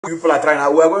People are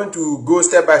trying. We are going to go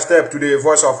step by step to the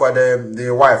voice of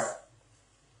the wife.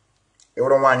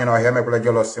 Everyone, you know, hear me play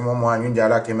jealous.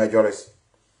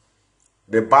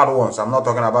 The bad ones. I'm not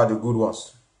talking about the good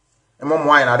ones.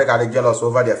 I think jealous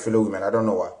over their fellow women. I don't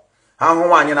know why.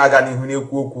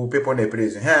 People they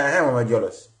praise. Hey,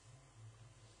 jealous.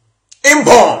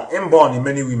 Inborn in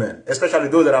many women, especially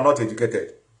those that are not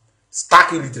educated,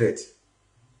 stark illiterate.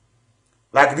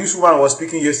 Like this woman was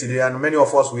speaking yesterday, and many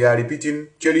of us, we are repeating,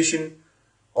 cherishing,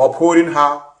 upholding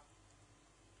her,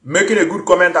 making a good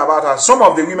comment about her. Some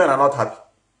of the women are not happy.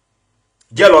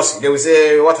 Jealousy. They will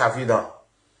say, what have you done?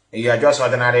 You are just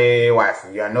ordinary wife.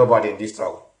 You are nobody in this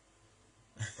struggle.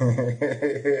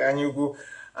 And you go.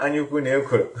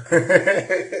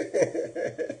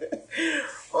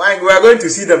 We are going to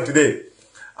see them today.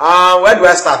 Where do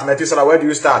I start, Methuselah? Where do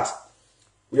you start?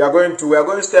 We are going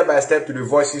step by step to the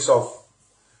voices of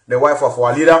the wife of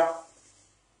our leader.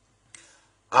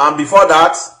 And before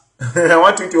that, I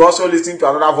want you to also listen to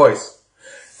another voice.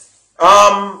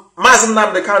 Mazi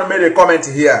Nnamdi Kanu made a comment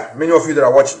here. Many of you that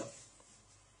are watching.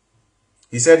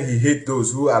 He said he hates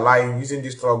those who are lying, using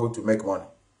this struggle to make money.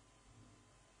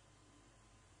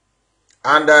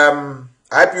 And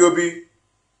IPOB,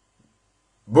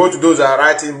 both those are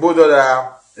writing, both those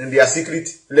are in their secret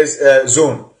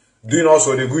zone, doing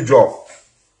also the good job.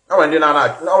 Not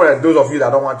those of you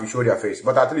that don't want to show their face,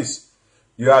 but at least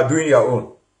you are doing your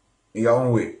own, in your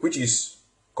own way, which is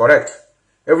correct.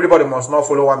 Everybody must not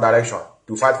follow one direction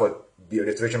to fight for the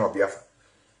restoration of Biafra.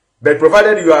 But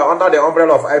provided you are under the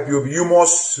umbrella of IPOB, you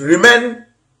must remain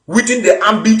within the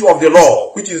ambit of the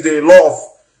law, which is the law of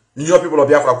your people of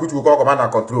Biafra, which we call command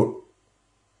and control.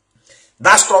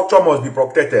 That structure must be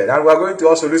protected. And we are going to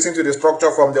also listen to the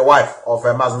structure from the wife of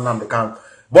Mazi Nnamdi Kanu.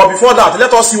 But before that,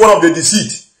 let us see one of the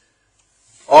deceit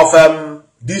of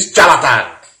this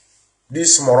charlatan,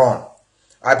 this moron.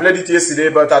 I played it yesterday,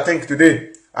 but I think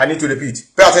today I need to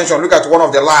repeat. Pay attention. Look at one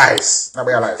of the lies.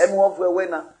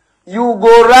 You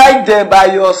go right there by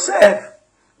yourself.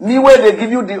 Anyway, they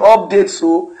give you the update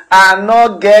so and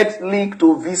not get linked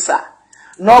to visa.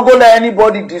 Not go let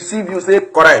anybody deceive you. Say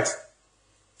correct.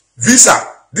 Visa.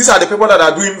 These are the people that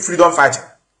are doing freedom fighting.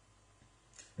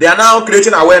 They are now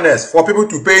creating awareness for people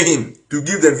to pay him to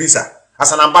give them visa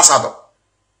as an ambassador.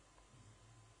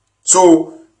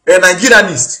 So, a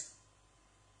Nigerianist,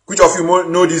 which of you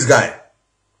know this guy,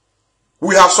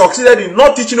 we have succeeded in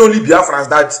not teaching only Biafrans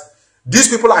that these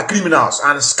people are criminals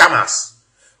and scammers.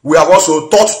 We have also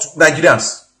taught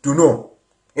Nigerians to know.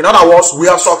 In other words, we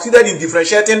have succeeded in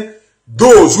differentiating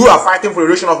those who are fighting for the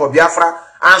restoration of Biafra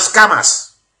and scammers.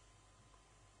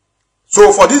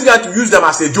 So for this guy to use them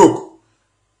as a joke,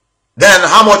 then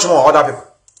how much more other people?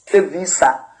 A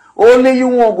visa. Only you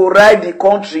want to go ride the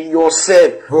country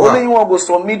yourself. Only you want to go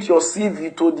submit your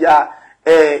CV to their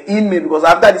email, because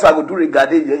after this I go do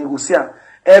regarding you go see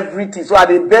everything. So I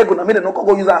they beg on I mean they no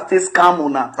go use and face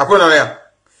scam now.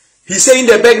 He's saying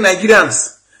they beg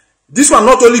Nigerians. This one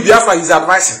not only Biafra he's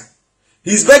advising.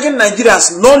 He's begging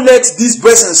Nigerians, not let this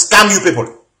person scam you people.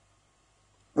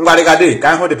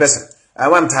 Can't hold the person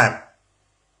at one time.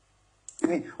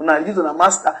 When I use on a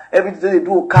master, every day they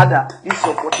do Okada. This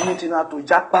opportunity now to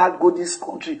jackpot go this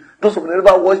country. Those who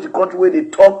never watch the country where they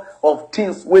talk of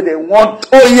things where they want.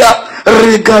 Oh yeah,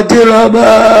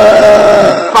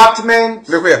 department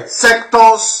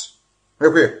sectors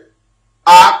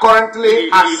are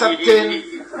currently accepting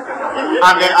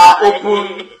and they are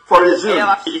open for resume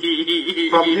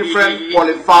from different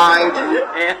qualified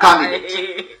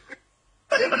candidates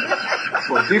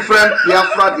for different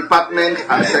Biafra department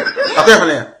and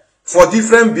sector. For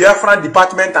different Biafra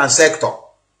department and sector.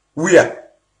 Where?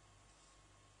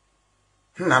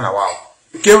 Wow.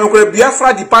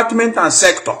 Biafra department and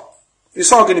sector.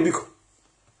 It's all going to be.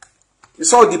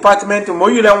 It's all department. The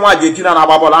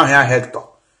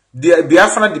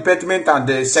Biafra department and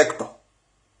the sector.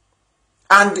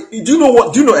 And do you know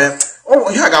what? Do you know? Oh,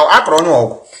 yeah, I don't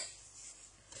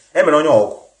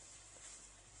know.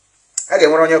 Again,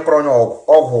 when you're crying,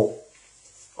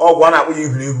 one out you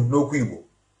no quibo.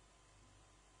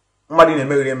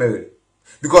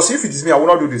 Because if it is me, I will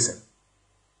not do this.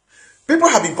 People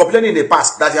have been complaining in the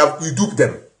past that you duped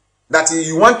them, that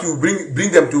you want to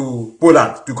bring them to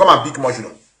Poland to come and pick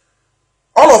mushroom.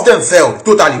 All of them failed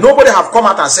totally. Nobody have come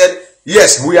out and said,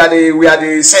 yes, we are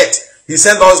the set. He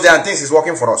sent us there and things is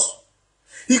working for us.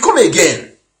 He come again.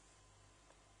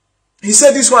 He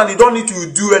said this one, you don't need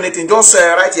to do anything. Just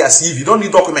write your CV. You don't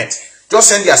need document. Just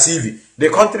send your CV. The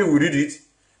country will read it.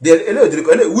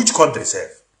 Which country, sir?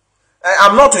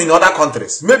 I'm not in other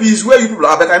countries. Maybe it's where you people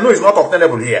are, but I know it's not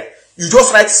obtainable here. You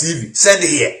just write CV. Send it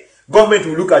here. Government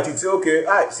will look at it. Say, okay,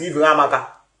 CV,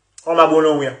 One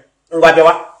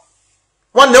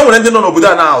day when they know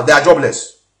now, they are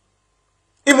jobless.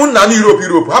 Even now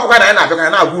Europe. How can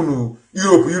I go to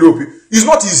Europe? It's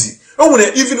not easy.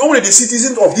 Only the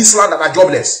citizens of this land that are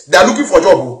jobless. They are looking for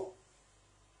job.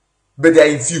 But they are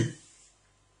in few.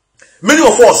 Many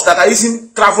of us that are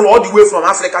using travel all the way from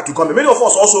Africa to come. Many of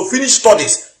us also finish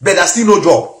studies, but there's still no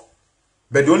job.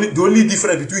 But the only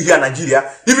difference between here and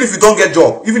Nigeria, even if you don't get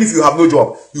job, even if you have no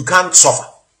job, you can't suffer.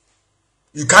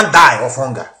 You can't die of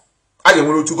hunger. I don't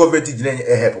want to government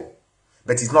help,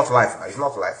 but it's not life. It's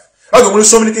not life. I don't want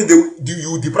so many things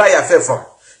you deprive yourself from.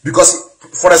 Because,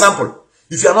 for example,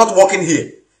 if you are not working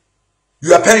here,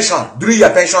 your pension during your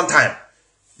pension time,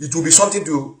 it will be something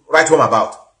to write home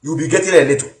about. You will be getting a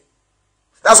little.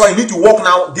 That's why you need to work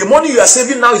now. The money you are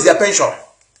saving now is your pension.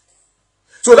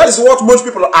 So that is what most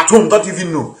people at home don't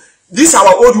even know. These are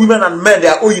our old women and men they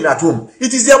are owing at home.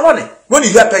 It is their money. When you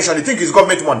hear pension, you think it's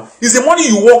government money. It's the money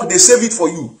you work, they save it for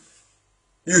you.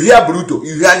 You hear brutto,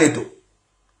 you hear netto.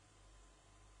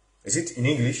 Is it in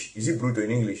English? Is it brutto in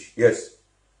English? Yes.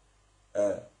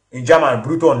 In German,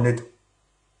 brutto and netto.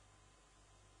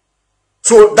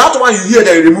 So that one you hear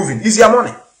they're removing is your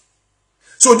money.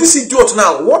 So this idiot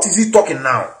now, what is he talking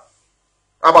now?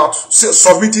 About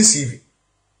submitting CV.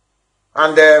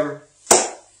 And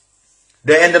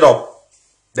they ended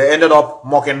up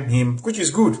mocking him, which is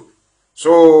good.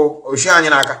 So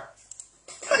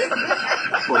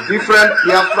for different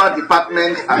Biafra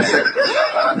departments and sectors.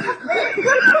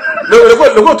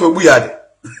 Look to Buyade.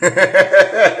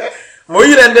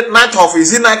 Night of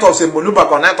is it night of St.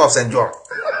 Molubak or night of St. John?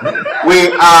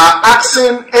 We are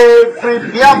asking every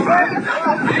Biafra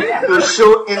to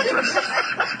show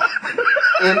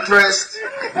interest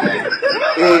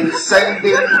in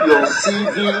sending your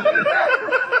CV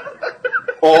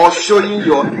or showing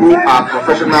who are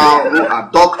professional, who are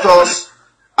doctors,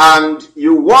 and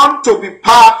you want to be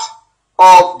part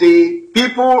of the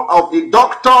people, of the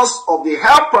doctors, of the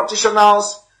health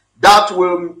practitioners that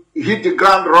will hit the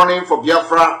ground running for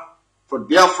Biafra, for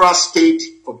Biafra state,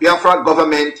 for Biafra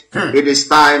government. It is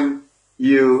time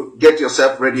you get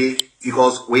yourself ready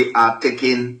because we are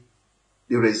taking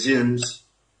the resumes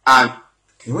and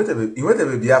you went to be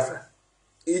Biafra.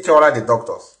 Each other the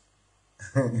doctors.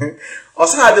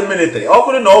 Also had the military.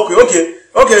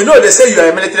 Okay, you know they say you are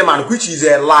a military man, which is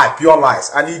a lie, pure lies.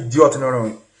 And idiot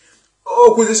no.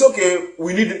 Oh, because it's okay.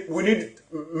 We need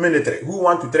military who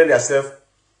want to train themselves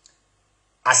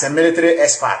as a military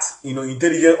expert,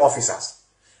 intelligent officers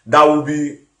that will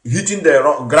be hitting the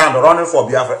ground running for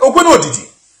Biafra.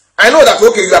 I know that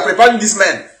you are preparing this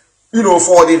man,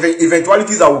 for the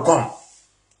eventualities that will come,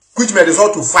 which may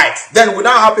result to fight. Then we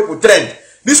now have people trained.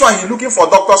 This one he's looking for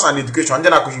doctors and education. And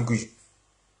then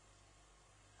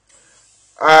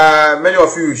many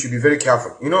of you should be very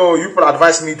careful. You people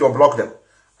advise me to unblock them.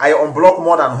 I unblocked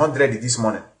more than 100 this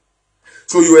morning.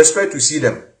 So you expect to see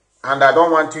them. And I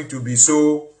don't want you to be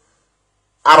so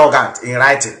arrogant in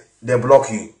writing. They block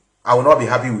you. I will not be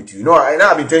happy with you.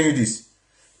 I've been telling you this.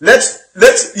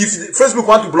 If Facebook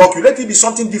want to block you, let it be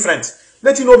something different.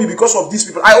 Let it not be because of these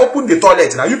people. I opened the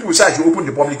toilet. Now you people say I should open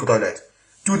the public toilet.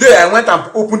 Today I went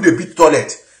and opened the big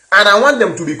toilet. And I want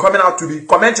them to be coming out to be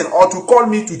commenting or to call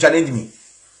me to challenge me.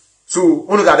 So,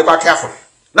 we got to be careful.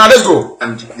 Now let's go.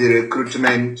 And the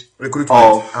recruitment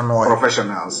of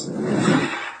professionals.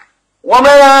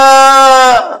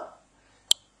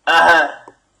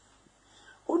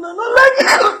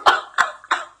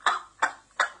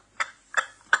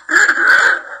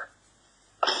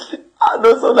 I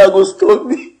know someone go stop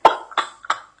me.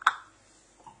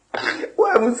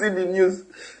 Why haven't seen the news?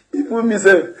 People me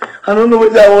say, I don't know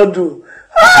what I want to do.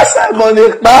 Simon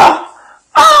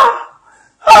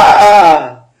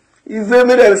he said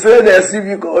me them say they see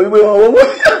me call.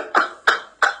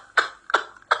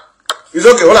 It's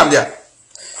okay, hold on there.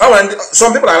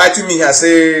 Some people are writing me here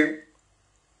say,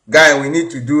 guy, we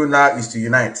need to do now is to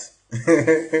unite.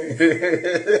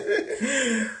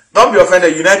 Don't be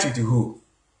offended, unite with who?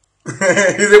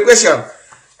 It's a question.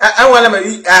 I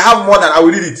have more than, I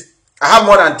will read it. I have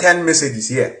more than 10 messages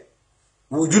here.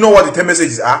 Do you know what the 10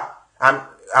 messages are?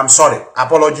 I'm sorry,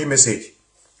 apology message.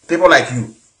 People like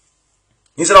you.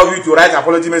 Instead of you to write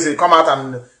apology message, come out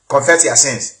and confess your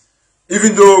sins.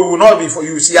 Even though will not be for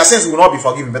you, your sins will not be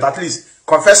forgiven, but at least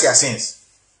confess your sins.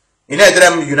 In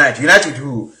them unite. Unite with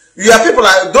who? You are people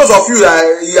like those of you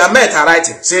that you are met are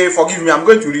writing. Say, forgive me, I'm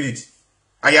going to read it.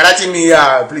 And you're writing me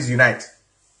here, please unite.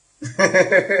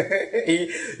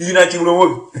 Unite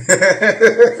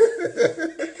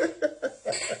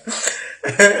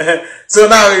So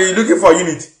now you're looking for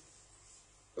unity.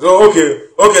 So okay.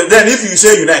 Then if you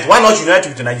say unite, why not unite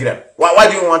with Nigeria? Why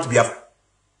do you want to be Biafra?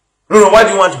 No, why do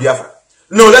you want Biafra?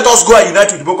 No, let us go and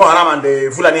unite with Boko Haram and the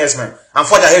Fulani S-men and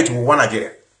forge ahead to one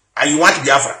Nigeria. And you want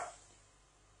Biafra?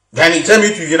 Then you tell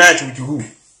me to unite with who?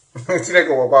 Let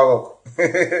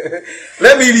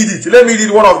me read it. Let me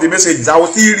read one of the messages. I will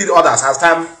still read others as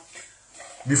time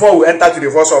before we enter to the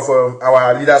voice of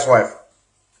our leader's wife.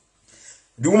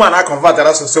 The woman I converted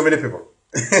us to so many people.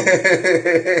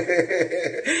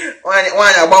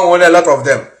 Why a lot of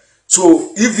them.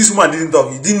 So if this woman didn't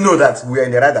talk, you didn't know that we are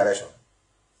in the right direction.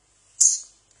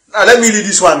 Now let me read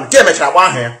this one.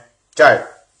 Child.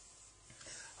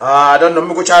 I don't know,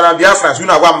 Biafrans,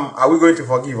 are we going to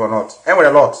forgive or not? Anyway,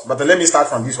 a lot. But let me start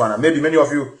from this one. Maybe many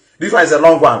of you, this one is a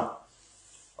long one.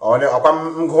 Or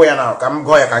I'm going now. I'm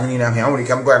going to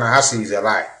is a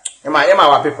lie.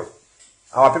 Our people.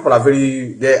 Our people are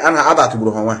very, they are other to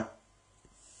go home.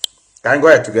 Can go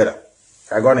here together.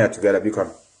 Can go here together because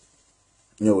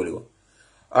you will go.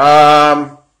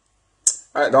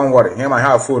 Don't worry. Here I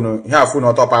have phone on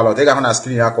autopilot. They got on a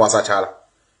screen. I was a child.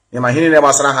 My hinny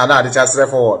never said that the chance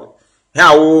forward. Here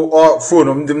all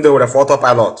phone them they were for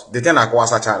autopilot. They tell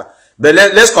a child. But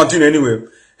let's continue anyway.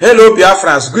 Hello,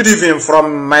 Biafrans. Good evening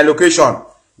from my location.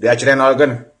 The Achren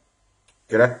organ.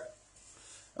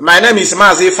 My name is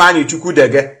Mazi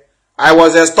Methuselah. I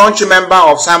was a staunch member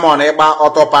of Simon Eba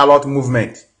Autopilot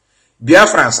movement.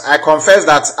 Biafrans, I confess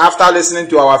that after listening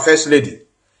to our First Lady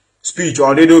speech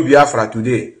on Radio Biafra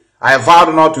today, I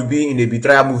vowed not to be in a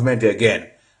betrayal movement again.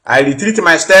 I retreat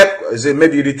my steps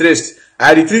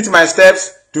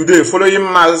today following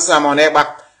Mazi Simon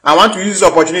Eba. I want to use this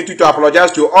opportunity to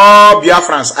apologize to all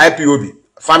Biafrans, Ipob,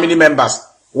 family members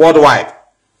worldwide,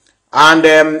 and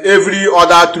every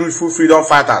other truthful freedom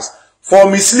fighters for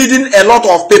misleading a lot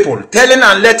of people, telling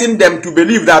and letting them to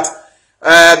believe that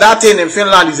that thing in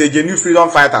Finland is a genuine freedom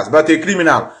fighters, but a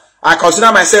criminal. I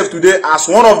consider myself today as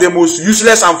one of the most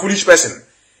useless and foolish person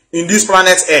in this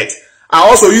planet Earth. I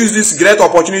also use this great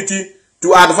opportunity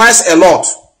to advise a lot.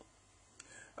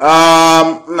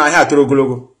 I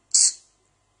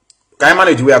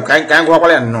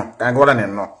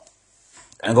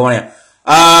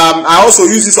also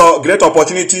use this great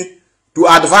opportunity to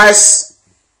advise.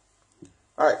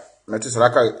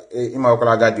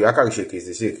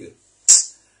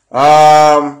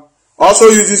 Also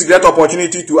use this great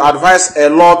opportunity to advise a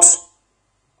lot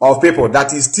of people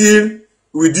that is still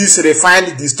with this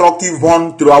refined, destructive,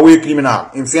 born throwaway criminal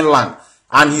in Finland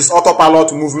and his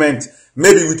autopilot movement,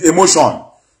 maybe with emotion,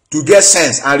 to get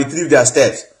sense and retrieve their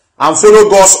steps and follow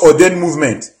God's ordained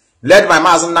movement led by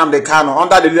Mazi Nnamdi Kanu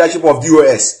under the leadership of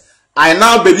DOS. I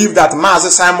now believe that Mazi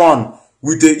Simon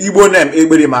with the Igbo name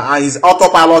Eberima and his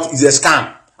autopilot is a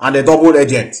scam and a double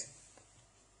agent.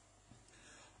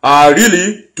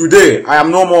 Really, today I am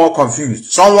no more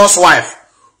confused. Someone's wife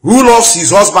who loves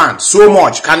his husband so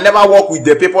much can never work with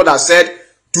the people that said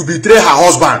to betray her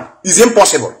husband is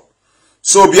impossible.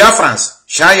 So Biafrans,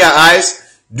 shine your eyes.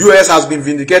 DOS has been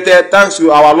vindicated thanks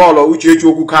to our Lolo Uche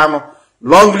Kanu.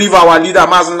 Long live our leader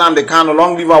Mazi Nnamdi Kanu.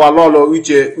 Long live our Lolo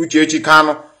Uche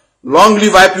Kanu. Long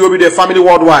live Ipob, the family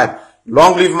worldwide.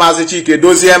 Long live Mazi Chike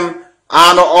Doziem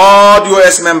and all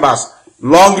DOS members.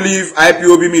 Long live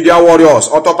Ipob media warriors.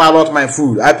 Autopilot my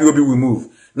food. Ipob will move.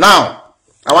 Now,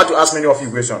 I want to ask many of you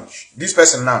questions. This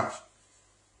person now,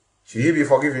 should he be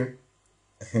forgiven?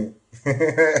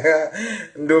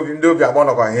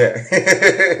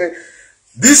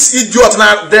 This idiot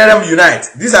now, let them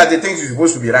unite. These are the things you're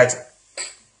supposed to be writing.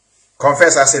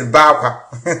 Confess, I said, Bakwa.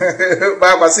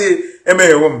 Bakwa say,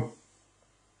 Emehom.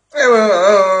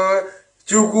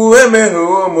 Chuku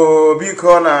Emehom,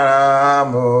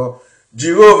 Bikonamo.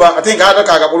 Jehovah, I think I don't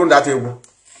know that table.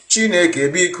 Chineke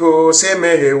biko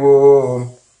semehewo.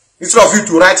 Instead of you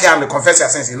to write here and confess your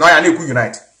sins, now you could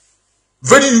unite.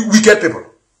 Very wicked people.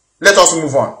 Let us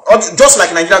move on. Just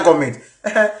like Nigerian government.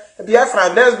 Biafra,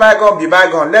 let's bygone be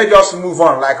bygone. Let's just move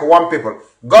on like one people.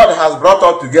 God has brought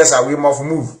us together. We must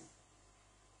move.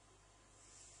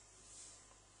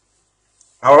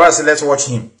 Alright, so let's watch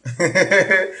him.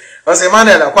 I say,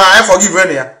 Manuel, I forgive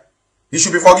him. He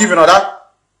should be forgiven or that.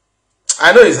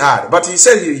 I know it's hard, but he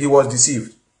said he was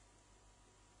deceived.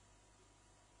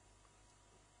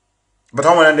 But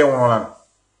how many they want to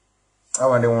How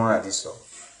many they want this stuff?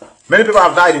 Many people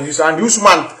have died in this, and this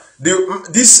man,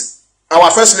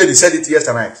 our first lady said it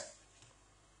yesterday night.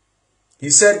 He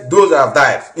said those that have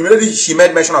died. Immediately she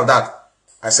made mention of that.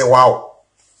 I said, wow,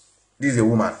 this is a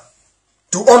woman.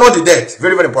 To honor the dead,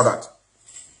 very, very important.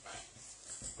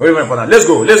 Very, very important. Let's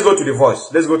go to the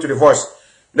voice. Let's go to the voice.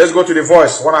 Let's go to the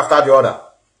voice, one after the other.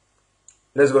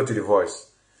 Let's go to the voice.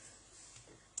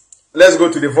 Let's go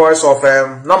to the voice of,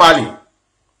 normally,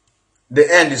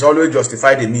 the end is always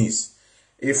justify the means.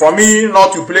 For me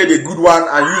not to play the good one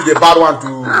and use the bad one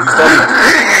to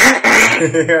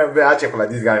disturb me. Actually, like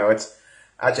this guy,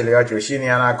 actually, she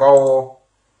and I go,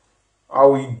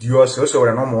 how we do so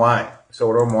we're no more. So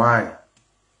we're no more.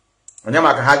 And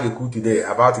I can have a coup today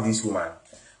about this woman.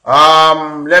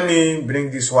 Let me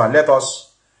bring this one. Let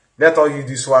us use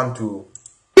this one to.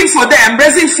 For the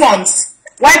embracing funds,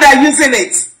 why they're using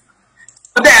it?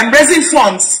 For the embracing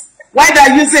funds, why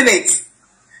they're using it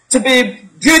to be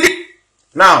building.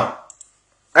 Now,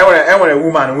 I want a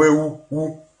woman who.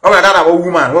 I want that about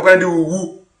woman. What can I do?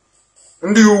 Who?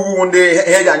 Do you one day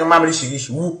head and your mammy she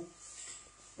who?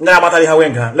 Now about how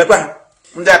went her. Look,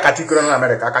 the category in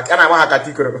America. I want a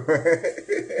category.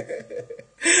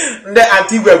 The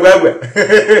Antigua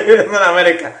in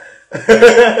America.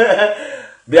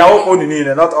 They are all only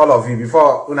not all of you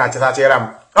before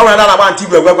Unacharam. I want another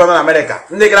Antigua in America.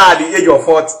 They got the age of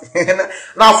 40.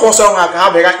 Now, for some, I can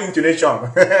have a intonation.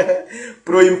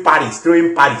 Throwing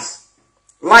Paris.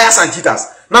 Liars and cheaters.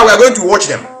 Now we are going to watch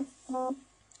them.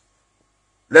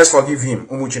 Let's forgive him.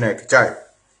 Umuchinek. Chai.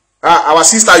 Our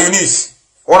sister Eunice,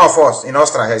 one of us in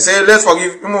Australia, say, let's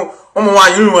forgive Umu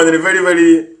with a very,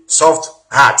 very soft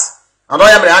heart. And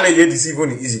I am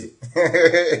deceiving easily.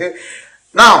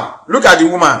 Now, look at the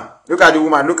woman. Look at the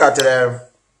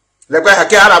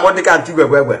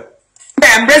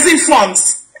embracing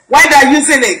funds. Why they are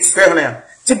using it?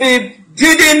 To be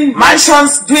building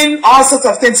mansions, doing all sorts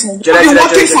of things. To be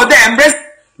working for the embracing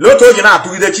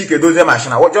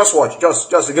just watch.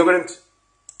 Just give it.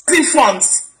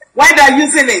 Funds. Why they are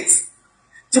using it?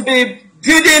 To be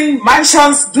building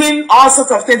mansions, doing all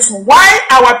sorts of things. Why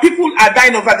our people are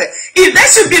dying over there? If they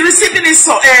should be receiving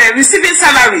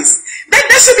salaries, then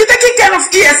they should be taking care of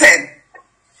ESN.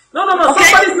 No.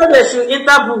 Okay? Somebody said they should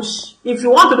enter bush. If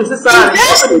you want to receive salary, if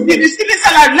they should be receiving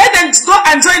salary, let them go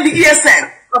and join the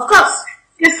ESN. Of course.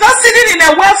 It's not sitting in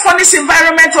a well-furnished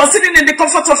environment or sitting in the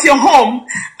comfort of your home,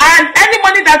 and any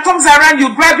money that comes around,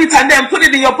 you grab it and then put it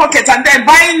in your pocket and then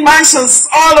buying mansions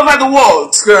all over the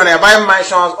world. Buying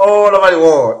mansions all over the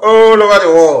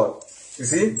world. You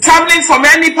see? Traveling from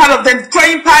any part of them,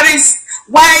 throwing parties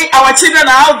while our children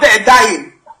are out there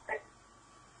dying.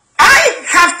 I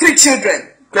have 3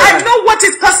 children. I know what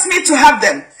it costs me to have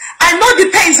them. I know the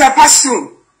pains I pass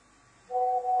through.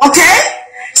 Okay?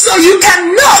 So you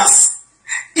cannot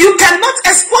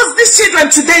expose these children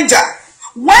to danger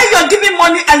while you're giving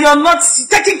money and you're not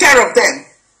taking care of them.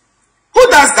 Who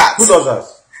does that? Who does that?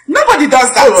 Nobody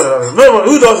does that.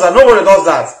 Who does that? Nobody does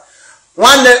that.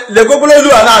 One the go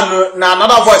do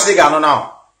another voice they got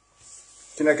now.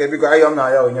 Chineke biko ayo na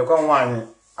ya onye kwa nwanyi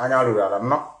anya ruru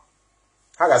no.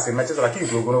 Ha ga se meche like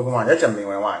igbo ogologo nwanyi eche me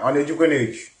nwe nwanyi. Ọ na-ejikwe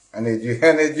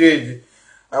na-eji.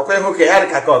 Akwa ihu ke yari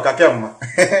ka kemma.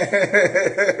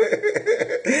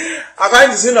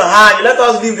 According to sin of hand, let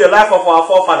us live the life of our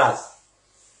forefathers.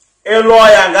 A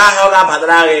lawyer and Gaha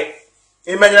Padrare,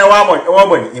 Emmanuel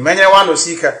woman, Emmanuel one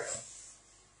seeker.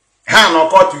 Han or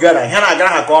caught together, Hannah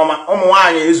Graha Goma,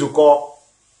 Omwani is to call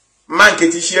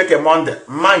Mankety shake a Monday,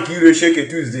 Manky shake a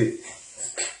Tuesday.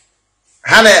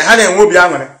 Hannah will be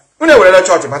young. We never let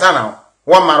church, but I know.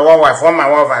 One man, one wife,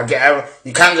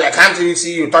 you can't, I can't even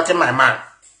see you talking my man.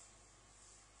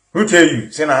 Who tell you?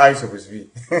 Say how you supposed to be.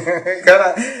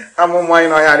 I'm on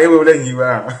wine or they will let you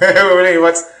around.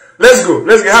 Let's go.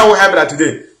 Let's get how we have that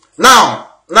today. Now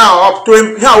up to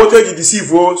him, how will you deceive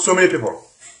so many people?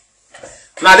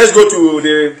 Now let's go to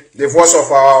the voice of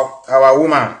our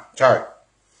woman, child.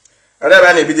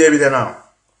 Now.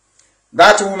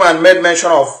 That woman made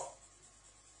mention of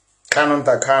Kanu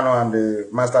and the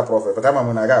master prophet. But I'm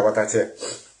gonna get what I say.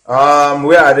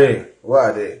 Where are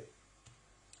they?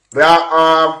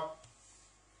 Well,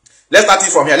 let's start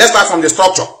it from here. Let's start from the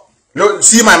structure. Look,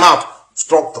 see my mouth.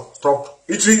 Structure.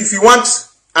 If you want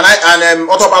an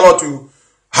autopilot to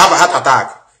have a heart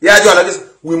attack, yeah, like this,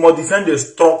 we must defend the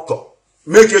structure.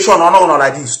 Make sure no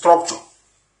like this structure.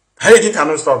 How do you think I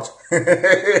know structure?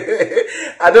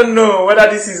 I don't know whether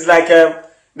this is like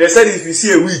they said if you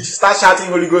see a witch, start shouting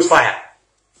Holy Ghost fire.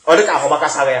 Or they can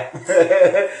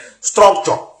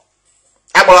structure.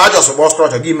 I just about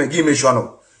structure. Give me sure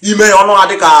no. You may or not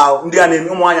adika ndi anemi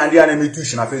umwanya ndi anemi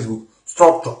tuition na Facebook.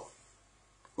 Structure.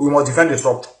 We must defend the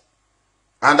structure.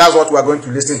 And that's what we are going to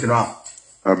listen to now.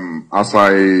 As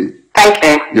I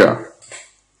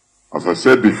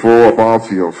said before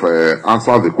about you've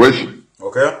answered the question.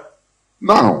 Okay.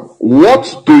 Now,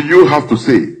 what do you have to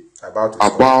say about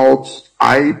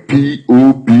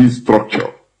IPOB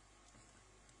structure?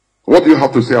 What do you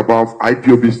have to say about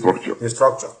IPOB structure? The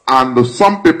structure. And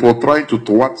some people trying to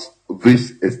thwart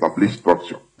this established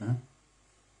structure.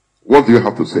 What do you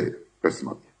have to say,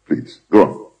 personally? Please, go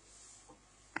on.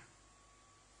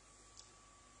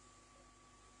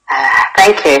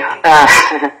 thank you.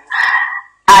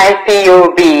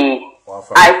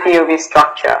 IPOB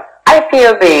structure.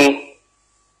 IPOB.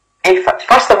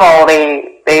 First of all,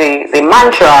 the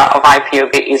mantra of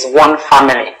IPOB is one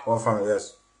family. One family,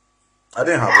 yes. I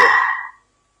didn't have it.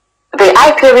 The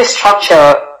IPOB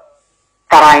structure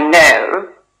that I know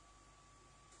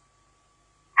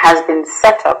has been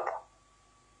set up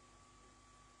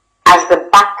as the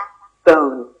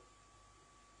backbone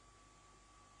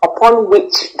upon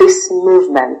which this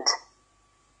movement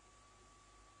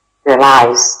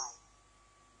relies.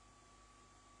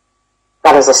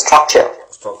 That is a structure.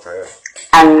 Structure, yeah.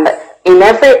 And in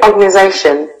every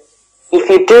organization, if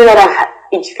you do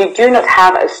not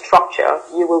have a structure,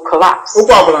 you will collapse.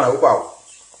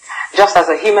 Just as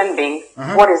a human being,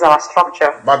 what is our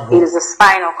structure? Backbone. It is the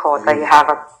spinal cord that you have.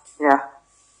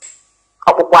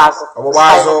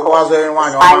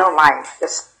 Spinal line.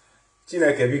 Yes.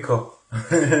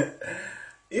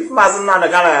 If Mazi Methuselah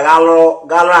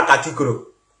galo akatikoro,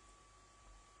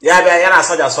 ya bia ya na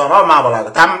soja so no ma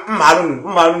bala tam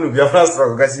mmaru Biafra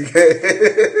struggle kasi.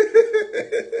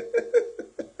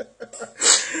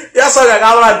 Ya soja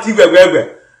galo antigwe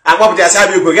gwegwe. Akpọpụta asa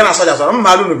bi ego ya na soja so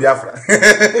mmaru Biafra.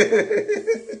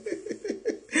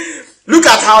 Look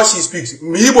at how she speaks.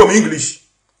 Me Igbo, me English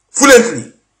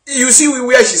fluently. You see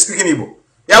where she's speaking Igbo.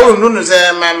 Yeah, we know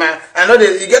say mama. I know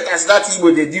you get as that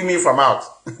Igbo they do me from out.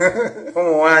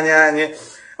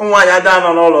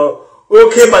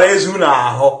 Okay, but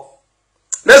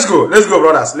let's go,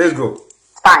 brothers. Let's go.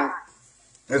 Fine.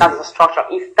 That's the structure.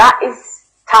 If that is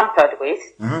tampered with,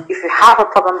 if you have a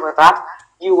problem with that,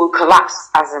 you will collapse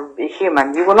as a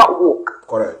human. You will not walk.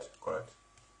 Correct.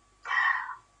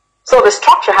 So the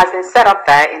structure has been set up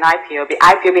there in IPOB.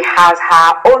 IPOB has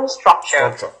her own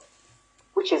structure.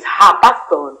 Which is her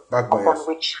backbone upon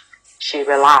which she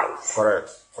relies.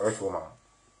 Correct, woman.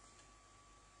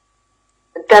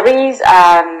 There is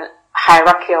an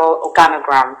hierarchical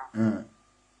organogram.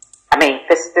 I mean,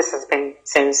 this has been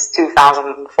since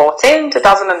 2014,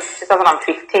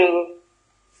 2015.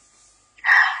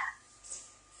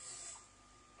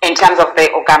 In terms of the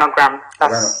organogram,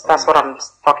 that's what I'm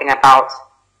talking about.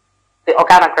 The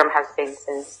organogram has been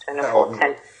since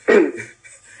 2014.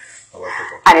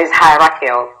 And is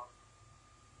hierarchical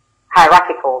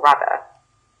rather.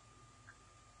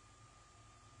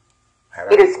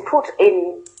 It is put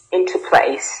into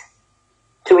place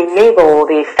to enable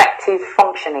the effective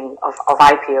functioning of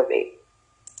IPOB.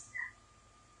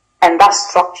 And that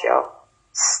structure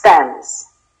stems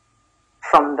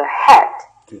from the head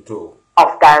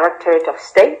of Directorate of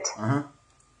State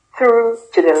through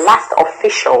to the last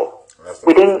official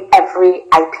within every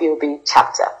IPOB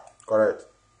chapter. Correct.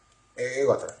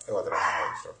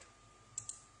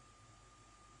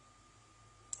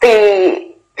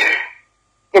 The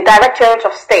Directorate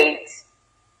of State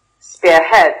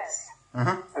spearheads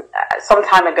some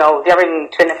time ago during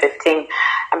 2015.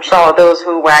 I'm sure those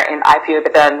who were in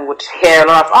IPOB then would hear a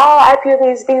lot of, IPOB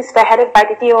is being spearheaded by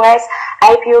the DOS,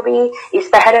 IPOB is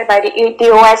spearheaded by the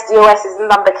DOS, DOS is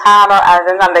Nnamdi Kanu, and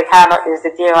Nnamdi Kanu is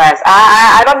the DOS.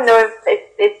 I don't know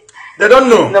if they don't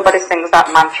know. Nobody sings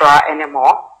that mantra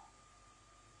anymore.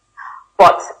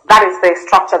 But that is the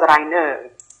structure that I know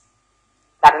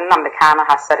that Nnamdi Kanu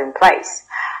has set in place.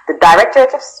 The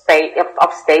Directorate of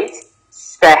State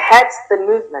spearheads the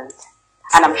movement,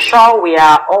 and I'm sure we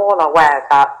are all aware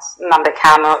that Nnamdi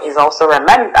Kanu is also a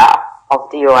member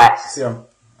of DOS.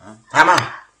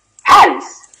 Hence,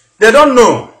 they don't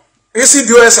know. You see,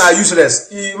 DOS are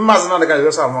useless. You must not get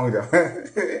yourself among them.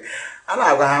 They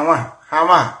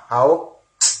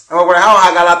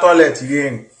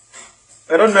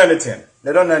don't know anything.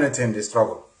 They don't know anything, they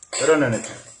struggle. They don't know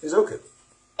anything. It's okay.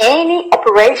 Any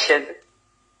operation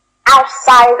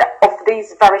outside of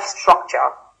this very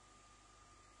structure,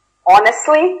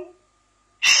 honestly,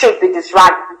 should be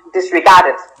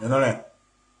disregarded. No.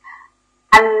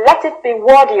 And let it be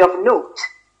worthy of note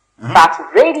that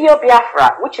Radio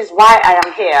Biafra, which is why I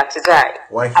am here today,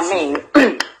 I mean,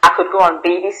 I could go on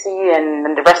BBC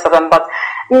and the rest of them, but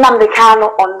Nnamdi Kanu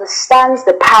understands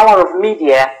the power of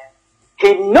media.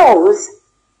 He knows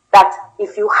that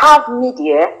if you have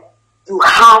media, you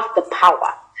have the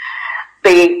power.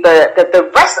 The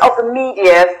rest of the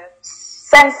media,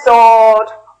 censored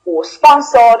or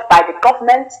sponsored by the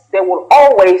government, they will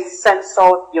always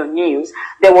censor your news.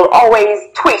 They will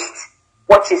always twist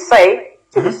what you say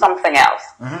to be something else.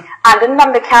 And then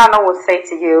Nnamdi Kanu will say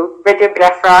to you, Radio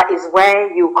Biafra is where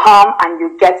you come and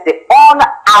you get the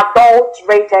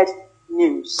unadulterated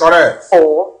news. Correct.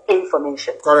 Or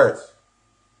information. Correct.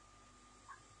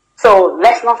 So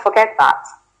let's not forget that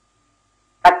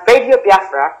Radio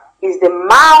Biafra is the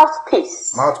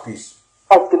mouthpiece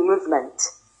of the movement.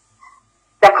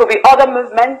 There could be other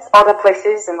movements, other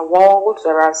places in the world.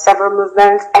 There are several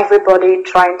movements, everybody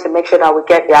trying to make sure that we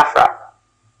get Biafra.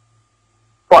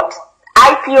 But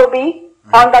IPOB,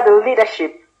 under the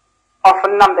leadership of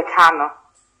Nnamdi Kanu,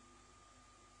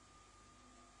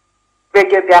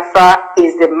 Radio Biafra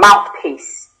is the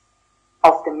mouthpiece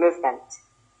of the movement.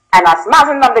 And as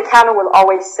Mazi Nnamdi Kanu will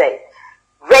always say,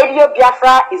 Radio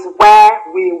Biafra is where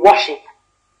we worship.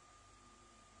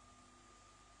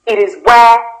 It is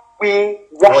where we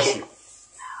worship.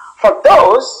 For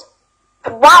those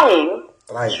trying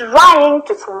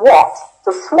to thwart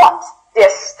the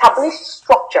established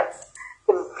structure,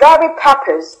 the very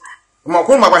purpose.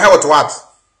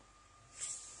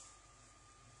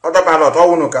 Other pilot,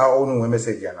 all no car, all no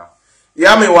message now.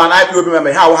 Yami one IPOB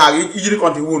member, how easily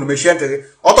continue to machine.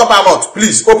 Autopilot,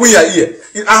 please open your ear.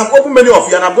 I have opened many of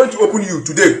you, and I'm going to open you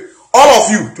today. All of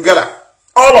you together.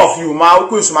 All of you, my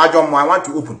John, I want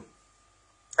to open.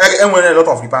 And when a lot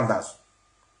of repentance.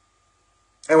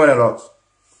 And when a lot.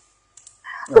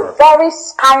 The very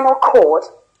spinal cord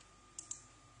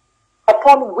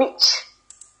upon which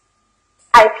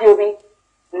IPOB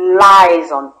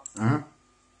lies on.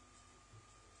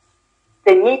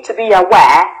 They need to be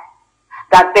aware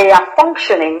that they are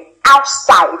functioning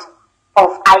outside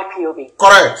of IPOB.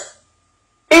 Correct.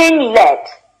 Being led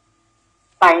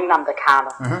by Nnamdi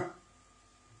Kanu.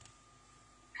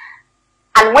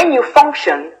 And when you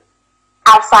function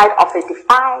outside of a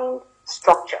defined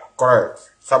structure, correct.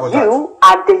 Sabotage. You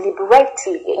are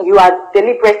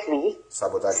deliberately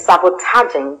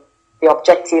sabotaging the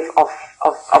objective of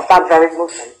that very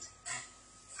movement.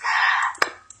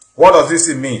 What does this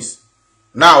mean?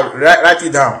 Now, write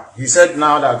it down. He said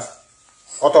now that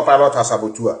autopilot has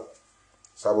saboteur.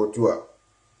 Saboteur.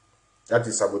 That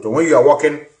is saboteur. When you are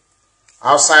working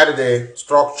outside the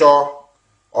structure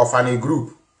of a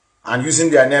group and using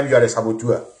their name, you are a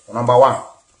saboteur. Number one.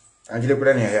 And you put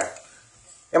in here.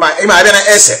 Am I an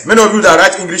essay? Many of you that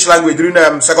write English language during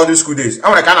secondary school days.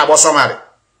 I'm going to about summary.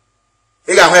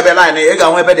 You can have a line. You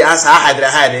can have the answer. I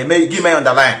give me on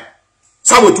the line.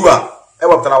 Saboteur.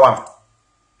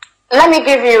 Let me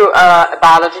give you a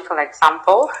biological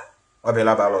example. What is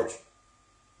biology?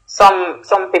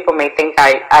 Some people may think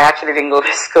I actually didn't go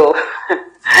to school.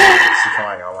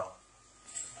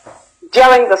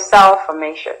 During the cell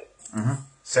formation.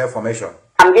 Cell formation.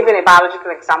 I'm giving a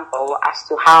biological example as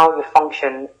to how you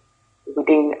function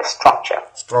within a structure.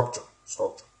 Structure.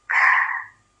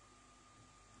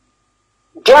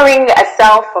 During a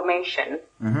cell formation,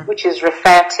 which is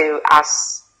referred to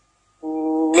as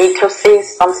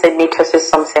mitosis, some say mitosis,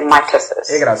 some say mitosis.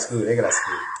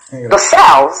 The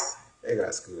cells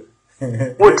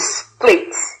would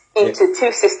split into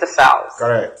two sister cells.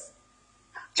 Correct.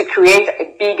 To create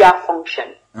a bigger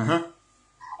function.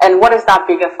 And what is that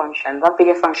bigger function? That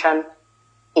bigger function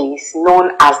is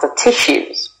known as the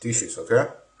tissues. Tissues, okay.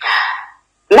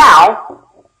 Now,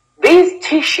 these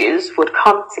tissues would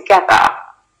come together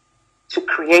to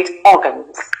create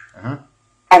organs.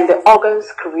 And the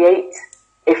organs create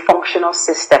a functional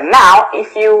system. Now,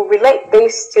 if you relate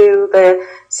this to the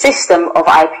system of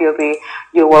IPOB,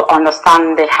 you will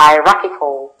understand the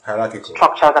hierarchical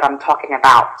structure that I'm talking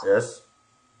about. Yes.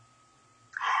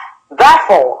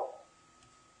 Therefore,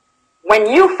 when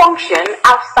you function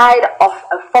outside of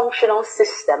a functional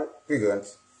system,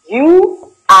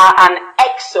 you are an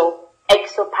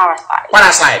exoparasite.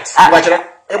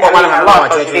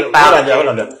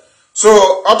 So,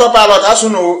 autopilot has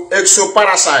no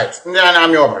exoparasite.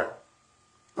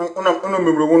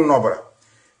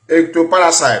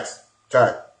 Ectoparasite.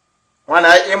 When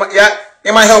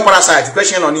I help parasite,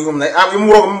 question on him, I'm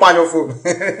more your food.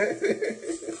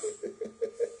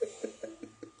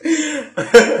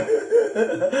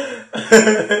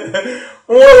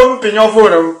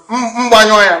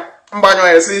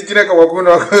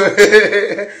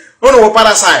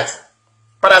 Parasite.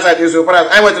 Parasite is a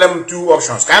parasite. I went to them two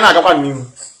options. Can I go on you?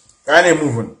 Can I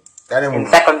move on? In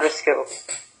secondary school,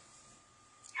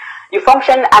 you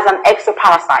function as an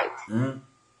exoparasite,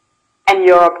 and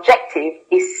your objective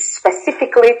is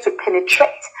specifically to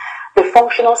penetrate the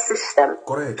functional system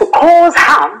to cause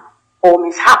harm or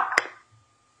mishap.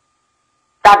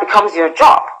 That becomes your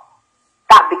job.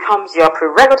 That becomes your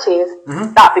prerogative.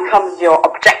 That becomes your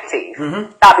objective.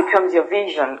 That becomes your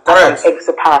vision as an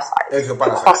exoparasite. To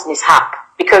cause mishap.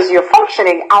 Because you're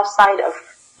functioning outside of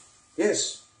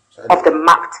of the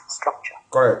mapped structure.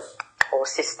 Or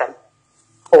system.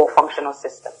 Or functional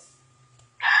system.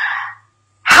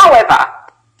 However,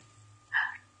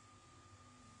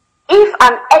 if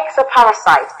an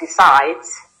exoparasite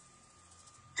decides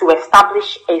to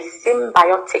establish a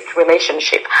symbiotic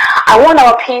relationship. I want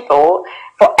our people,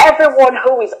 for everyone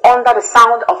who is under the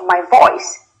sound of my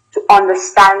voice, to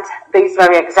understand this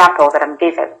very example that I'm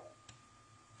giving.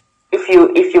 If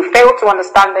you fail to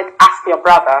understand it, ask your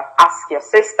brother, ask your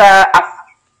sister,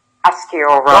 ask your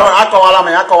also,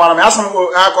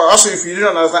 if you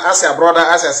don't understand, ask your brother,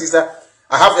 ask your sister.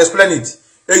 I have to explain it.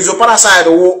 Exoparasite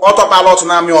autopilot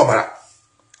na mi obara.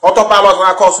 Autopilot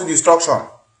na cause destruction.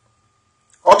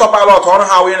 Autopilot on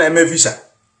how we na visa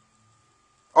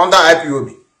under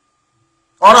IPOB.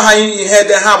 On how you head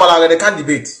the how they can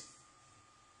debate.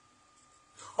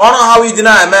 On how we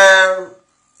deny man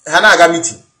Hanaga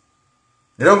meeting.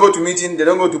 They don't go to meeting, they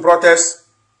don't go to protest.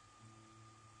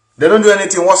 They don't do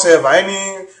anything whatsoever.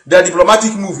 Their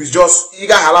diplomatic move is just you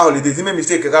got holidays. They make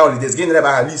mistake about holidays. Getting never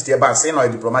at least about saying a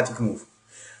diplomatic move.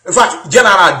 In fact,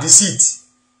 general deceit.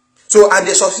 So and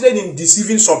they succeeded in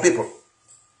deceiving some people.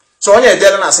 So when you're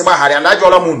there and say Harry and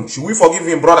that moon, should we forgive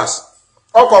him, brothers?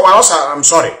 I'm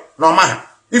sorry. No man.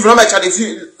 If not actually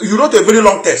you wrote a very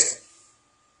long text.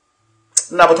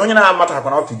 Now, but when you know matter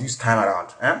happen up to this time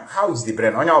around, how is the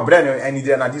brain? On your brain, I need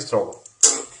this struggle.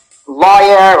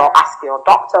 Lawyer or ask your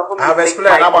doctor. I have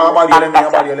explained about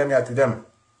Yeremia to them.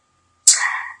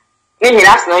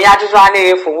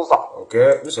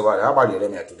 Okay, this is what about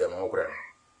Yeremia to them.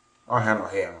 Do I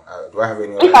have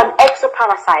any? If an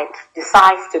exoparasite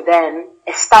decides to then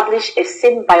establish a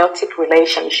symbiotic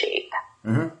relationship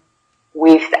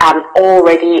with an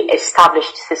already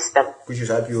established system, which is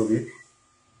IPOB.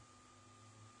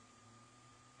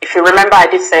 If you remember, I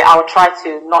did say I will try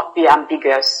to not be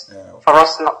ambiguous for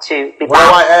us not to be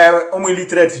bad. Only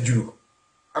literate Jew.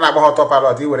 And I'm about to talk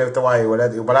about it, whatever I know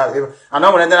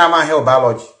when I'm here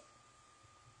biology.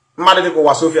 Madam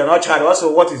Sofia, not child.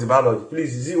 Also, what is biology?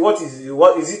 Please, is it what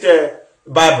is it a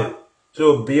Bible?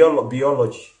 So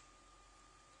biology.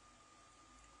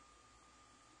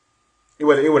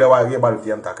 Bound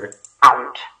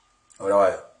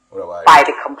by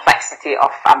the complexity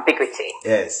of ambiguity.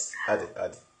 Yes,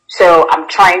 add. So I'm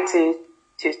trying to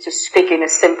speak in a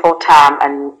simple term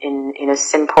and in a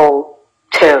simple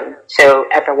tone so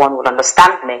everyone will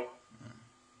understand me.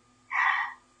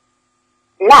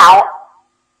 Now,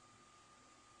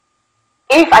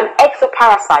 if an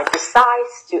exoparasite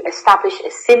decides to establish a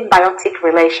symbiotic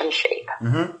relationship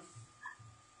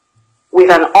with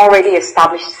an already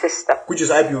established system, which is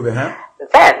IPOB,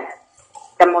 then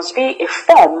there must be a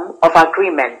form of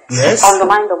agreement. Yes.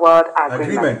 Underline the word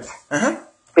agreement.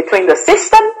 Between the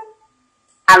system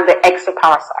and the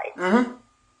exoparasite.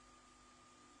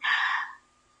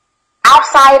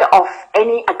 Outside of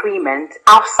any agreement,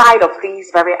 outside of these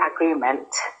very agreement,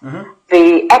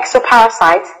 the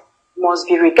exoparasite must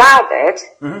be regarded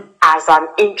as an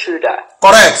intruder.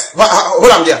 Correct.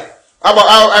 Hold on there. I'm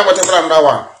going to tell that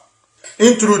one.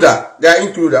 Intruder. They are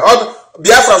intruder. All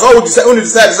Biafrans only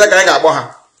decide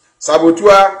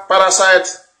saboteur,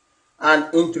 parasite,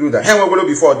 and intruder. Hang over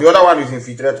before. The other one is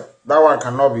infiltrator. That one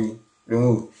cannot be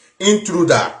removed.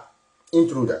 Intruder.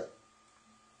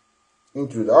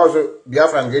 Also,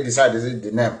 Biafran get decide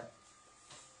the name.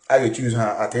 I will choose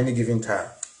her at any given time.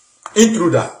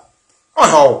 Intruder.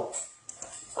 Oh,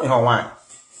 why?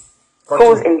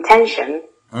 Whose intention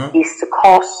is to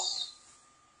cause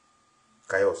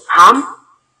chaos, harm,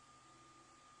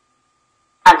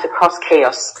 and to cause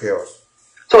chaos.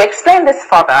 To explain this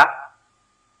further,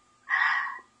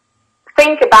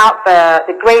 think about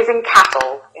the grazing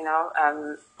cattle, you know.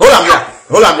 Hold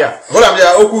on there.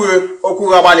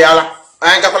 Oku Abaliala.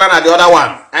 I ain't gonna the other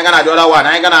one. I gonna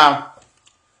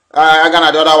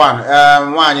the other one.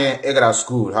 One Egra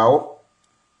school. How?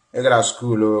 Egra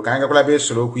school. Can I go base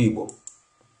slow Quibo?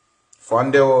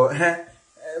 Fondo.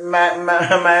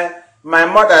 My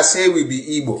mother say we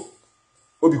be Igbo.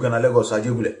 Obigana Lagos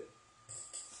Ajugule.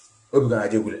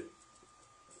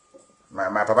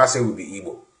 My papa say we be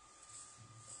Igbo.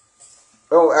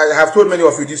 Oh, I have told many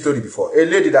of you this story before. A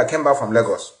lady that came back from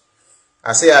Lagos.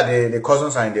 I say the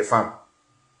cousins are in the farm.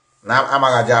 Now I'm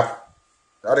a jap.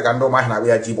 Now they can do my hand. We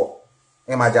are jibo.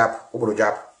 I'm a jap. Ubro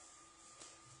jap.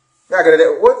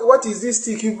 What is this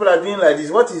stick people are doing like this?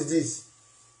 What is this?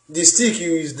 The stick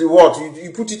is the what?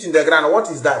 You put it in the ground. What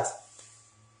is that?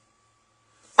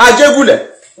 Ajegule.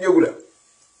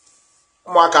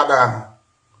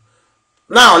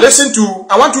 Now listen to.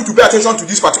 I want you to pay attention to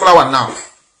this particular one now.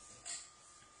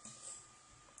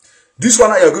 This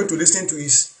one you are going to listen to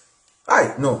is.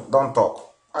 No, don't talk.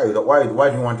 Why do you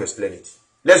want to explain it?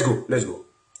 Let's go.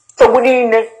 So we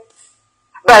need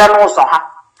better know so ha.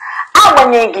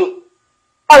 Abanyegi.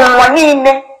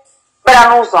 Olwanine better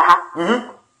know so ha.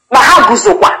 Ma ha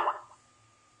guzo kwa.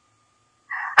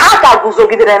 Ha ka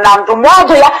guzogidere na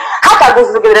ndụmọdụ ya, ha ka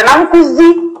guzogidere na nkuzi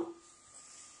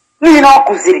niile ọ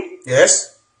kuziri. Yes.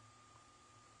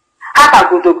 Ha ka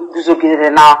guzogidere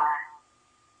na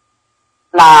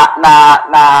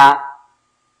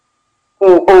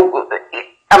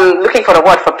I'm looking for the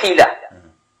word for pillar.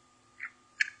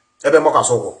 Ebe mo ka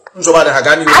soko. Nzoba de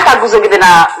hagani. Ha ka guzogidere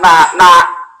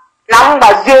na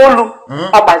mgbazi olu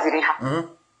ọ gbaziri ha.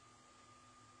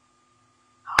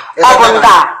 Ọ bụ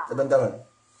ndị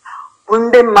bụ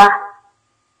ndị mma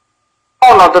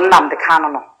ọnọdụ Nnamdi Kanu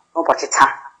nọ n'ụbọchị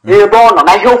taa ebe ọ nọ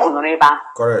na ihe okwu nọ n'ebe ahụ.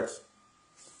 Correct.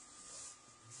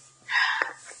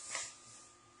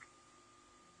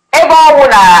 Ebe ọ bụ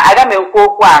na aga m ekwu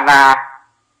okwu a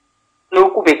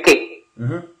n'okwu bekee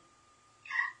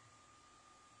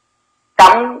ka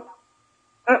m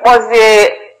mkpọzie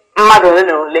mmadụ ole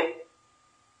na ole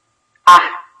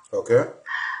okay.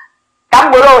 Ka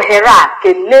m were ohere a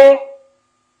kelee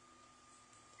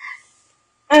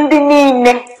ndị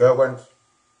niile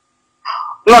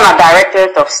nọ na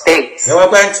Directorate of State,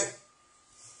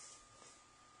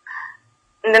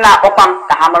 ndị na-akpọkwa m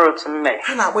ka ha mara otu m mere,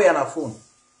 ha na-akpọ ya na phone,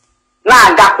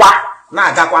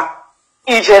 na-agakwa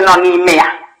ije nọ n'ime ya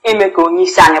ime ka onye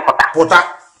isi anyị pụta.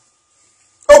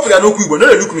 O kwuru ya n'okwu Igbo, no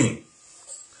dey look me.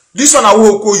 This one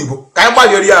awụ okwu Igbo. Ka anyị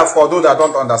gbalịrị ya for those that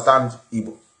don't understand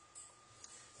Igbo.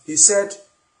 She sent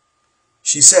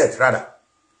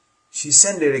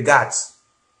the regards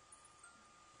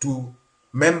to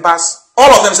members,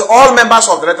 all of them, so all members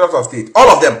of the Directorate of State, all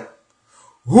of them,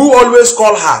 who always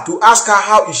call her to ask her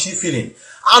how is she feeling,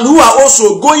 and who are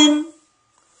also going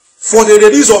for the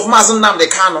release of Mazi Nnamdi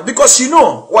Kanu, because she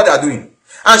know what they are doing.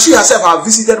 And she herself have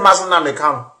visited Mazi Nnamdi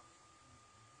Kanu.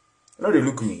 No, they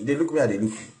look me. They look me and they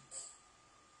look me.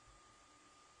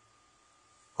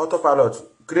 Autopilot,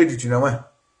 credit, you know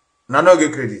what? Now no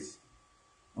get credit.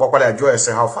 But what I joy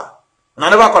say how far? And I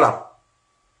never call her.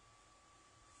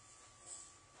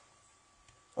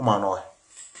 Oh man, no.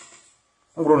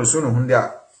 I'm going to soon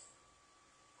hundia.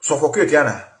 Suffocate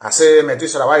Yana. I say,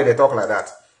 Methuselah, why they talk like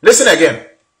that? Listen again.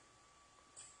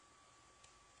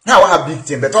 Now I have big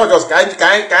team. But all just can't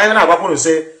have to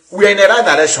say we are in the right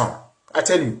direction. I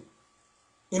tell you.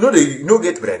 You know they no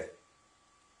get bread.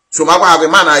 So my have a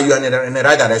man are you in the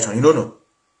right direction? You don't know.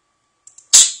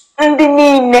 Ndị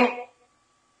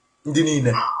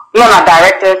niile nọ na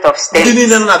Directorate of State. Ndị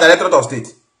niile nọ na Directorate of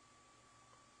State.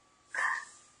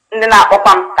 Ndị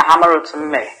na-akpọkwa m ka ha mara otu m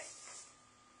mere.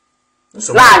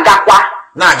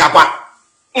 Na-agakwa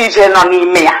ije nọ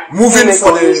n'ime ya. Moving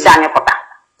for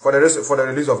the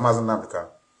release of Mazi Nnamdi Kanu.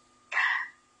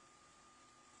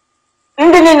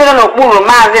 Ndị niile nọ n'okpuru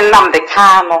Mazi Nnamdi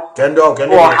Kanu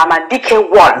bụ Ọhamadike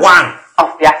one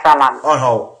of Biafra land.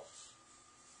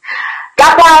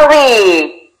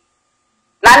 Gakwarị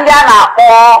na ndị a na-akpọ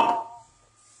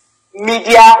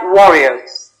media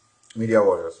warriors.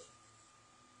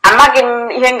 Amaghị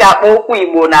m ihe m ga-akpọ okwu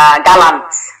Igbo na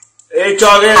gallant.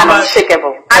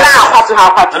 Unshakable. A na-akwatu ha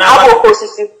akwatu. Ha bụ oke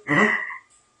osisi.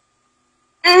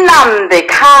 Nnamdi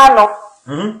Kanu.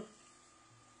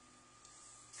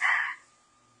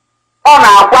 Ọ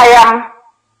na-agwa ya,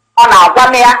 ọ na-agwa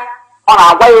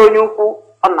ya onye ukwu,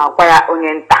 ọ na-agwa ya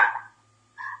onye nta.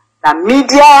 The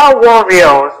media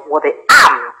warriors were the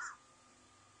arms,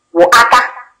 were aka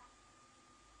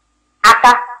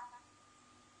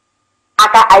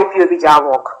IPOB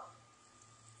Jawok.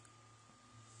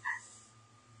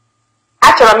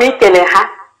 Achọrọ m ikele ha.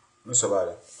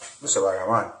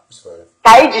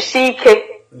 Ka ijisi ike.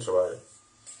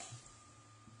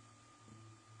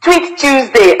 Tweet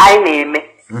Tuesday I na-eme.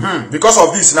 Because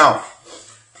of this now,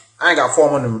 I got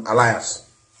formed an alliance.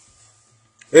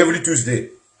 Every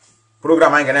Tuesday,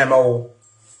 program I gonna know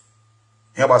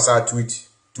help us start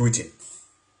tweeting.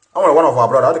 I want one of our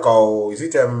brother, call is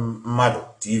it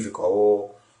Mado TV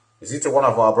call, is it one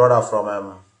of our brother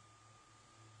from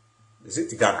is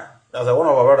it Ghana? That's one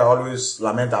of our brother always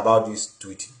lament about this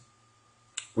tweeting.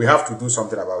 We have to do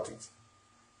something about it.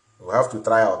 We have to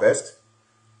try our best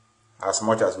as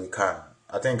much as we can.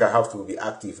 I think I have to be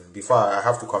active. Before I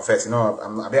have to confess, you know,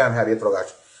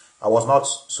 I was not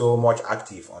so much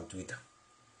active on Twitter.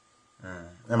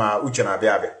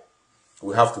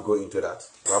 We have to go into that.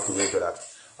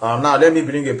 Now let me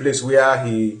bring a place where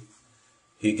he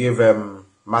gave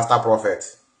Master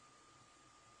Prophet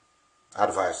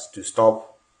advice to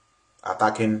stop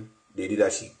attacking the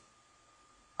leadership,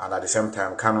 and at the same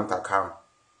time Kanu.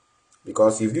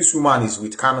 Because if this woman is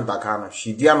with Kanu,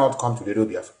 she dare not come to the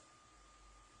Biafra.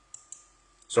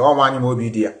 So I want you to be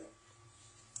there.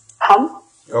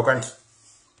 Okay.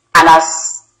 And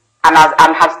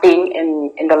has been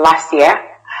in the last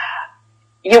year,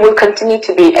 you will continue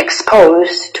to be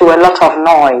exposed to a lot of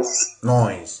noise.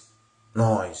 Noise.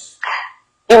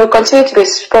 You will continue to be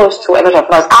exposed to a lot of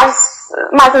noise. As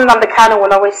Mazi Methuselah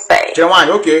will always say.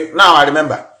 Okay, now I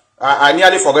remember. I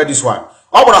nearly forget this one.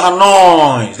 Oh, but have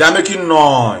noise. They are making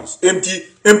noise.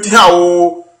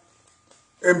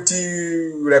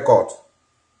 Empty record.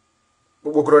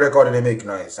 Record and they make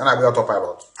noise. And I be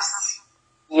autopilot.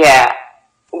 Yeah,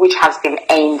 which has been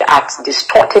aimed at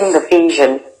distorting the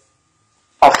vision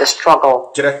of the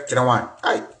struggle.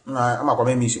 I'm not going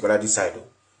to miss you, but I decided.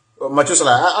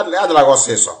 Methuselah, I'd like to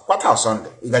say so. What house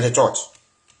Sunday? You got your church.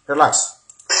 Relax.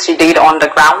 She did on the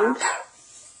ground,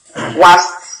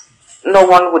 whilst no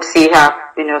one would see her,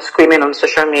 screaming on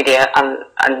social media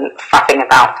and faffing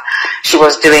about. She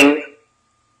was doing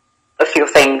a few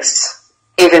things,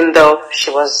 even though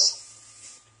she was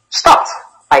stopped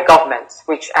by government,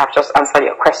 which I've just answered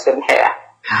your question here.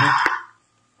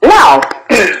 Now,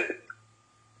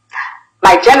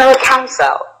 my general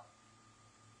counsel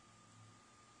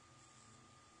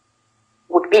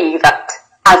would be that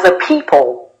as a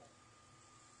people,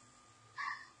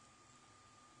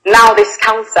 now this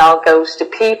counsel goes to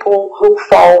people who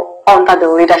fall under the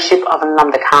leadership of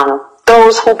Nnamdi Kanu,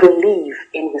 those who believe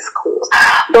in his cause,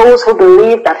 those who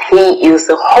believe that he is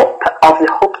the hope of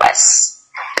the hopeless,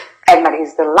 and that he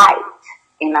is the light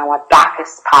in our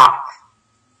darkest path,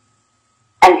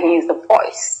 and he is the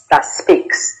voice that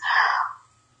speaks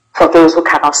for those who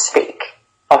cannot speak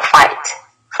or fight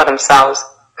for themselves.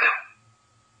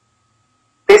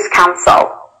 This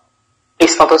counsel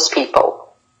is for those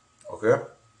people. Okay.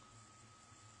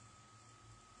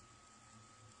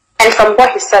 And from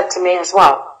what he said to me as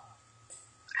well,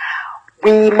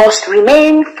 we must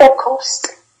remain focused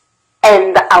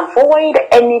and avoid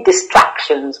any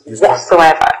distractions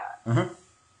whatsoever.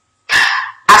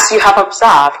 As you have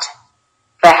observed,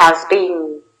 there has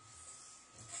been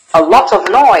a lot of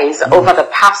noise over the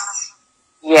past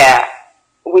year,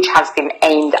 which has been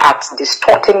aimed at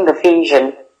distorting the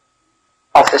vision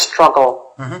of the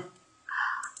struggle.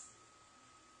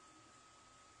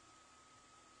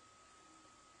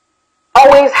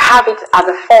 Always have it at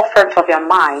the forefront of your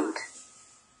mind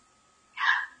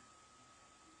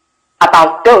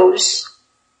about those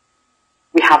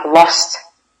we have lost.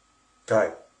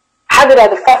 Right. Have it at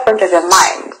the forefront of your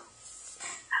mind.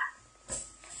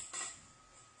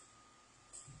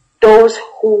 Those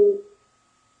who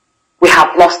we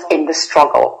have lost in the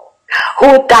struggle,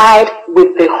 who died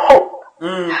with the hope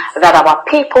that our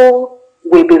people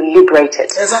will be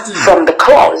liberated from the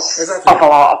claws of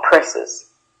our oppressors.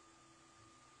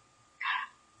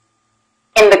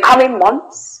 In the coming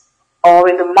months, or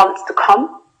in the months to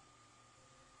come,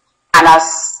 and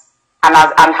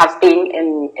has been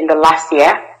in the last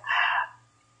year,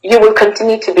 you will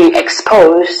continue to be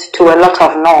exposed to a lot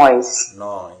of noise.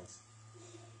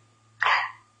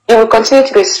 You will continue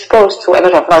to be exposed to a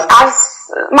lot of noise. As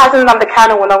Mazi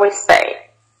Methuselah will always say,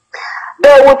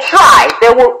 they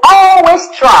will always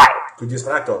try to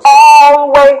distract us.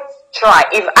 Always try.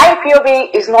 If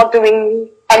IPOB is not doing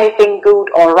anything good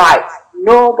or right,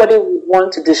 nobody will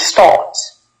want to distort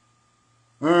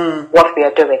what we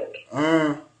are doing.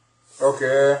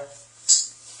 Okay.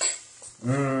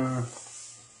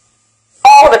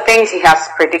 All the things he has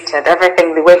predicted,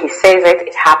 everything, the way he says it,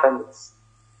 it happens.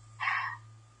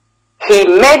 He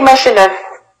made mention of,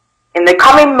 in the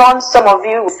coming months, some of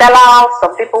you will sell out,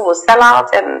 some people will sell out,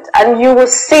 and you will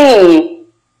see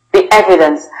the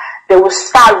evidence. They will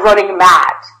start running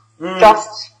mad,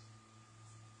 just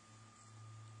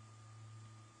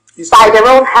by their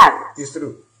own hands. It's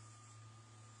true.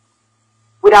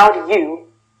 Without you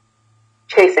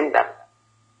chasing them.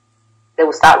 They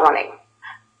will start running.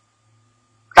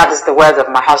 That is the words of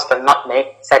my husband, not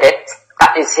me, said it.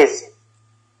 That is his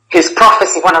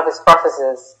prophecy, one of his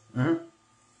prophecies.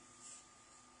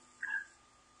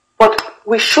 But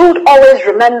we should always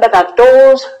remember that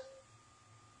those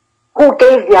who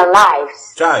gave their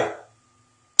lives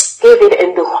gave it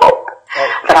in the hope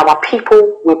that our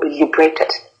people will be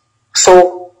liberated.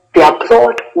 So their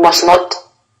blood must not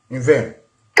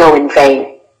go in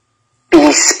vain,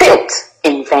 be spilt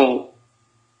in vain.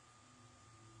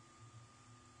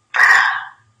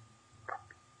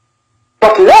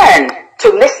 But learn to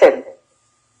listen.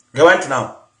 Go on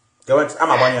now. I'm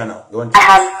a one year now.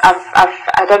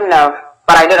 I don't know,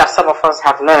 but I know that some of us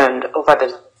have learned over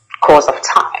the course of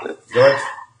time.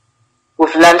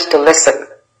 We've learned to listen.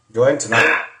 Go on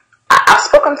now. I've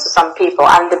spoken to some people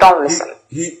and they don't listen.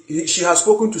 She has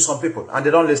spoken to some people and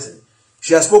they don't listen.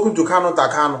 She has spoken to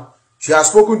Kanu. She has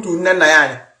spoken to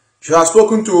Nnamdi. She has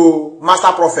spoken to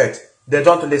Master Prophet. They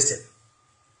don't listen.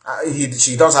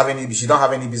 she don't have any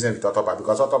business with Autopilot,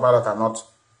 because Autopilot are not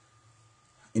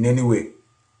in any way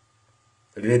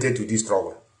related to this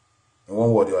struggle in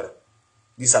one way or the other.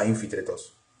 These are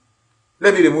infiltrators.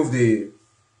 Let me remove the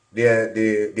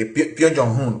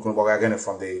Pyongyang again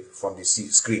from the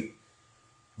screen.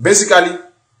 Basically,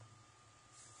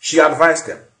 she advised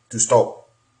them to stop,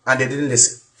 and they didn't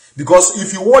listen. Because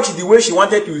if you watch the way she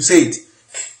wanted to say it,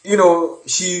 it's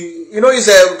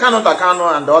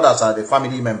Kanu and the others are the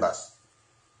family members.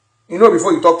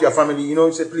 Before you talk to your family,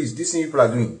 you say, please, this thing people are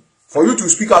doing. For you to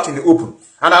speak out in the open.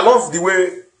 And I love the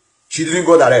way she didn't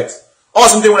go direct. Or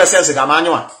something when I say,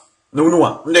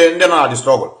 no, they're not the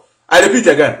struggle. I repeat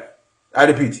again.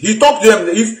 He talked to them.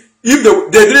 If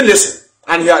they didn't listen,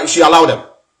 and she allowed them.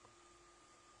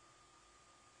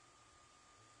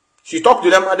 She talked to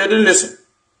them and they didn't listen.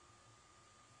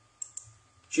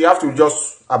 She have to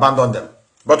just abandon them.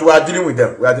 But we are dealing with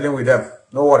them.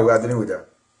 No worry, we are dealing with them.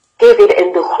 David,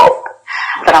 in the hope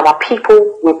that our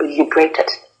people will be liberated.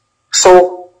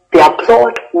 So their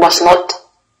blood must not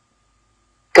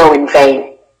go in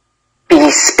vain,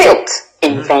 be spilt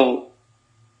in vain.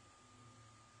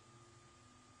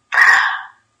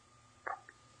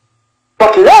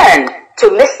 But learn to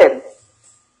listen.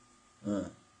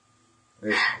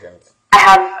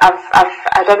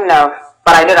 I don't know,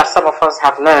 but I know that some of us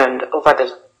have learned over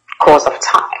the course of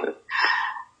time.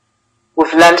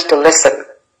 We've learned to listen.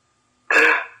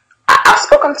 I've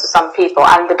spoken to some people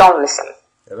and they don't listen.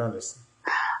 They don't listen.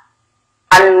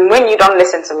 And when you don't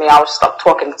listen to me, I'll stop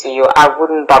talking to you. I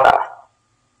wouldn't bother.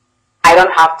 I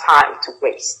don't have time to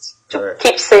waste. To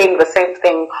keep saying the same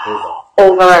thing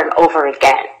over and over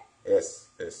again. Yes.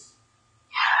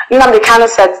 Nnamdi Kanu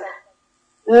said,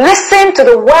 listen to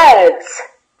the words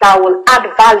that will add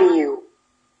value,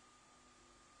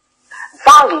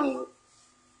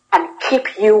 and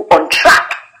keep you on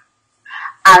track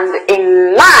and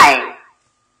in line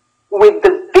with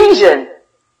the vision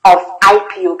of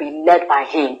IPOB led by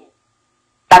him.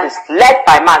 That is led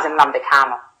by Mazi Nnamdi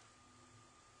Kanu.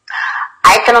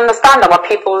 I can understand our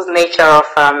people's nature of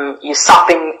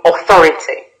usurping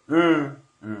authority.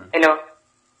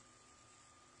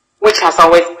 Which has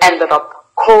always ended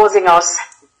up causing us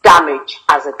damage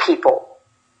as a people.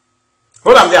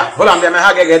 Hold on there, man.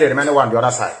 How get it? Man, one the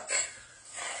other side.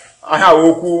 I have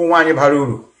Oku Wani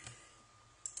Baruru.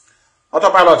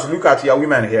 Autopilot, look at your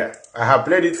women here. I have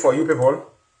played it for you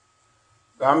people.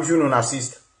 I'm sure no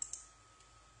assist.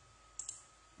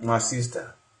 My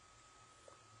sister.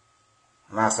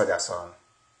 Master that song.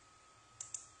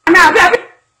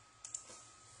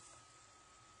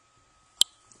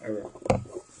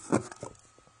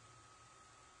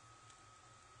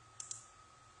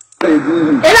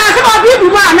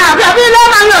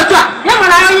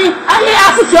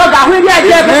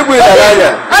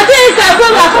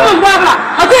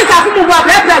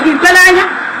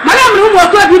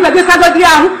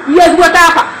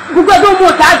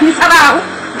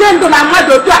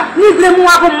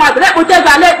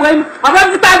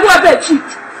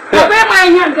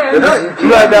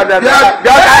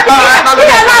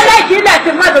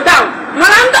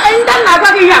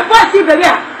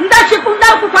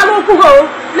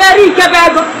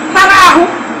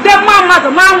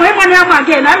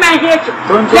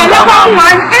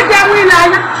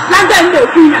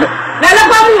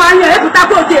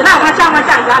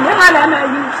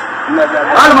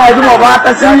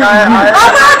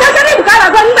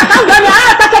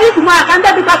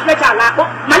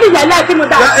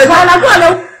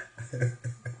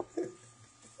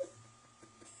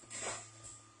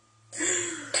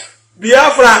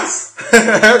 Biafrans.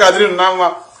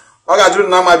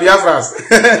 Biafrans.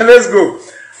 Let's go.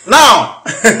 Now,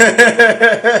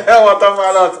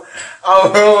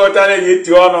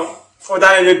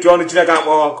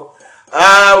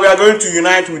 we are going to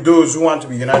unite with those who want to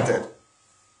be united.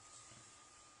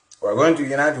 We are going to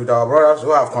unite with our brothers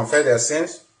who have confessed their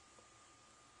sins.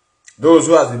 Those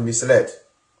who have been misled.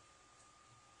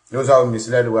 Those who have been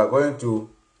misled, we are going to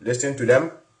listen to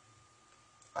them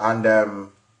and,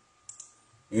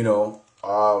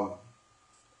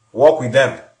 work with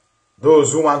them.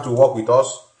 Those who want to work with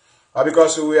us,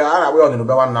 because we are aware of the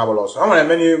number one novel also.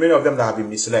 Many of them that have been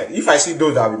misled. If I see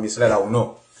those that have been misled, I will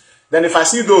know. Then if I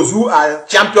see those who are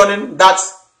championing that,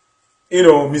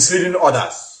 misleading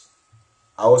others,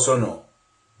 I also know.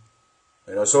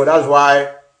 So that's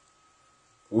why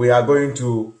we are going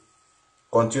to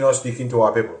continue speaking to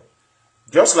our people.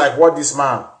 Just like what this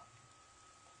man,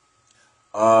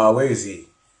 where is he?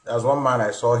 There's one man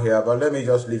I saw here, but let me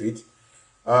just leave it.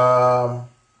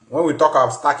 When we talk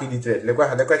about stacking the trade, the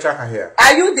question here.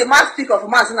 Are you the mouthpiece of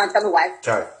Mazi and wife?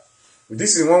 Child.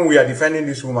 This is when we are defending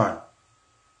this woman.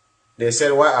 They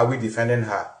said, why are we defending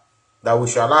her? That we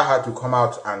should allow her to come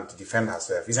out and defend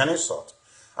herself. It's an insult.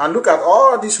 And look at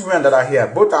all these women that are here.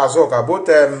 Both Azoka, both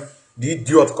the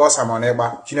idiot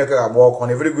Kosamoneba, Chineke walk on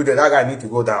every good day. That guy need to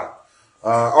go down.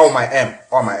 All my M.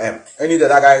 Any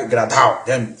that guy get down.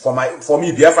 Then for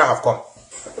me, Biafra have come.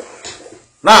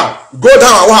 Now, go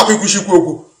down.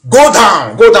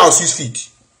 Go down 6 feet.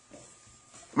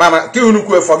 Mama,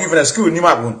 forgiveness.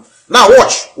 Now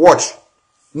watch.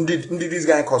 This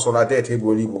guy consolidate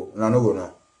table.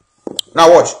 No.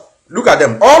 Now watch. Look at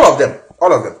them. All of them.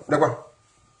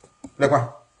 Look.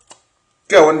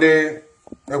 Okay, when they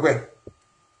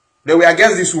were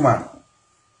against this woman.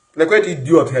 Look at the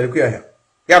idiot here.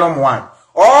 Here number one.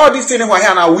 All these things here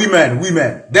are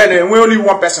women. Then only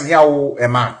one person here, a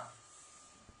man.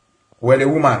 Well, a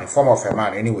woman in form of a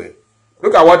man anyway.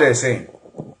 Look at what they're saying.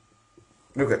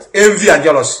 Look at envy and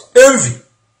jealousy.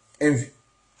 Envy.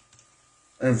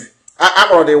 I'm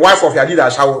the wife of your leader.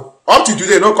 Up to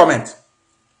today, no comment.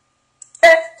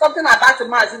 Something about the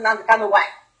Mazi Methuselah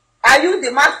wife. Are you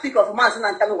the mouthpiece of Mazi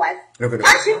Methuselah wife? Look at it.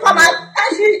 Can she come out?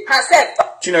 Can she herself?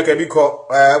 Chineke biko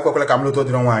kamluto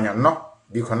di nwanya no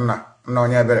biko nna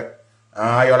onye bere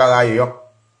I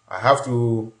have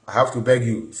to beg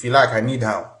you. If you like, I need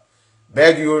help.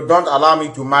 Beg you, don't allow me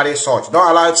to marry such. Don't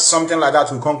allow something like that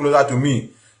to come closer to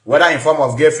me. Whether in form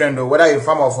of girlfriend or whether in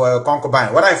form of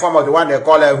concubine, whether in form of the one they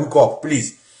call a hookup,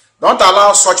 please. Don't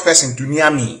allow such person to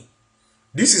near me.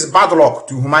 This is bad luck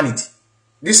to humanity.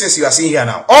 This is you are seeing here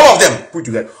now. All of them put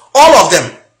together. All of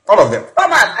them. Come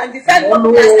out and defend what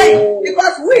we are saying.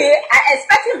 Because we are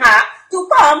expecting her to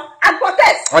come and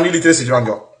protest. Only literacy, John.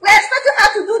 We are expecting her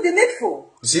to do the needful.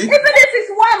 See? Even if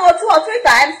it's 1 or 2 or 3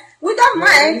 times, we don't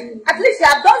mind. At least you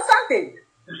have done something.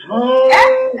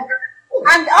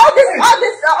 And all this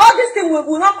thing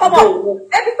will not come up.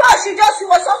 And because she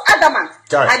was so adamant.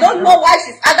 I don't know why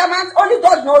she's adamant. Only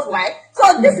God knows why.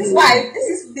 So this is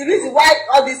the reason why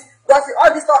all this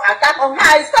attack on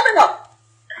her is coming up.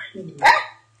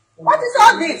 What is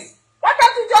all this? Why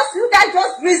can't you guys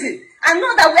just reason and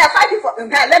know that we are fighting for him?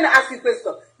 Let me ask you a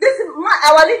question. This is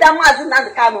our leader Mazi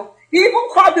Methuselah Kanu. He even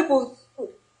called people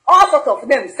all sorts of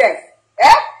names.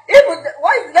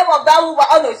 What is the name of that woman?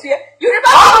 You remember?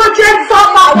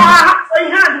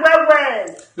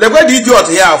 Look where the idiot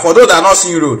here. For those that are not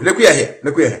seeing road, look here.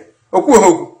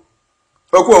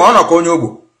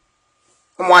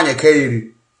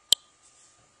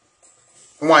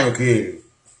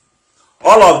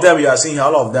 All of them you are seeing here,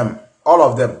 all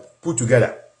of them put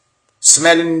together,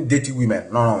 smelling dirty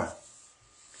women. No.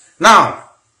 Now,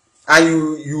 and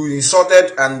you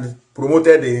insulted and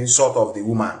promoted the insult of the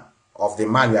woman, of the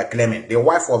man you are claiming, the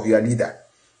wife of your leader.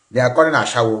 They are calling a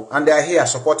shower, and they are here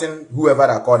supporting whoever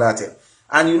that called that thing.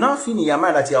 And you now feel in your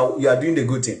mind that you are doing the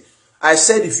good thing. I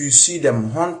said if you see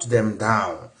them, hunt them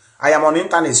down. I am on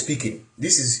internet speaking.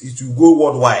 It will go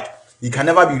worldwide. It can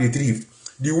never be retrieved.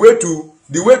 The way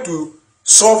to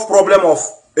solve problem of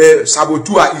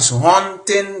saboteur is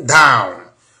hunting down,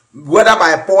 whether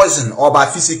by poison or by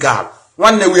physical.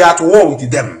 One day we are at war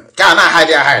with them. Can I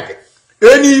hide?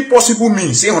 Any possible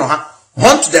means,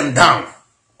 hunt them down.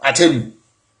 I tell you,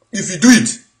 if you do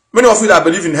it, many of you that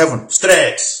believe in heaven,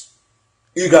 straight,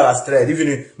 eager, straight,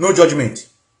 even no judgment.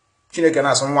 Come.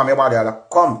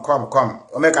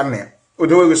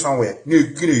 Somewhere.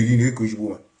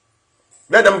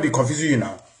 Let them be confusing you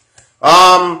now.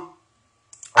 I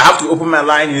have to open my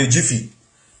line in a jiffy.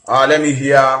 Let me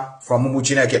hear from Mumu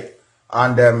Chineke.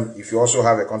 And if you also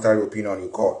have a contrary opinion, you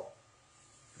call.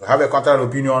 If you have a contrary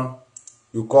opinion,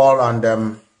 you call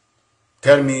and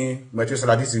tell me,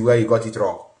 Methuselah, this is where you got it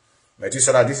wrong.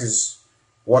 Methuselah, this is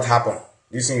what happened.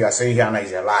 This thing you are saying here now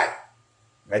is a lie.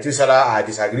 Methuselah, I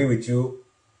disagree with you,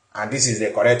 and this is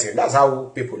the correct thing. That's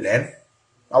how people learn.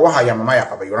 I want how Yamamaya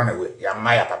Papa, you run away.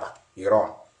 Yamamaya Papa, you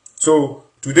run. So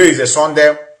today is a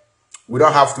Sunday. We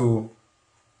don't have to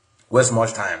waste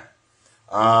much time.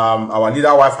 Our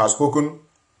leader wife has spoken,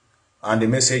 and the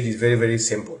message is very, very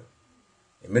simple.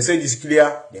 The message is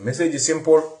clear, the message is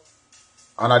simple,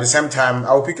 and at the same time,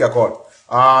 I will pick a call.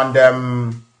 And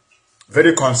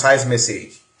very concise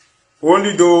message.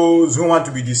 Only those who want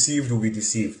to be deceived will be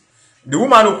deceived. The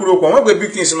woman who could open, when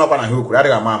big things in up and who could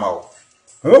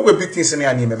when big things in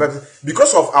anime, but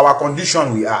because of our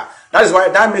condition we are. That is why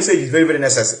that message is very, very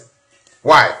necessary.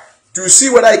 Why? To see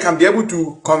whether I can be able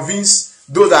to convince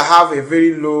those that have a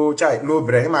very low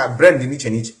brain, my brain in each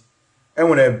and each, and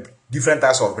when a different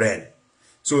types of brain.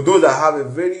 So those that have a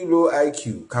very low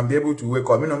IQ can be able to wake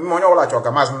up.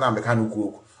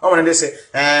 When they say,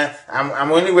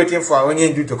 I'm only waiting for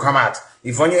Onion to come out.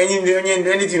 If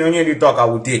anything Onion talk, I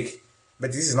will take.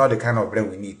 But this is not the kind of brain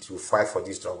we need to fight for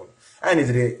this struggle. I need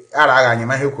to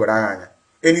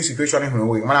any situation in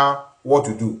what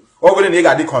to do. Over they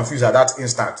get confused at that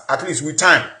instant. At least with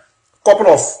time, couple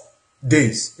of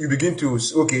days, you begin to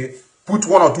put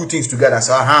one or two things together and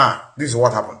say, this is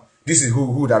what happened. This is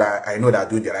who that I know that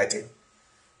do the right thing.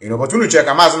 You know, but when you check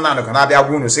Amazon now, can I be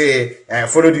going to say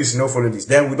follow this, follow this?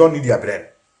 Then we don't need their brain.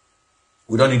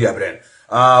 We don't need their brain.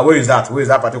 Where is that? Where is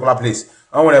that particular place?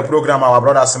 I want to program our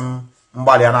brothers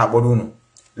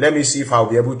Let me see if I'll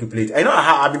be able to play it. I know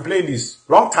I've been playing this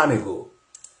long time ago.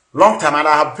 Long time, and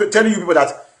I have telling you people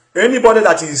that anybody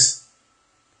that is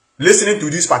listening to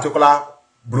this particular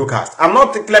broadcast, I'm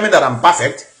not claiming that I'm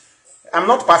perfect. I'm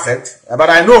not perfect, but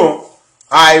I know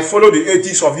I follow the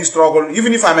ethics of this struggle,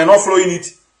 even if I may not following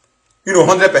it,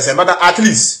 100%. But at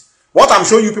least what I'm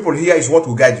showing you people here is what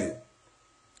will guide you,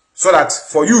 so that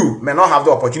for you may not have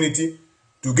the opportunity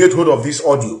to get hold of this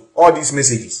audio, all these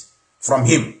messages from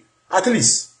him, at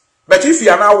least. But if you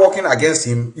are now working against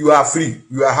him, you are free.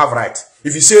 You have right.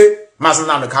 If you say, Mazi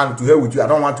Methuselah, to hell with you, I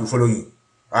don't want to follow you.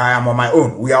 I am on my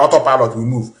own. We are autopilot, we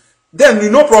move. Then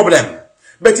no problem.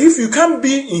 But if you can't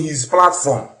be in his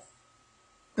platform,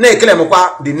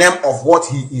 the name of what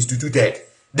he instituted,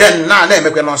 then now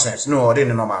make nonsense. No, they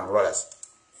no man, brothers.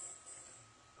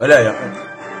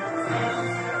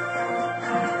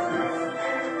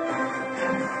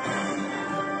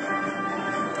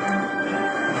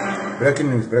 Breaking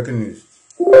news, breaking news.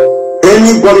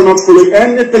 Anybody not following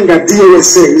anything that DOS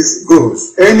says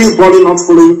goes. Anybody not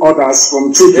following orders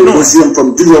from Chief Museum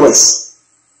from DOS,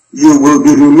 you will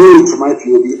be removed from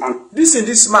IPOB. And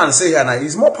this man say here now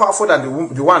is more powerful than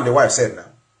the one the wife said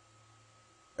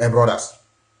now. Brothers,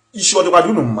 this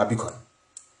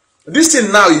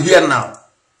thing now you hear now,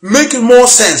 making more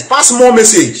sense, pass more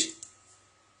message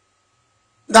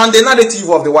than the narrative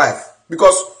of the wife,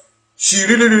 because she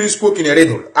really spoke in a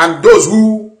riddle, and those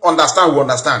who understand will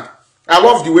understand. I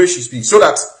love the way she speaks, so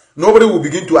that nobody will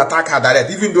begin to attack her direct,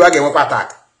 even though I get one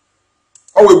attack.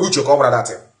 Always good to cover that.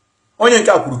 Only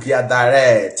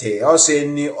direct, or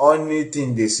say only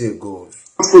thing they say goes.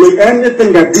 Following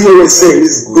anything that DOS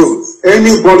says goes.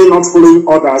 Anybody not following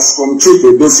orders from Chief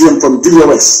Museum from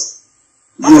DOS,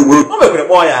 you will. I'm a great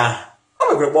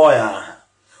boy.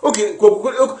 Okay,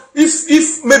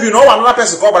 if maybe no one another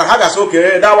person come, but Hagas,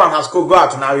 okay, that one has go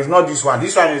out now. It's not this one.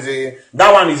 This one is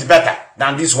that one is better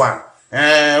than this one.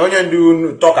 When you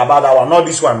do talk about that one, not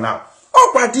this one now.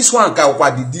 Oh, but this one, the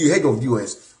head of the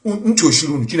US,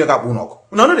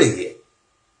 no, they here.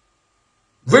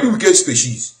 Very wicked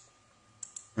species.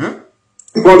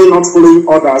 Anybody not following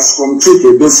orders from Chief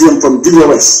Museum from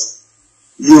DOS,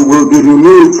 you will be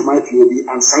removed from IPOB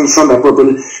and sanctioned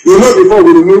appropriately. You know, before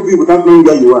we remove you without knowing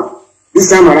where you are. This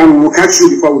time around, we will catch you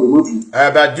before we remove you.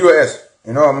 But DOS, I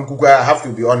have to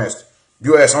be honest.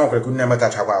 DOS, couldn't never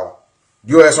touch her.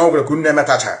 DOS, couldn't never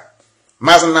touch her.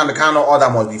 Mazi Methuselah, the kind of order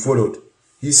must be followed.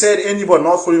 He said anybody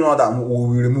not following order will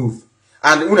be removed.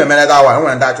 And when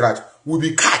that will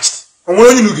be catched. And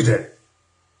when you look at it,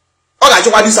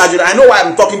 I know why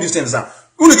I'm talking these things now.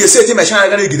 You get say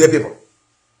to people.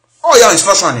 Oh, your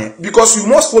instruction here, because you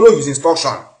must follow his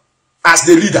instruction as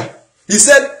the leader. He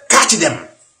said, catch them.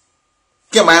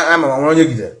 I want to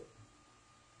get it.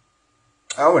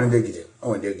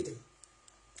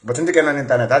 But in the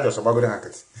internet, I just about going to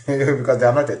it because they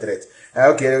are not a threat.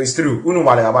 Okay, it's true.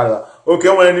 Okay,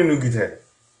 I want to get it.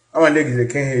 I want to get it.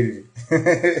 Can't hear you.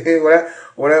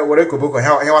 What a book on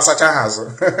how such a house.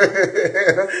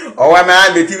 Oh, I'm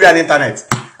on the TV and internet.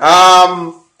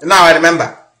 Now I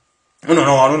remember.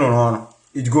 No.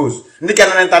 It goes. The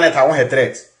internet, I want a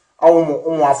threat.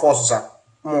 I forces.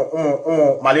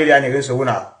 Malaria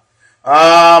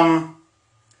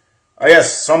yes,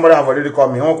 somebody have already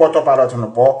called me. I want to pilot on the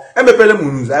ball. I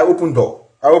open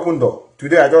door.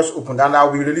 Today I just opened, and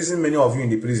I'll be releasing many of you in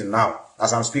the prison now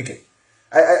as I'm speaking.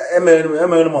 I'm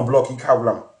on block.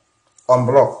 On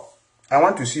block. I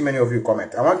want to see many of you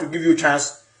comment. I want to give you a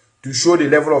chance to show the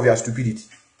level of your stupidity.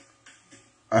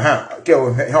 Okay,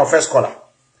 your first caller.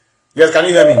 Yes, can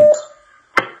you hear me?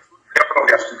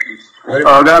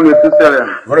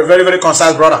 Very, very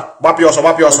concise, brother. Wapi also.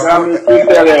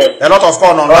 A lot of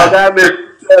fun on that.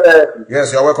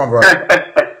 Yes, you're welcome, brother.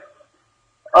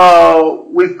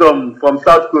 Wisdom from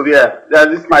South Korea.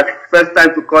 This is my first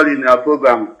time to call in your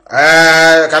program.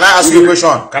 Can I ask you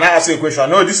a question?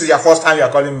 No, this is your first time you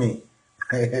are calling me.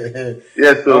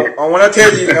 Yes, sir. I want to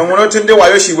tell you,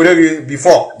 why she would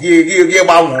before. Okay.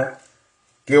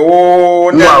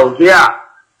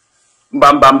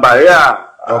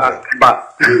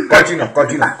 Continue.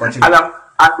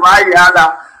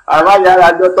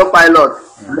 Autopilot.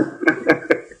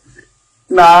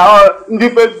 Now, in the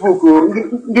Facebook,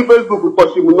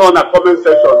 possible no na comment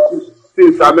section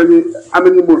since how many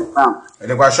months now.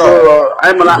 So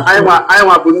I'm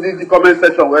the comment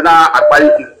section when I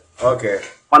acquire. Okay.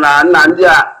 On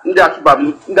India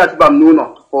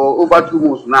no for over 2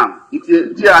 months now.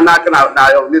 It's na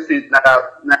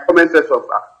comment section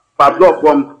for blog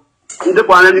from the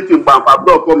anything for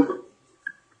blog from.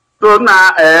 So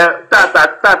now Tata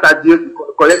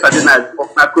collect the night of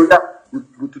Nakoda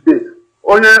today.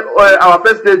 Only our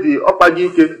first lady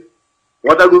Opagike.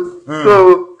 What I go?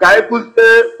 So can I put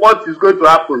what is going to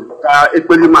happen?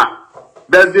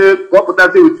 Then the what with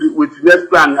next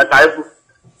plan at Ipob.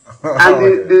 And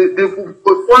the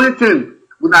only thing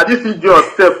with this idiot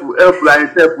self help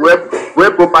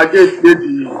propagate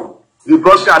the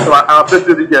broadcast of our first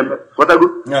lady. What I go?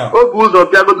 All rules of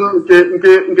Piago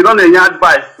don't any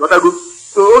advice. What I go?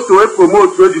 So also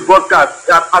promote the broadcast.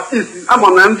 At least I'm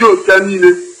on Nnamdi can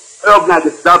help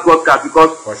that broadcast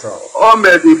because for sure. All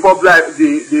the popular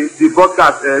the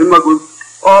broadcast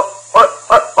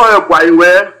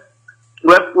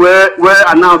where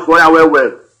announced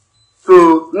well.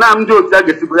 So now I'm just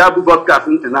get to broadcast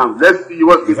until now. Let's see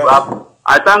what will happen.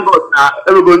 I thank God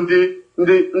everybody in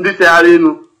this area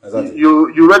you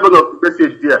read on the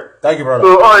message there. Thank you, brother.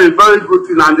 So all is very good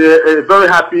thing and a very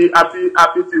happy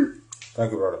thing.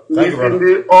 Thank you, brother. Thank you, brother.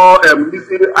 This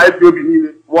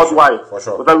Ipob worldwide. For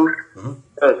sure.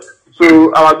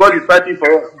 So our God is fighting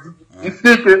for us.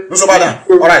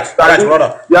 All right,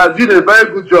 brother. You are doing a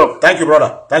very good job. Thank you,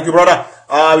 brother. Thank you, brother.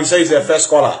 We say he's the first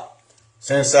caller.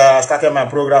 Since I started my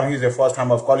program, he's the first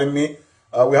time of calling me.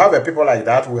 We have people like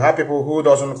that. We have people who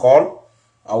doesn't call.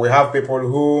 We have people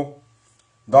who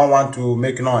don't want to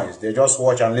make noise. They just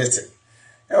watch and listen.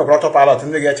 You brought up a lot.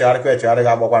 You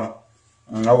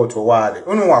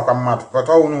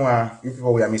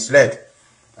people were misled.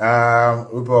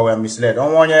 People were misled.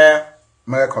 Don't want to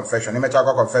make a confession. You make a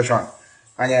confession.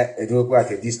 And you do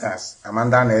at a distance.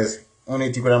 Amanda is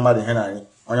only people in Henry.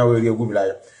 On your way, good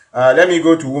life. Let me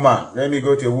go to woman. Let me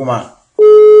go to a woman.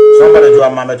 Somebody do a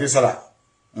Mazi Methuselah.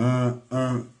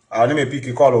 Let me pick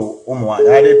a call.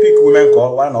 I they pick women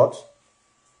call. Why not?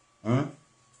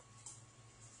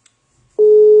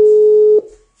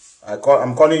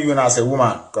 I'm calling you now as a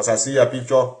woman because I see your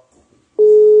picture.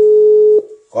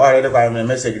 Go ahead and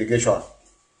make segregation.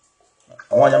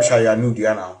 I want them share your nude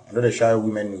here now. I know they share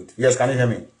women nude. Yes, can you hear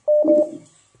me?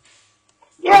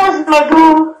 Yes, I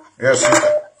do. Yes, sister.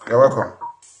 You're welcome.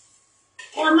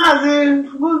 Yeah, Mazi,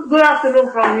 good afternoon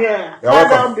from here. You're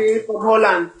welcome. From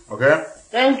Holland. Okay.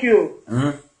 Thank you.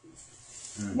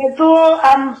 So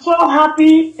I'm so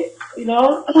happy, you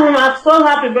know, I'm so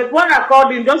happy. But when I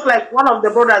called him, just like one of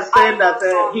the brothers said that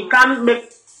he can't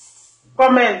make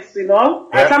comments, you know.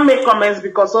 Yeah. I can't make comments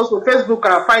because also Facebook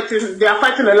are fighting, they are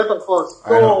fighting a lot of us.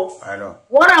 So I know.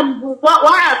 Why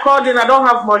I called in, I don't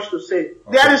have much to say.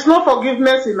 Okay. There is no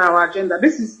forgiveness in our agenda.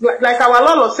 This is, like our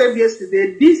Lolo said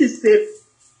yesterday, this is a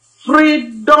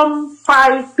freedom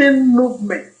fighting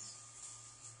movement.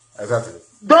 Exactly.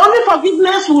 The only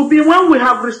forgiveness will be when we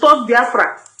have restored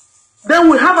Biafra. Then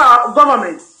we have our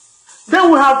government.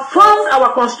 Then we have formed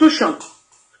our constitution.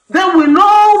 Then we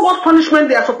know what punishment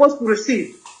they are supposed to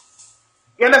receive.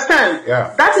 You understand?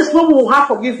 Yeah. That is when we will have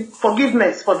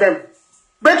forgiveness for them.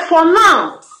 But for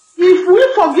now, if we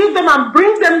forgive them and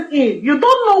bring them in, you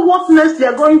don't know what next they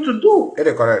are going to do. It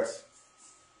is correct.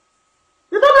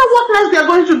 You don't know what next they are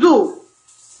going to do.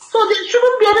 So there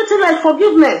shouldn't be anything like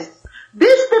forgiveness.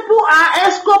 These people are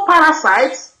esco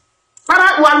parasites.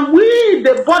 While we,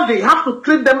 the body, have to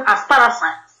treat them as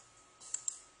parasites.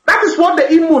 That is what the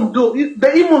immune do.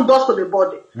 The immune does to the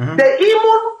body. The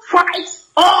immune fights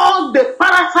all the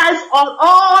parasites,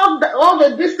 all the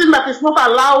this thing that is not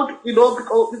allowed, you know,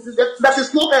 because that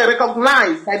is not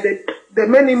recognized by the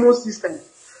main immune system.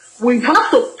 We have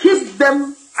to keep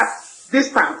them at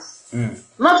distance.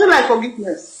 Nothing like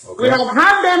forgiveness. Okay. We have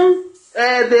had them. We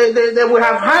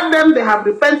have had them. They have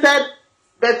repented.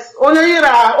 But only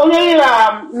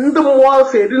the more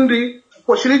say didn't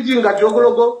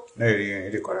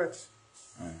correct.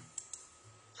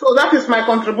 So that is my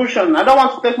contribution. I don't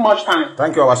want to take much time.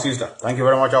 Thank you, our sister. Thank you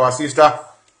very much, our sister.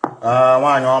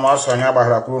 Yes,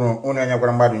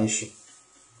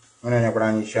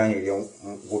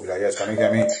 can you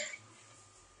hear me?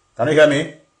 Can you hear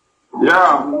me?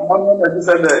 Yeah,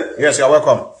 yes, you're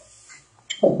welcome.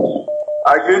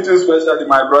 I greet you especially,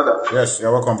 my brother. Yes,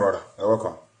 you're welcome, brother. You're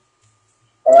welcome.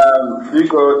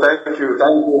 Nico, thank you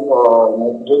for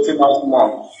motivating us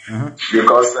more.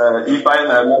 Because if I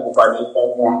know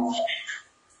more,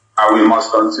 and we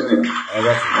must continue.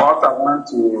 Exactly. What I want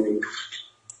to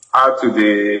add to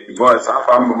the voice of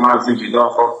Mazi Methuselah.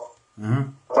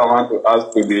 What I want to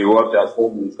ask to the what you are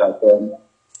saying is that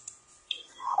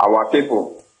our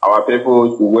people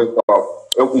should wake up.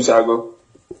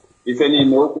 If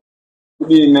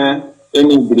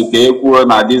any brigade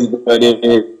na this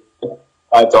very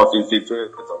part of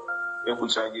infiltrated,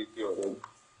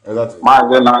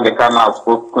 Mazi Nnamdi Kanu has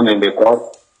spoken in the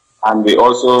court, and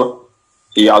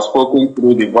he has spoken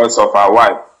through the voice of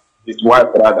his wife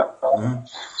rather.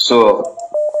 So,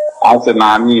 as an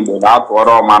army, but that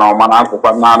or man,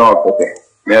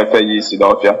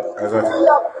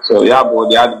 so yeah, but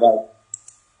the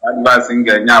advising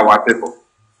our people,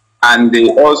 and they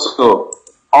also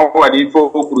already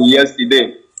focused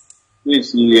yesterday,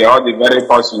 which is all the very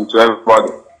person to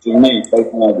everybody, to me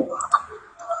personally.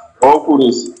 They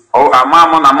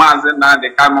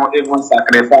cannot even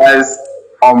sacrifice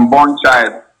unborn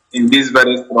child in this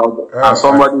very struggle, and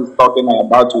somebody is talking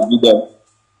about to be there.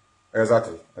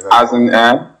 Exactly. As in,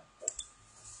 I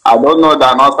don't know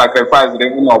that not sacrifice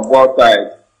even of both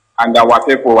sides, and our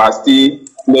people are still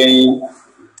playing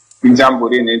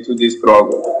jamboree into this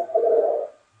struggle.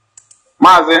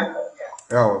 Mazi,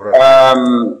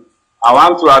 I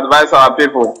want to advise our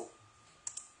people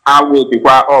how we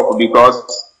prepare up,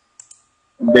 because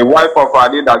the wife of our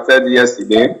leader said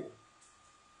yesterday,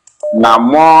 now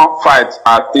more fights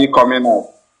are still coming up,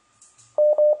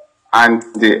 and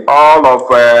all of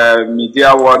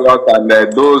media warriors and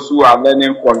those who are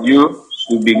learning from you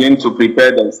should begin to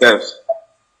prepare themselves,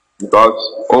 because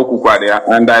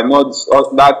and I know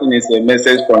that thing is a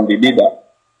message from the leader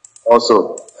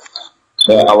also.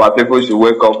 So our people should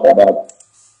wake up for that.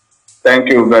 Thank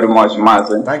you very much,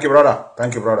 Mazi. Thank you, brother.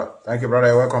 Thank you, brother. Thank you, brother.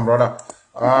 You're welcome, brother.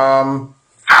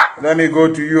 Let me go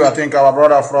to you. I think our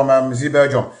brother from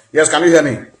Belgium. Yes, can you hear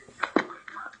me?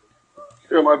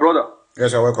 Yeah, my brother.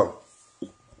 Yes, you're welcome.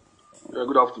 Yeah,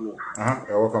 good afternoon.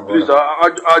 You're welcome, brother. Please,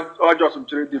 I just some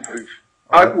very brief.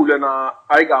 I could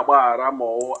I got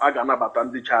more. I got about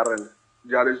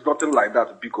there is nothing like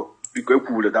that because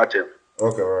cool that term.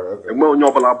 Okay, right, okay.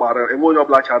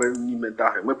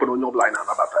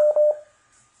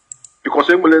 Because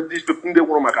these people, they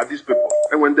want to make these people,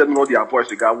 and when they know their voice,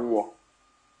 they got war.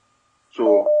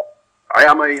 So I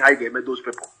am a high game those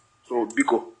people. So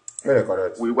because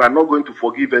we were not going to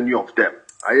forgive any of them.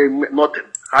 I am nothing.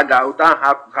 Has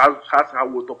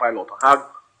autopilot. Have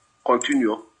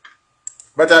continue.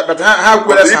 But how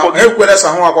could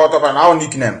our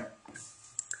nickname?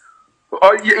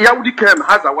 Yahudi Kem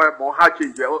has a wife or her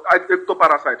change.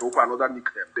 Ectoparasite or another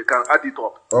nickname. They can add it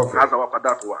up. Okay. Has our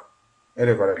that one.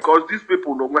 Because these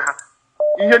people know where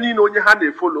you know you had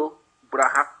they follow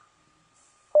Braha.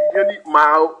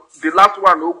 The last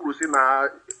one who say na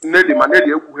Nelly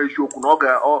Manelli who has shown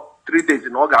or 3 days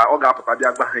in Oga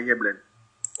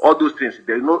all those things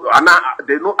they know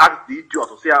they know ask the idiot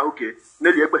to say okay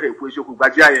Nelly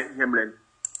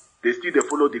they still they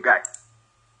follow the guy.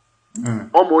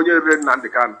 Nnamdi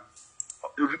Kanu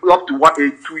up to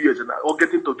 2 years or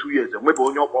getting to 2 years and maybe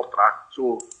on your track.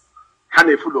 So can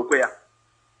they follow where?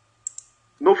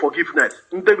 No forgiveness.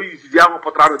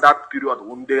 That period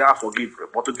when they are forgiven.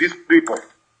 But these people,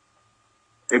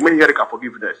 they may hear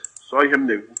forgiveness. So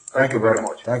thank you very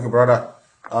much. Thank you, brother.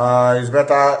 It's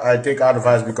better I take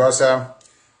advice because how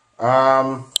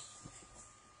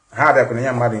they can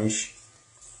hear Madinish.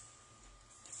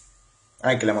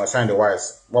 I can sign the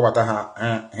wise. What about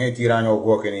he tiranyo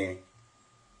working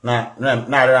na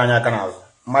ranya canals.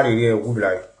 Mari good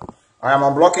life. I am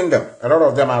unblocking them. A lot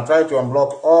of them. I try to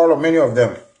unblock many of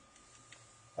them.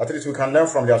 At least we can learn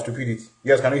from their stupidity.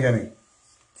 Yes, can you hear me?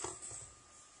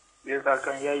 Yes, I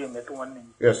can hear you,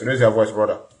 Yes, raise your voice,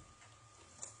 brother.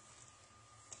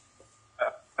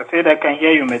 I said I can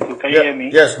hear you, Metu. Can you hear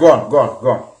me? Yes, go on.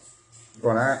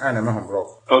 I am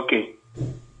unblocked. Okay.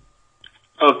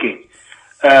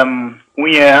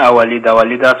 We are our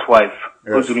leader's wife.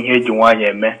 Yes.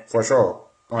 For sure.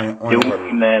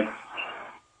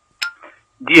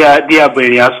 Dear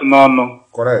Berry,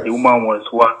 correct. The woman was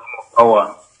one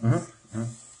power.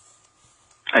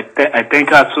 I thank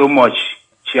her so much.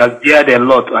 She has dared a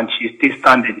lot and she's still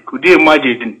standing. Could you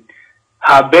imagine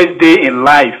her best day in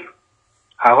life?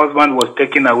 Her husband was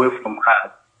taken away from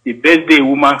her. The best day a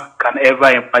woman can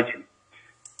ever imagine.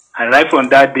 And right from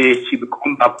that day, she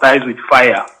became baptized with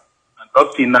fire. And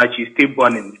up till now, she's still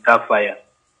burning with that fire.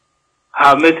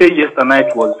 Her message yesterday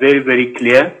night was very, very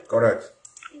clear. Correct.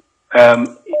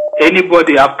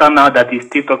 Anybody after now that is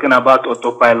still talking about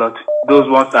autopilot, those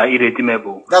ones are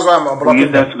irredeemable. That's why I'm blocking we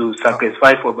use them to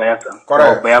sacrifice for Biafra.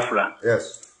 Correct. For Biafra.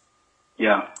 Yes.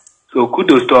 Yeah. So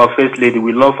kudos to our first lady.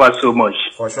 We love her so much.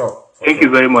 For sure. Thank you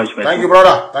very much, man. Thank you,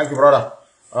 brother.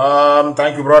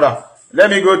 Thank you, brother. Let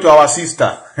me go to our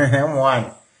sister.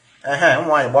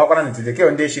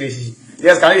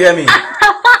 Yes, can you hear me? Our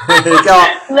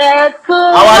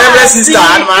reverend sister,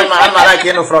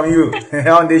 and from you.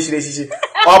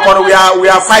 We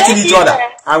are fighting each other,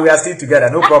 and we are still together.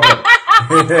 No problem.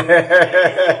 I'm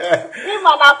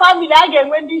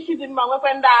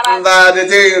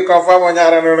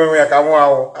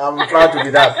proud to be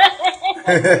that.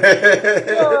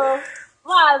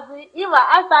 Mazi, even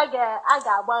after I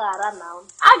got Bagara now.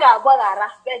 I got Bagara,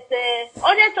 but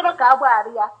only to look at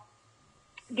Baria.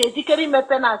 Getikeri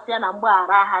mepenasian and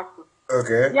Bara has to.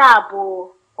 Okay. Yeah,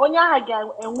 bo. Onya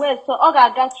and where so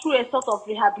Oga got through a sort of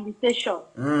rehabilitation.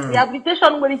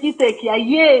 Rehabilitation will take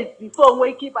years before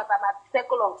waking but an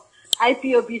secular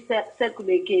IPOB circle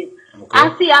again.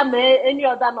 I see I may any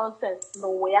other nonsense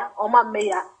nowhere or my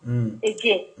mayor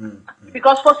again.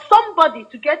 Because for somebody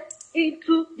to get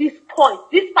into this point,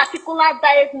 this particular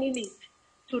diet minute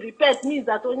to repent means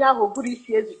that Onya will put his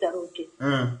ears okay.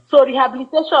 So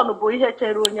rehabilitation will be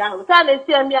here. Onya. So I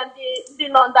see me and the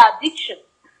non addiction.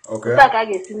 Okay. And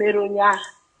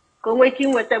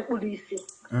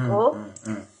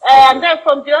then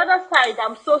from the other side,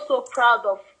 I'm so proud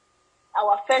of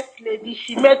our first lady.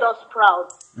 She made us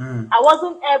proud. I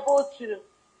wasn't able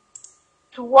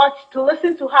to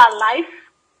listen to her live,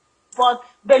 but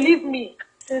believe me,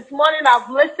 since morning I've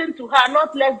listened to her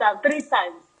not less than 3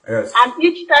 times. Yes. And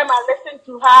each time I listen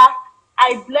to her,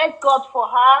 I bless God for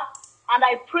her. And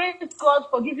I praise God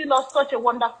for giving us such a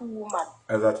wonderful woman.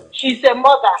 Exactly. She's a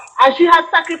mother. And she has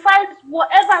sacrificed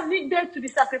whatever needed to be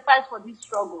sacrificed for this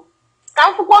struggle.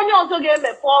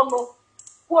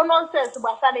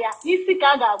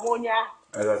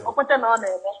 Exactly.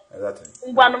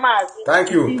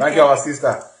 Thank you. Thank you, our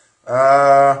sister.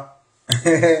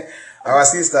 Our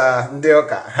sister,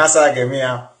 Ndeoka, Hasa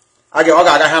Gemia.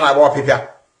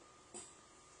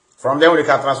 From there, we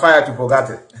can transfer to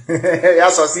Pogate.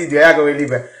 Yes, succeed. I go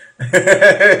live.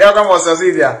 You come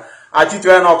succeed. I teach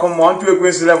you now. Come on to a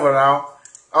quiz level now.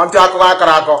 I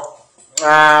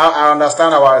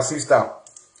understand our sister.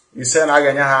 You said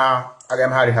again how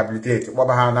rehabilitate.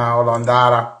 Wabahana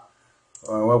Olandara.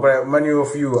 Many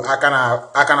of you, I can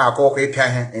call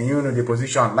and you know the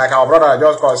position. Like our brother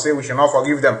just called, say we should not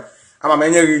forgive them. I'm a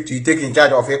man to take in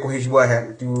charge of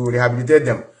Ekohishbo to rehabilitate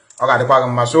them.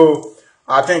 Okay, so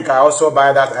I think I also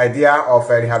buy that idea of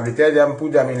rehabilitate them,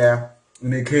 put them in a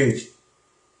cage.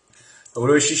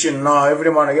 Now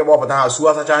every morning get up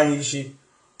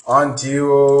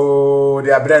until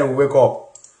their brain will wake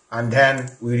up, and then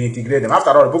we reintegrate them. After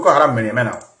all, Boko Haram many men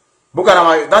now. Boko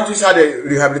Haram, don't you say they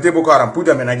rehabilitate Boko Haram, put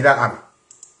them in Nigerian army?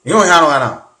 You know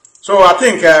how. So I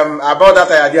think about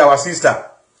that idea, our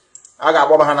sister, I got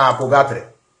Boba Hana Pogatre,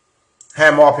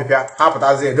 her more people, half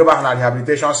as a Dobahana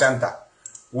rehabilitation center.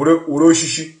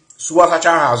 Uroshishi,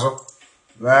 Suwatacha Hazo,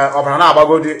 Opana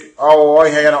Bagodi, or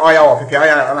here, or people,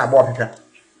 and I bought people.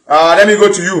 Let me go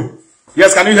to you.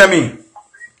 Yes, can you hear me?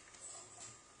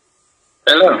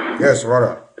 Hello. Yes,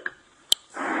 brother.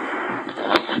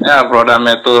 Yeah, brother,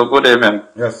 Meto, good evening.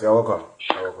 Yes, you're welcome.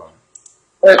 You're welcome.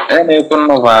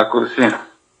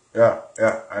 Yeah,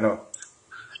 I know.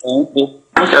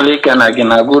 Actually, can I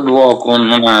get a good walk on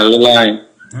my line?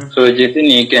 So,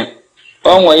 Jessica.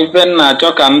 Onwe ife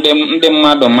na-achọ ka ndị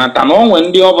mmadụ mata na onwe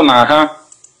ndị ọ bụ na ha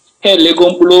elego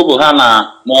mkpụrụ obi ha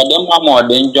na ọdịmma ma ọ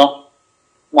dị njọ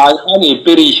na ha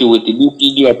ga-eperish with this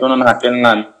idiot nọ na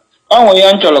Finland. Onwe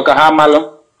ya nchọrọ ka ha malụ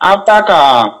after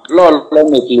ka lọlọ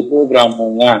mechiri program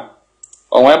ụnyaahụ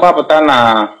onwe gbapụta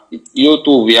na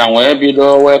YouTube ya wee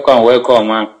bido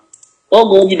welcome ha.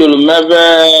 Oge o bidoro mmebe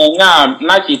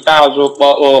na-nachite azụ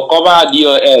kọba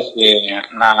DOS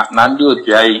na ndị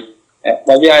otu anyị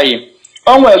kpọbịa anyị.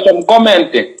 O nwere some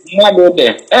comment mmadụ dị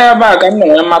ebe a ka m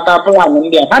na-enwe mata plan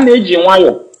ndị a ha na-eji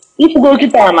nwayọ ifugo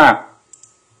kịta na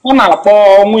ọ na-akpọ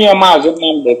nwunye Mazi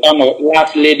Nnamdi Kanu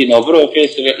last lady na ọbụrụ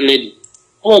first lady.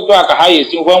 Otu a ka ha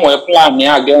esi nwee plan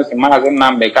ya against Mazi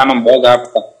Nnamdi Kanu mgbe ọ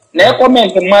ga-apụta na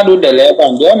comment mmadụ dere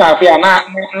ebe mgbe ọ na-afụ ya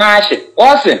na-achị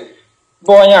ọ sị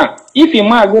bụ onye if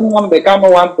Mazi Nnamdi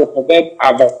Kanu want to forget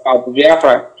about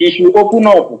Biafra he should open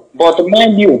up, but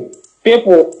mind you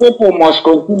people must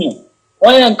continue.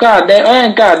 How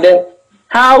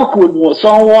could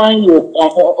someone you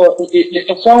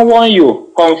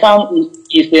confirm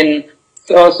is in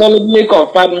solidly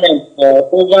confinement for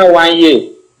over 1 year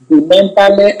be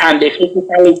mentally and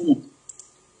physically fit?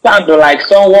 Sound like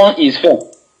someone is fed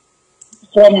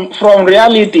from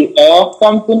reality or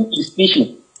something is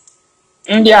fishy.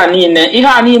 Ndị a niile ihe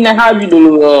a niile ha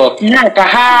bidoro ihe ka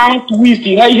ha twist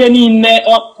ha ihe niile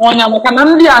ọnya maka na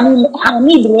ndị a niile ha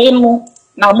nidoro ịnụ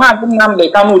na Mazi Nnamdi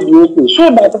Kanu dị okwu so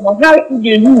that na ha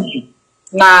ga-use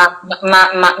na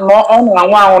ọ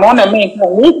na-eme nke a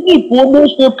wee keep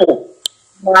those people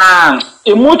na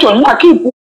emotion ya keep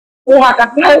ha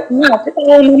ka Mazi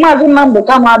Nnamdi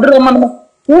Kanu adịrị mmanụ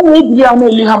who will be an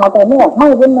Eli Hamata? No,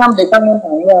 Mazi Nnamdi Kanu,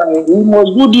 we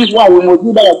must do this one, we must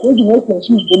do that. I'm going to make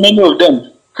confuse to many of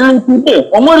them. Can today,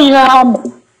 Omori Ham,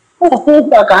 who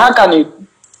like a hackney?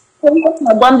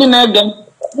 Abandon again,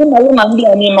 whom I won't be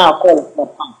any now call.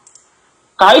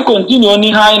 Can I continue only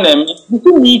high name? You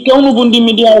think we can move on the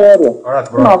media area?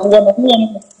 Alright, bro. I'm can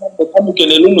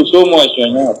so much, you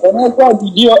know. For now,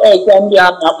 video and the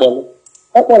apple.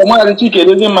 Ọ̀pọ̀lọpọ̀ máa rí tíkẹ̀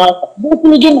lórí máa bó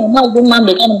kúrò jẹ́ máa gbé máa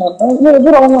lè kánú máa ní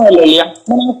ọjọ́ àwọn ẹlẹ́lẹ́yà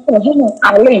máa fún ọjọ́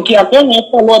àlẹ́ ìkí àfẹ́yìn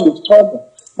ẹ̀fọ́ lọ́ọ̀dì tọ́ọ̀bù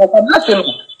mọ̀kà láti nà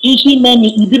iṣẹ́ mẹ́ni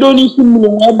ìbídó ní sí mi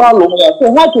lòun ẹgbà lòun yà so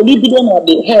wọ́n tó ní ìbídó náà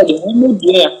the head ní níbi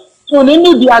ẹ̀ so ní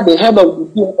níbi at the head of the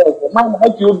DOS máa máa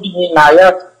fi obìnrin náà yá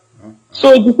so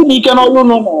ìdísí ní ikẹ́ náà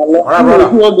lónà náà lọ ní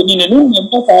òkú obìnrin ní ní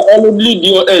ẹ̀mọ́ta ẹlòmílì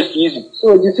DOS easy so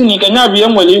ìdísí ní ikẹ́ náà bí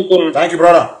ẹ̀ wọlé fún. Thank you,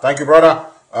 brother. Thank you, brother.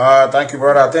 Thank you,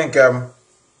 brother. I think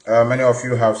many of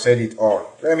you have said it all.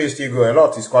 Let me still go. A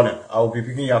lot is calling. I will be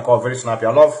picking your call very snappy.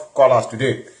 I love callers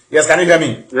today. Yes, can you hear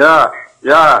me? Yeah,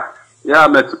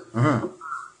 Methu.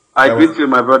 I greet you,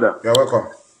 my brother. You're welcome.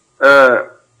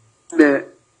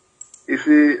 You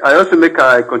see, I also make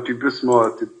a contribute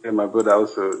small to my brother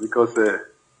also because the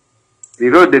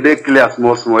road they clear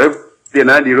small. Every day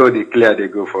now the road they clear, they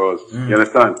go for us. You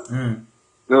understand?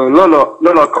 So Lolo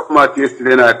come out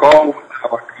yesterday and I call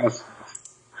our council.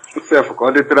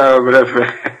 For the trial,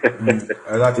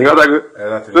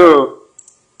 so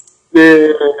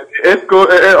the ESCO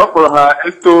offer her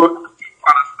ESCO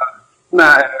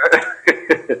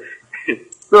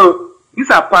so these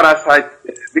are parasites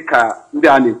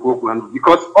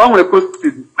because all the costs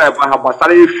have a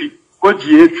salary go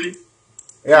GFI.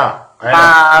 Yeah,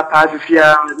 yeah. But if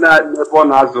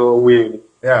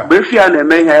you are a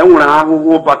man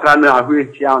who patrana who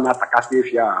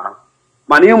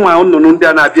Mani my own no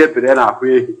dia na bia bere na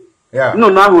ahwe. Yeah. No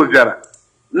na ho biara.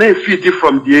 Na fit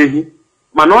from the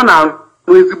man na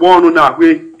ezigbo onu na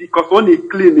ahwe because only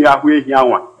clean ya ahwe hi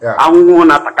anwa. Ahụhụ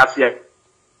na takasị.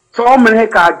 So o mere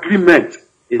ka agreement.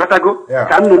 Batago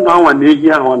ka nnụnụ anwa na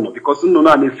ehi ahụ no because nnụnụ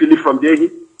na feel from the ehi.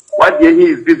 What the ehi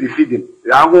is busy feeding.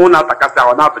 Ahụhụ na takasị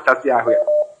ahụ na atụchasị ahụ ya.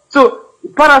 So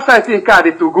parasite in ka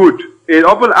dị too good.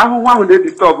 Ahụhụ ahụ dey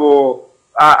disturb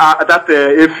that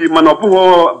if you man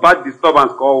bad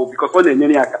disturbance because on the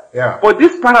but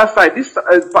this parasite, this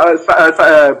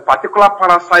particular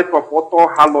parasite of water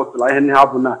halot like any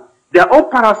habuna, their own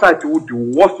parasite would do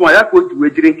worse one. I go to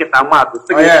drink it a mat.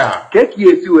 Cake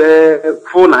yes you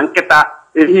phone and keta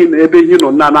him you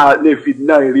know nana feed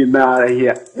na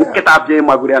here. Keta be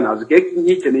maguriana cake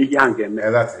hit and he hang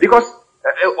because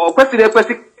question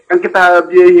and get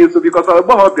so because of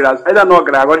the I don't know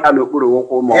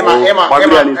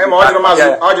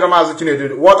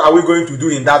what are we going to do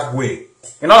in that way?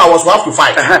 In other words, we have to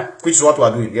fight, which is what we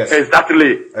are doing. Yes,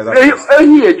 exactly.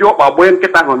 Here, you are going to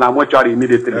get on a mortuary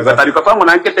immediately, but because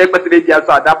someone can take at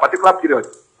that particular period,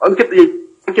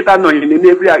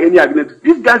 any agreement.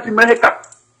 These guys in America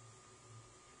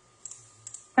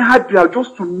had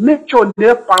just to make sure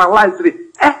they paralyze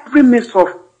every means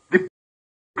of the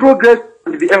progress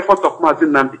and the effort of Mazi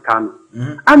Nnamdi Kanu.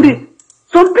 And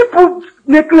some people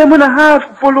they claim to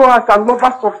have followers and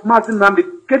lovers of Mazi Nnamdi.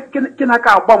 Can I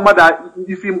about mother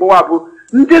is in Boabu?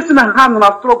 This in a hand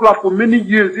and struggle for many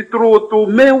years. It through to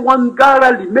men one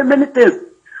garrally, many things.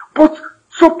 But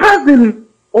surprisingly,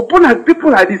 upon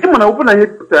people like this, open a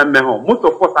head to most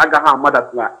of us are mother.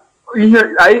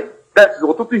 That's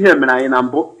what to hear me in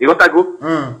Ambo. You got to go.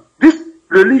 This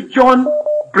religion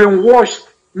brainwashed.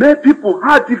 Many people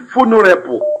had it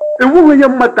vulnerable. And when you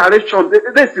direction,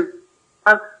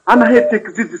 and I take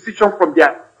this decision from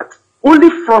there.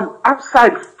 Only from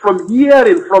outside, from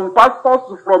hearing, from pastors,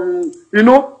 from, you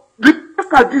know, the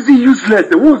people this is useless.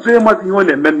 They won't say much in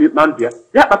one man there.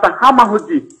 Yeah, but a hammer would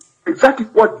be exactly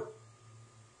what.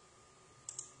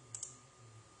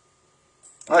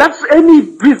 That's any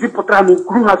busy potrano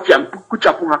crew has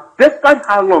kuchapunga. Despite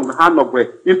how long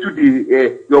Hanogwe into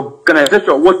the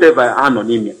organization, whatever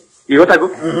anonym. You know what I go?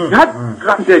 You had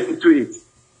granted into it.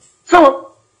 So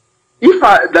if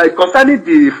like concerning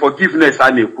the forgiveness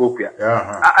and appropriate,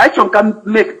 I can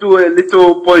make to a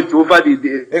little point over the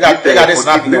got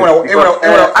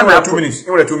 2 minutes.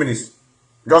 2 minutes.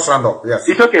 Just round up. Yes.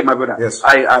 It's okay, my brother. Yes.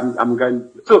 I'm going.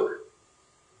 So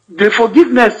the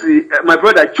forgiveness, my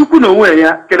brother, chukwu no way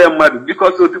ya kere mmadụ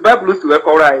because the Bible to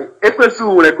record right. Ekwesu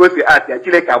nwere ko si ati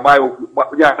Chineke agba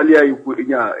ya alia ikwu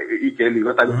nya ikeli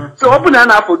ghọta. So open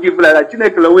na forgive like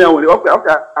Chineke le we ya nwere o ka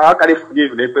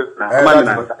forgive na ekwe na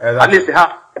at least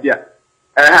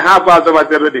ha ba zo ba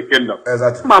the kingdom.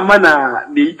 Exactly. Mama na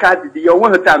ika di you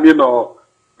want time you know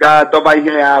ga doba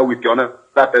ihe ya with your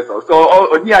that person. So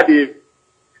only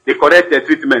the correct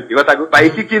treatment. You got to go by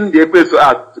kicking the person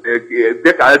out. They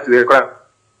can help the crime.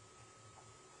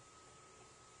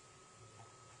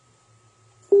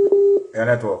 Your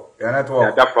network.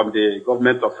 Yeah, that's from the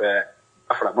government of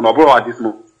Biafra. At this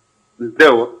moment.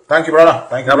 Thank you, brother.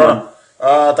 Thank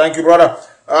you, brother.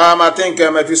 I think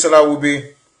Methuselah will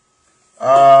be.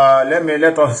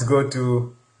 Let us go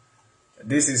to.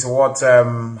 This is what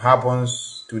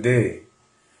happens today.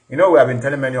 You know, we have been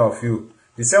telling many of you.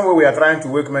 The same way we are trying to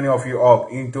wake many of you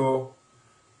up into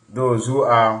those who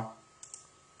are,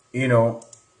 you know,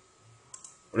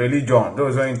 religion,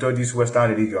 those who are into this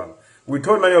Western religion. We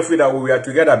told many of you that we were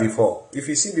together before. If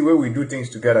you see the way we do things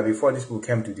together before these people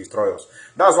came to destroy us.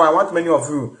 That's why I want many of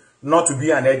you not to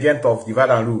be an agent of divide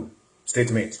and rule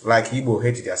statement. Like Igbo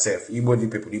hate themselves, Igbo the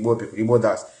people, Igbo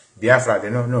that, Biafra, they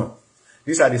don't know.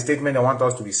 These are the statements they want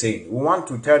us to be saying. We want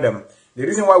to tell them the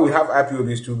reason why we have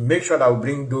IPOB is to make sure that we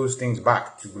bring those things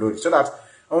back to glory. So that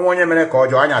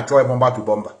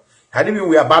had it been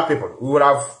we are bad people, we would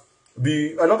have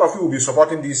a lot of you will be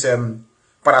supporting this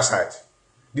parasite,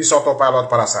 this autopilot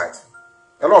parasite.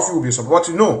 A lot of you will be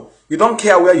supporting. No, you don't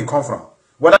care where you come from.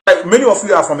 Whether many of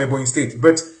you are from Ebonyi State,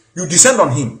 but you descend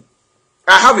on him.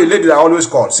 I have a lady that I always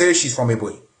call, say she's from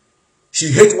Ebonyi. She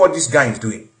hates what this guy is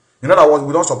doing. In other words,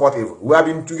 we don't support evil. We have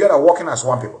been together working as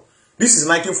one people. This is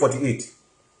 1948.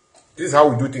 This is how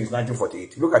we do things,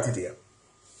 1948. Look at it here.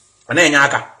 And then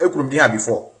here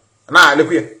before. Now look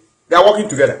here. They are working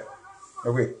together.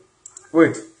 Okay.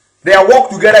 Wait. They are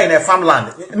working together in a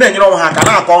farmland. Then you know how can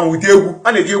I come with you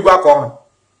and the you back on.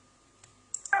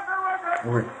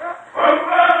 Wait.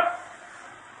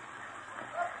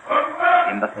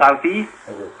 In the southeast,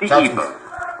 the Ipob,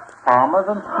 farmers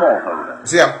and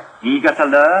smallholders, eager to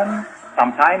learn,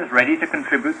 sometimes ready to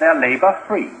contribute their labor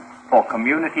free for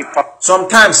community.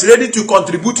 Sometimes ready to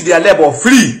contribute their labor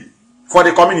free for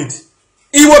the community.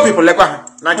 Igbo people, like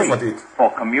 1948.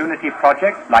 For community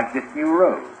projects like this new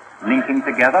road, linking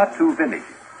together two villages.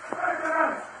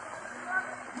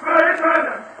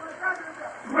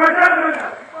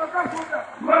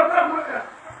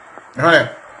 Right.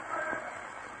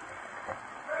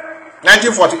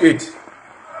 1948.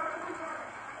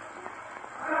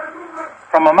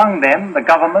 From among them, the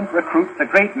government recruits a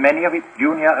great many of its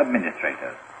junior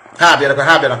administrators. And they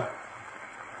have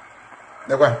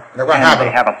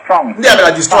a strong...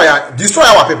 Destroy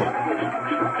our people.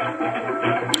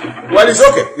 Well, it's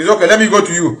okay. It's okay. Let me go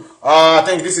to you. I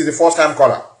think this is the first time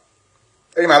caller.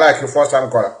 I like the first time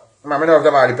caller. Many of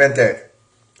them are repented.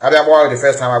 I've been the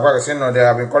first time. I've seen they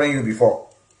have been calling you before.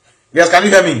 Yes, can you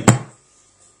hear me?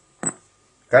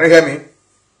 Can you hear me?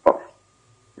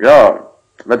 Yeah.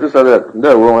 Methuselah,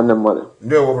 there we want them money.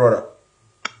 There we brother.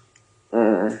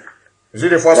 Is it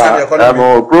the first time you're calling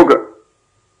me?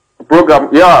 Program,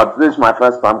 yeah, this is my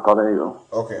first time calling you.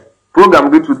 Okay. Program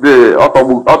good today,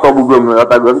 Autobugum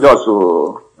just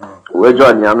we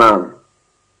join you now.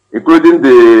 Including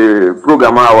the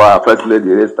program our first lady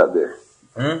yesterday.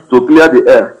 To clear the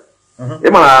air.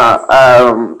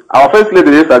 Our first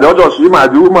lady yesterday, just you might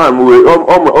do man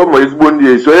almost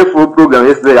one so if program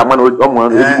yesterday, a man almost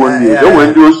 1 year. Don't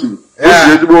win you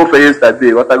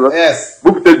yesterday, what I got. Yes.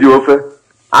 Booked you offer.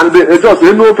 And just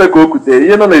you know, you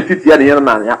know, the city and the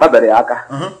man,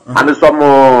 and some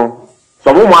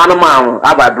man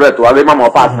have a breath to have a mamma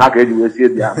pass package you will see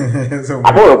there.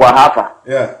 I bought a half.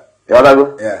 Yeah.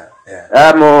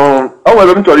 Yeah. Oh,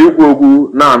 I'm sorry, you go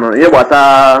now. Here was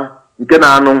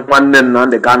one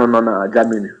and the Kanu on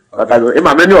Germany.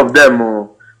 Many of them,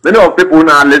 many of people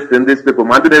now listen this people,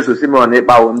 Monday to Simon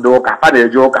about Doka,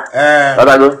 and Joker.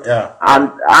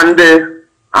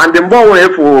 And the more way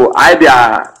for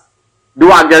idea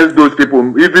do against those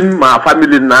people, even my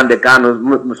family and the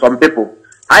Kanu, some people.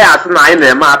 I asked nine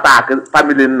attack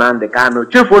family and the Kanu.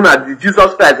 Chief one at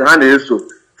Jesus Christ and also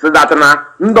so that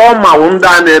no ma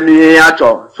wunda na emi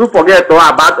acho. So forget all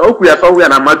about okuya somewhere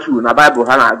na machu na Bible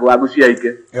ha go share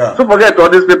ike. So forget all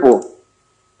these people.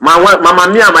 Mama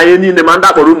mia ma yeni ne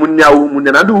manda boru munnya wu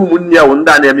munne na ndu munnya wu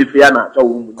nda na emi fe na acho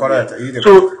wu. Correct.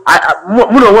 So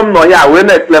mu no won no ya we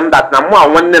na claim that na mu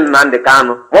anwanne na the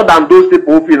Kanu more than those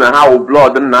people who feel how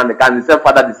blood na the Kanu the same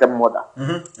father the same mother.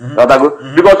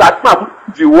 Because at ma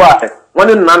ji wa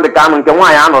one na the Kanu nke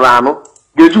nwa ya anụrụ anụ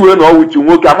Get you know which you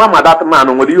work. Mama that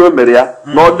man when you meria.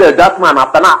 Not there that man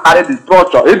after not carry the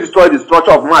structure. He destroyed the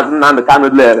structure of Mazi and Kanu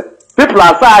later. People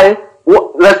are saying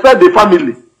respect the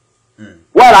family.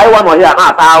 While I want to hear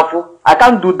not powerful, I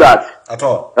can't do that at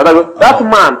all. That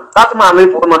man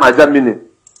live on Germany.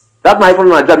 That man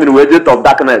from Germany with the of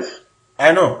darkness.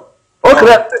 I know.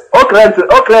 Okay,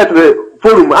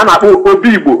 forum and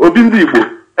Obibo.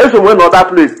 Also when other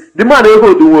place. The man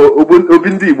able to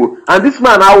Obindibo. And this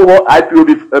man now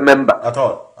IPOB a member. At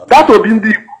all. That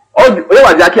Obindibo. All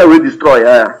the Jackie will destroy.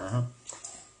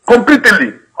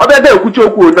 Completely. Other than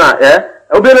Kuchoku now,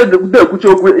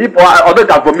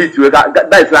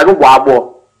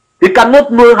 he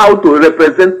cannot know how to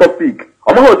represent topic.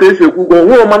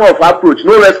 No manner of approach,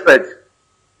 no respect.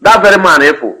 That very man,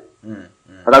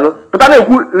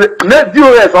 but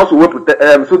DOS also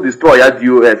will so destroy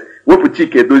DOS. We put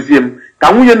Chike Doziem.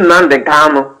 Can we Nnamdi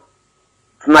Kanu?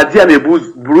 Nadia ne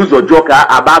bruise or joke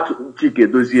about Chike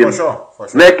Doziem. For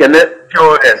sure. Make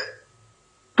DOS.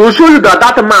 To show you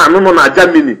that man no na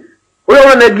Germany. We don't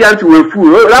want to get into a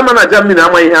fool. That man na Germany,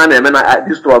 I'm here and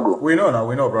this struggle. We know now,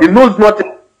 bro. He knows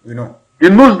nothing. We know. He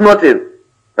knows nothing.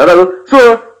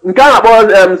 So, in kind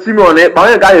about Simeon,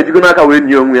 but guy is going to win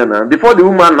you before the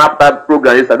woman after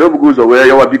program is a double goes away.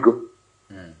 You are biko.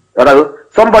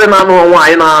 Somebody now know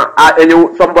why now.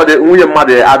 Somebody who your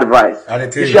mother advice.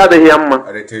 She had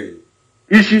him.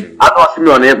 Ishi, I know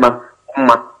Simeon Eba.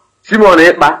 Simeon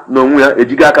Eba, no, we are a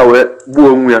gigaka way,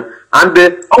 and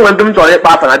when them to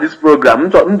a this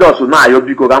program, Ndosu na yo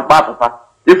biko can papa.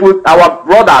 If our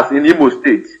brothers in Imo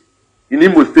State,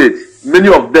 many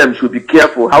of them should be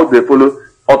careful how they follow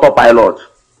autopilot.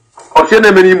 Or say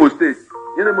name Imo State.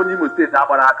 You name Imo State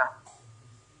Abaraka.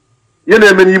 You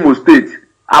name Imo State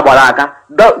Abaraka.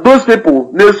 Those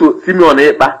people Neso Simeon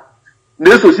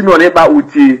Eba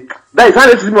uti. That is how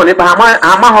Simeon Eba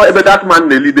how ever that man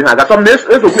they lead her. Some Neso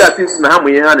we are things na hamu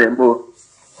yan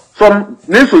some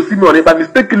Neso Simeon Eba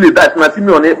mistakenly that na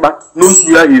Simeon Eba knows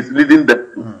where he is leading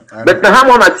them. But the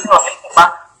hamon na Simeon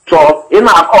Eba so in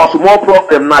our cause more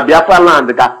problem na Biafra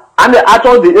land and the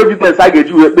actual the evidence I get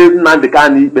you Nnamdi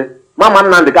Kanu Mama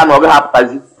Nnamdi Kanu no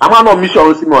happen. I'm not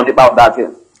mission Simeon about that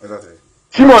thing.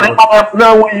 Simeon Eba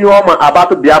now when you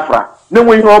about Biafra, no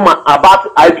when you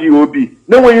about IPOB,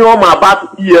 no when you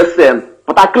about ESN,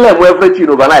 but I claim everything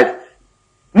overnight.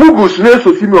 Mugus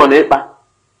Neso Simeon Eba.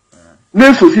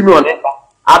 Neso Simeon Eba.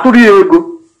 Aturi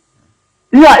ego.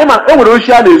 Yeah, even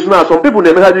share this now. Some people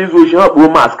never had this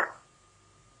ocean mask.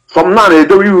 Some now they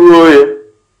do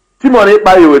you. Simeon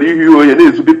Eba you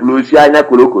need to people share na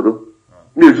kolokoro.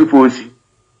 Need to fosi.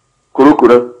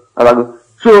 Kolokoro.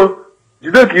 So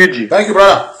thank you,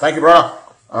 brother. Thank you, brother.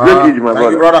 Thank you,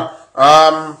 brother.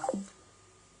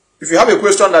 If you have a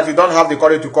question that you don't have the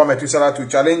courage to come Methuselah to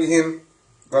challenge him,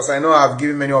 because I know I've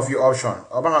given many of you options.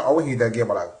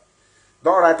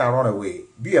 Don't write and run away.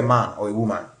 Be a man or a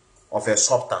woman of a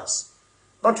substance.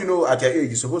 Don't you know at your age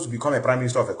you're supposed to become a prime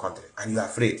minister of a country and you're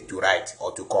afraid to write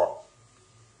or to call?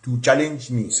 To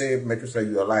challenge me, say Methuselah,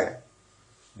 you're a liar.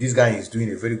 This guy is doing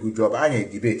a very good job. I need a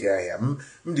debate here.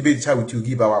 Debate with you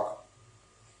give our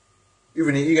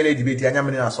even in a debate,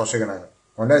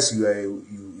 unless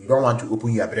you don't want to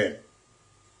open your brain.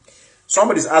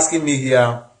 Somebody's asking me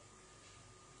here.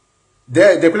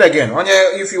 They could again.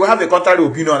 If you have a contrary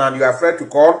opinion and you are afraid to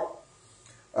call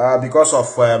because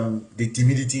of the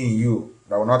timidity in you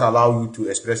that will not allow you to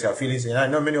express your feelings, and I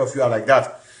know many of you are like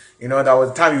that. You know, there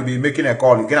was a time you'll be making a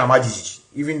call, you can imagine,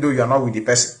 even though you are not with the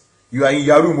person. You are in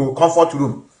your room or comfort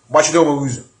room, but you don't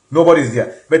use. Nobody is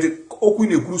there. But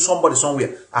somebody somewhere.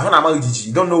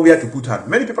 You don't know where to put her.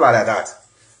 Many people are like that.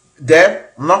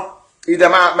 There, no. Either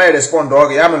may respond or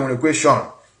I'm on a question.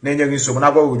 Then you so when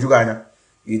I go with you guys.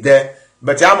 You there.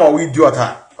 But I'm a with your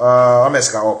time. I'm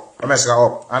up.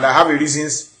 And I have a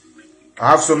reasons. I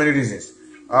have so many reasons.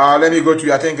 Let me go to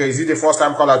you. I think is it the first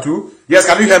time caller too? Yes,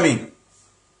 can you hear me?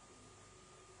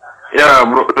 Yeah,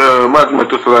 Mazi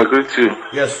Methuselah, greet you.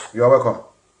 Yes, you are welcome.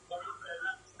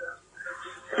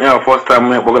 Yeah, first time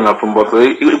we're going to from but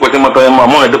it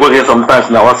was here sometimes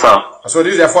in WhatsApp. So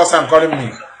this is your first time calling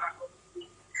me?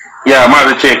 Yeah,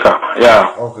 Mazi Checker.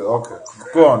 Yeah. Okay.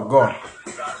 Go on.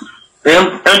 This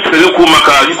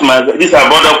is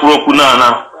about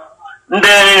Kurokuna.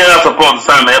 Then support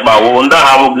Sam Eba.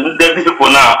 These people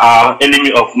now are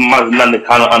enemy of Mazi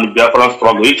Kanu and the Biafran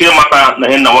struggle. You can't matter na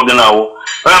henna wagana.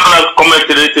 Ghana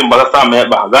commented anything but Sam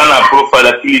Eba. Ghana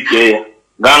profile Kilike.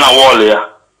 Ghana wall ya.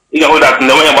 You know that in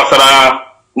the way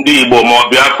Basara, the Ipob, more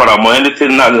Biafra, more anything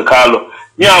Nnamdi Kanu.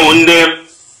 Yeah, when they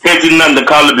hated Nnamdi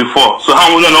Kanu before. So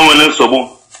how we don't know when it's so?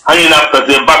 Hanging after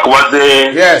the back was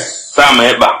the yes. Sam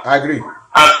Eba. I agree.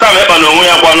 And some happen on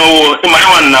where one in my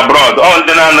one abroad. All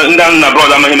the nan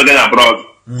abroad, I'm him again abroad.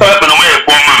 So happen on where a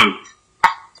poor man.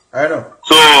 I know.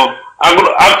 So I go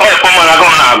a poor man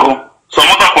I go. So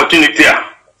what opportunity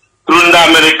through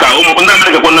America.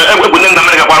 America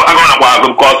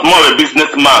because more a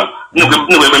businessman. No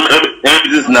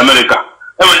business in America.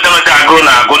 Every time I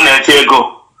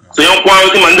go. So you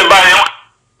want him and the buy him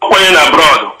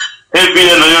abroad. Every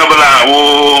year no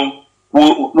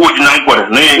would not put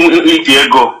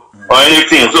or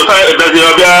anything. So does there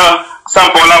be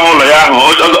sample level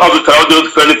of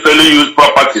the fairly used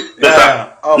property? The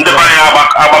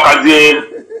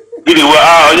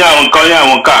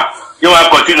you are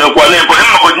continue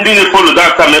follow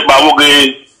that time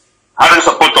having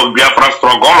support of Biafra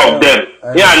struggle, all of them.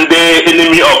 Yeah, and the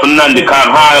enemy of Nnamdi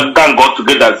can go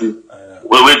together.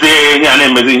 We say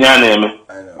name.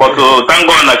 But thank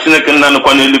God that Chile can not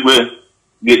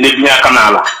you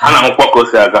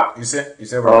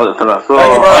say, brother.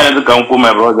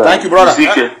 Thank you, brother.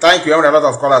 Thank you. I have a lot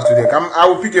of callers today. I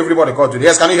will pick everybody call today.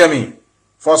 Yes, can you hear me?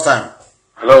 First time.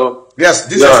 Hello. Yes,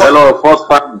 this is hello. First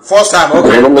time. First time.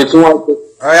 Okay.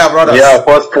 Oh yeah, brother. Yeah,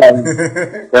 first time.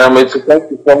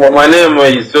 My name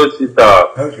is Josita.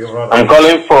 Okay, brother. I'm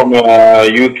calling from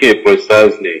UK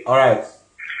precisely. All right.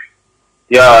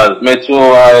 Yeah, Methu,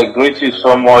 I greet you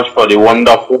so much for the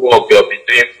wonderful work you have been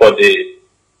doing for the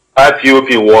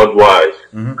IPOB worldwide.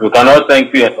 We cannot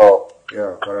thank you enough.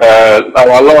 Yeah,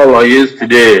 our Lord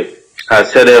yesterday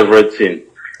has said everything.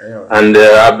 Yeah. And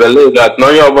I believe that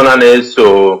no one is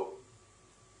so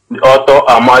the author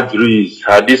Ahmadris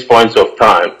at this point of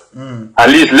time. At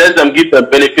least let them give the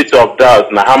benefit of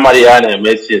doubt na Hamarian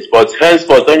messages. But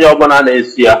henceforth, no one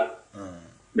is here.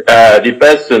 The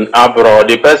person abroad,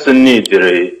 the person needs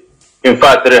in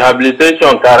fact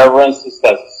rehabilitation caravan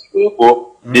sisters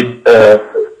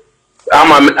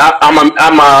I'm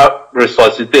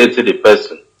resuscitate the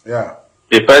person. Yeah.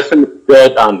 The person is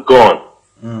dead and gone.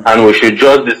 And we should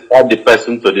just discard the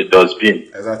person to the dustbin.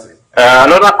 Exactly.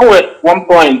 One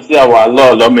point here our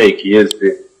Lord make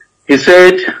yesterday. He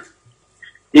said,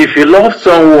 if you love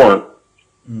someone,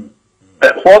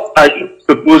 what are you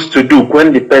supposed to do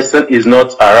when the person is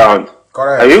not around?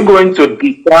 Correct. Are you going to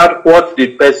discard what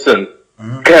the person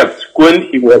kept when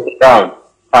he was around?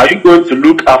 Are you going to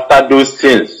look after those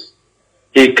things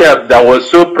he kept that was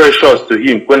so precious to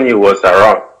him when he was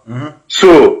around?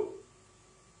 So,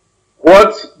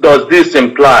 what does this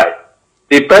imply?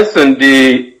 The person,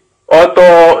 the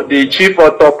author, the chief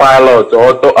autopilot,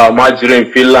 Auto Almajiri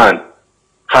in Finland,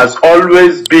 has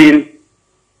always been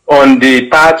on the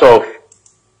path of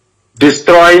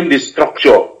destroying the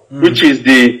structure, which is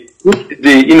the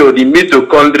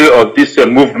mitochondria of this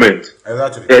movement.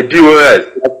 Exactly. The DOS.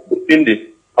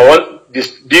 I want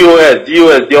this DOS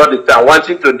all the time,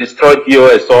 wanting to destroy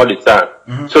DOS all the time.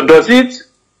 So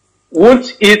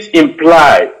won't it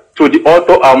imply to the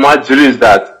auto Almajiris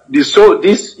that this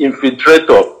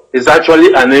infiltrator is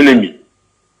actually an enemy?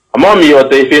 Yeah,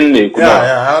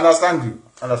 I understand you.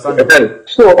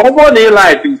 So over the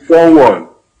life is someone.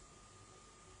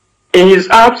 In his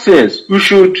absence, we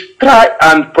should try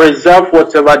and preserve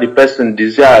whatever the person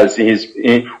desires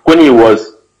when he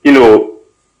was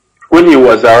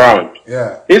around.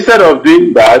 Yeah. Instead of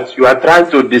doing that, you are trying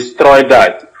to destroy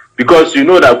that, because you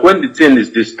know that when the thing is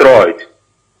destroyed,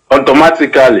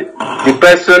 automatically the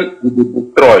person will be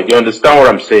destroyed. You understand what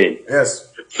I'm saying? Yes.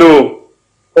 So,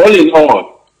 all in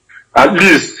all, at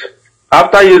least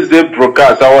after yesterday's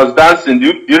broadcast, I was dancing.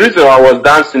 The reason I was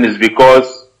dancing is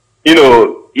because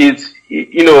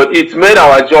it made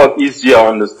our job easier.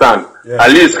 Understand? Yeah.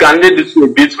 At least can they be a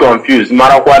bit confused?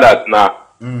 Matter what that now.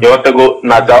 You want to go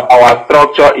now. Our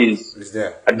structure is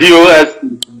there. DOS.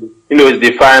 Is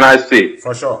the final say.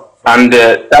 For sure. And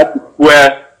that's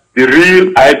where the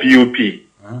real IPOB,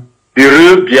 the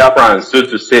real Biafrans, so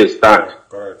to say, stand.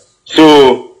 Correct.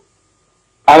 So,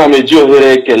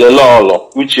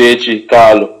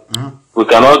 we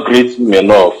cannot greet him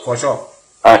enough. For sure.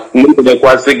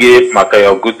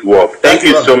 Your good work. Thank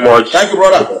you so much. Thank you,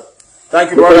 brother.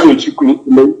 Thank you, brother.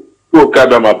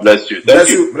 Bless you.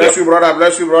 Bless you, brother.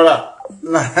 Bless you, brother.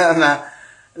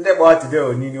 They bought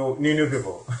today new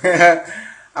people.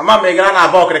 I'm not making an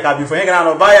about the before you're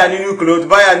gonna buy a new clothes,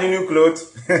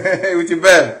 with your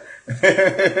bell.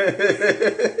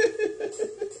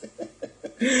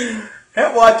 Hey,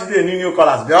 what today new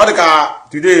colors? The other car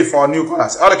today for new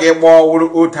colors. Other get more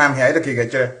old time here. Okay,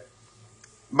 get you.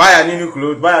 Buy a new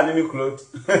clothes.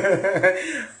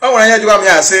 Oh, when I hear you come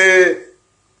here, say,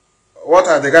 what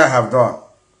are the guys have done?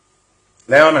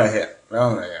 Leon here.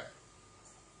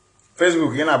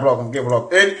 Facebook, you know, blog, give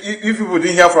blog. If people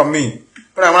didn't hear from me,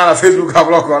 When I'm on Facebook, I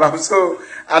block all. So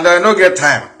I don't get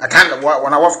time. I can't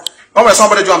when I work. When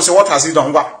somebody do, I'm say, what has he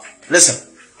done? What? Listen.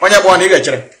 When you're born, you get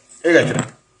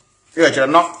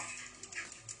no.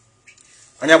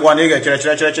 When you're born, you get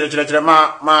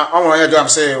I'm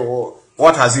say,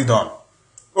 what has he done?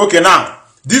 Okay, now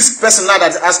this person now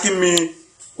that's asking me,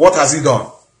 what has he done?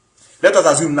 Let us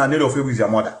assume now need of is your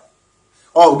mother.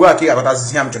 Oh, we are here, but as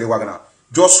him to the wagon now.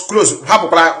 Just close. How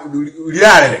that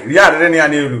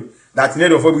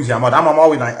need of is your mother. I'm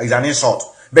always is an insult.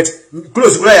 But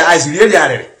close your eyes,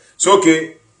 really. So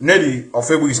okay, Nelly of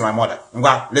Fabu is my mother.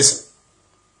 Listen.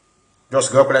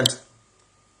 Just go plant.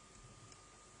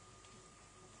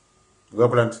 Go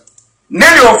plant.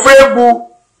 Nelly of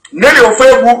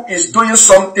Fabu is doing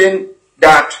something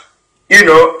that, you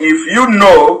know, if you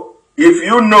know,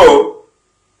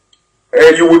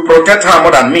 you will protect her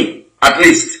more than me, at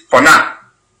least for now.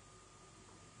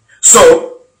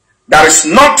 So there is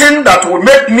nothing that will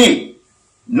make me,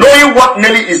 knowing what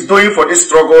Nelly is doing for this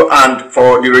struggle and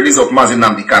for the release of Mazi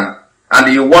Nnamdi Kanu,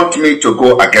 and you want me to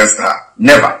go against her.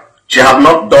 Never. She have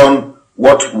not done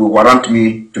what will warrant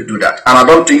me to do that. And I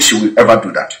don't think she will ever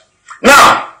do that.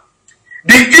 Now,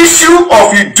 the issue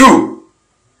of Idu,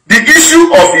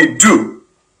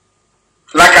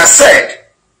 like I said,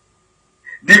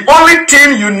 the only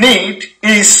thing you need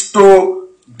is to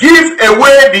give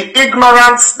away the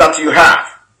ignorance that you have.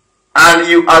 And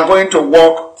you are going to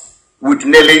work with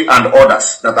Nelly and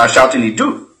others that are shouting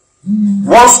Idu.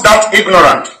 Once that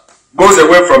ignorant goes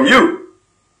away from you,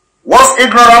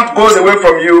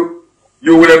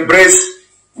 you will embrace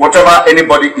whatever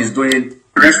anybody is doing.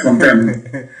 Rest from them.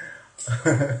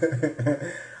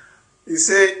 He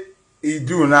say,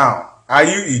 Idu now. Are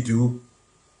you Idu?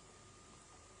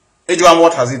 Ejuan,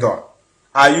 what has he done?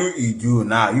 Are you Idu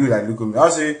now? You like look at me.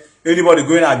 I'll say, anybody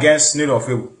going against Nelly of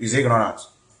Fabu is ignorant.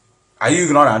 Are you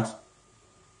ignorant?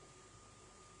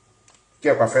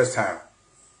 Check my first time.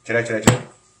 Check.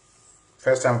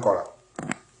 First time caller.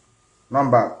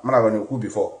 Number, man, I've been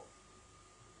before.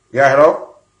 Yeah,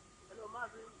 hello? Hello,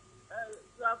 Mazi.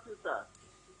 Good afternoon, sir.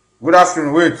 Good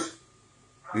afternoon, wait.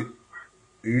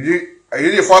 Are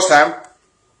you the first time?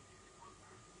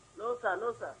 No,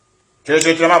 sir.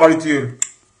 Check, I'm about to you.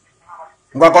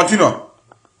 I'm going to continue.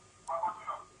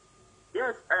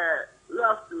 Yes, good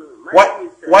afternoon.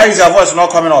 Why is your voice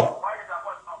not coming up?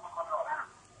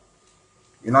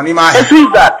 You know, Nima. Who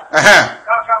is that?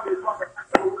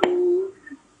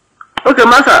 Okay,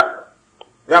 master.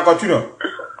 Yeah, continue.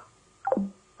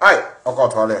 Hi,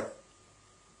 Okotole,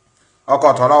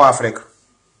 Africa.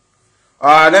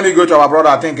 Let me go to our brother,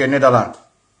 I think in Netherlands.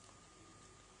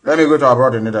 Let me go to our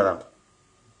brother in Netherlands.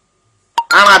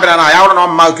 I don't know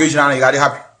my occasion and he got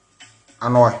happy. I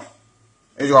know it.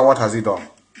 What has he done?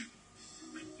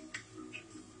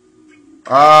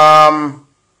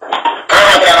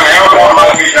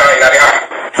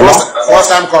 First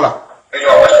time caller.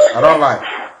 I don't lie.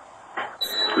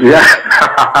 Yeah.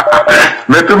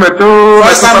 Metu.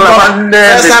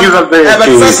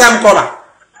 First time caller.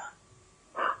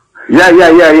 Yeah.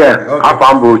 Okay.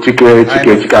 Apambo, chike.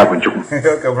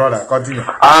 Okay, brother, continue.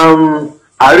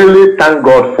 I really thank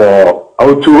God for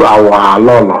our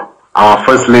Lolo, our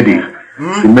first lady.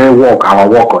 The main work, our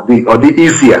work, or the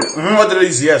easiest.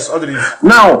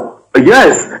 Now,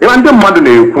 yes, even the mother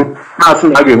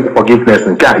asking again forgiveness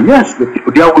and yes,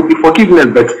 there will be forgiveness,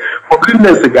 but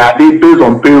forgiveness they based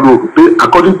on payroll,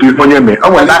 according to Ipob. I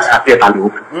went back at it. I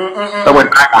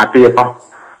went back at it.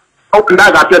 Open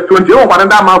that at 20. Oh, one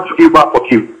that man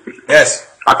forgive. Yes.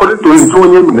 According to him,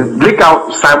 break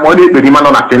out Simon the man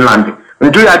on Finland.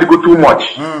 And do you had to go too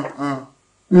much?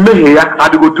 Me had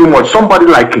to go too much. Somebody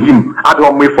like him, I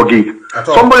don't may forgive.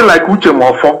 Somebody like Uche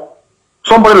Mofo.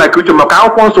 Somebody like Uche Mofo. I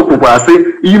want to say,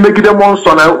 you make them one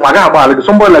son.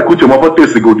 Somebody like Uche Mofo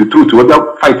takes the truth.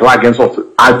 Whether fight against us,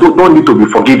 I don't need to be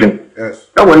forgiven. Yes.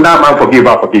 And when that man forgive,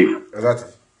 I forgive.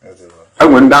 Exactly.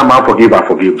 And when that man forgive, I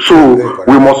forgive. So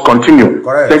we must continue.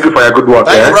 Correct. Thank you for your good work.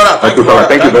 Thank you, brother.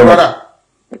 Thank you very much.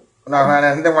 No,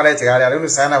 I don't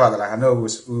sign about that. I know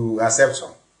who accept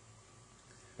some.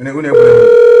 Let me call you.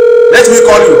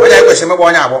 When I question me,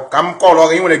 come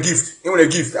call. You want a gift.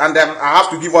 And then I have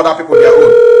to give other people their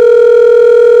own.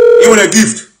 You want a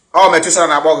gift. Oh, Methuselah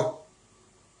and Abog.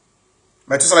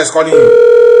 Methuselah is calling you.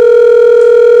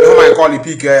 You might call the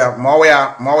peak here. More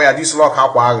this lock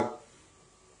how.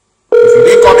 If you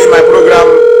didn't come in my program,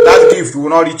 that gift will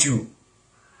not reach you.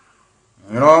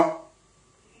 You know?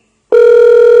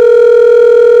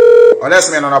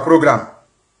 Unless I'm on a program,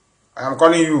 I am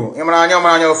calling you.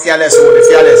 You're fearless.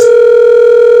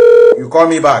 You call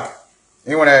me back.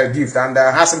 You want a gift, and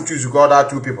I have some choose to call that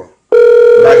two people.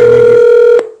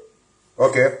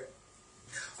 Okay.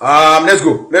 Let's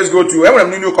go. Let's go to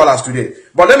everyone new callers today.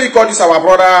 But let me call this our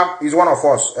brother. He's one of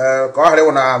us.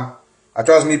 I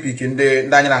trust me picking the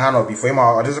Daniel Hano before him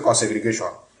or this is called segregation.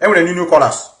 Everyone new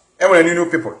callers. Everyone new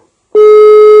people.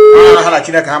 I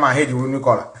China come and hate you new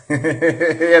caller.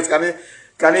 Yes, can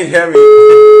you hear me?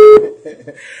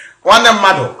 One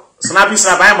mad. Snappy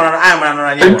snap. I'm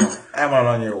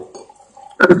on you.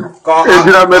 Are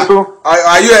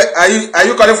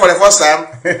you calling for the first time?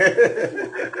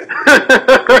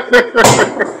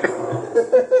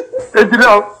 It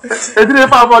didn't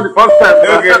about the first time.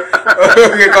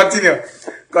 Okay,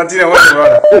 continue. What's the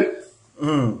brother?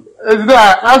 Is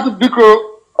that as a because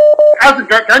as a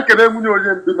can't get a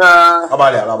million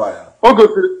Abalia.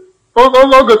 August,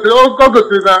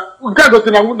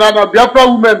 Biafra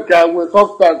women with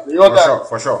substance.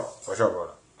 For sure, brother.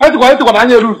 That's why it's what I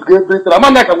use.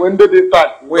 I'm not going to do that.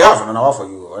 We have an offer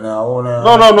you. No.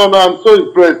 I'm so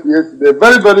impressed yesterday.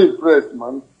 Very, very impressed,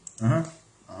 man.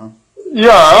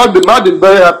 Yeah, I've been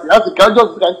very happy. I think I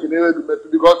just can't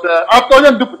because after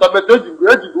you do put a message,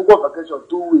 you go vacation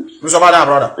 2 weeks. What's about that,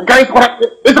 brother?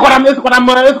 It's what I'm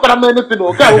anything.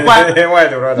 Okay, why,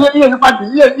 brother?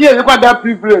 Yeah, you got that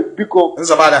privilege because. It's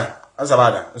about that. Yes.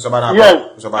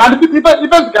 And people got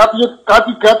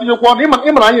you one him and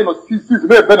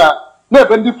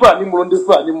never different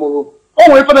anymore.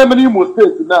 Oh, if I'm in Imo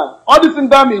State now. All this in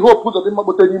damn hope put them up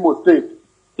with Imo State.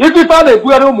 If you found a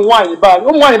good wine by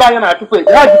and I to say,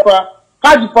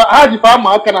 Hajifa,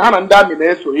 Mark and Han and Damine.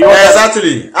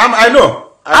 Exactly. I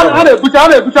know. I had a butcher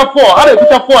 4.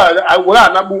 I will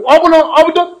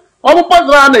almost pass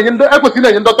around in the Equity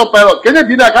and Dr. Pilot. Can you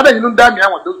be like I don't damn me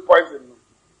with those poison?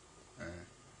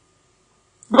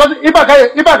 Because if I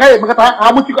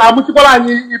how much if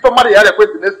somebody had a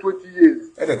question the next 20 years.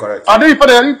 It is correct. And if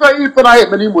I have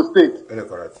many mistakes. It is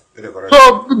correct.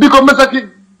 So because Mr.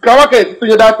 Kawaka is to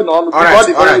that on. All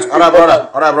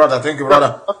right, brother. Thank you,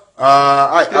 brother.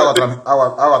 Our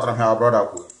brother.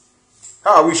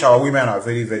 How I wish our women are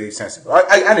very, very sensible.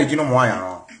 I need you know why I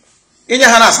know. In your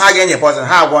hands, I get your poison.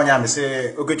 How one yam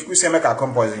say, okay, you say make a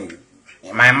composing you.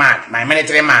 My man, my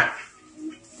military man.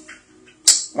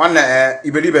 One,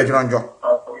 you believe it, John.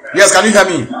 Yes, can you hear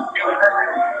me?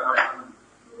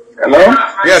 Hello?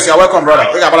 Yes, you're welcome, brother.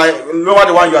 Lower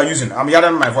the one you are using. I'm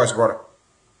hearing my voice, brother.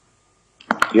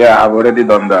 Yeah, I've already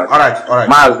done that. All right.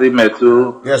 Mazi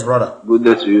Methuselah. Yes, brother. Good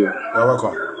day to you. You're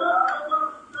welcome.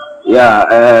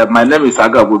 Yeah, my name is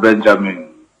Agabu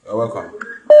Benjamin. You're welcome.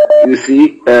 You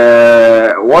see,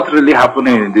 what really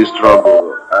happening in this struggle?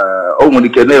 Only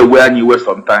can wear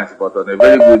sometimes, but on a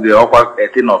very good day, offer a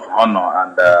thing of honor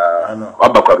and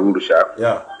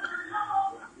yeah.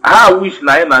 I wish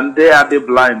nine and they are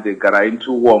blind they got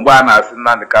into one as in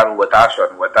the car with action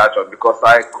because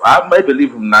I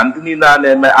believe in Nnamdi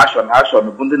name action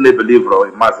they believe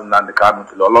in Mazi the car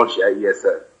until launch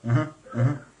ESL.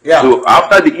 Yeah. So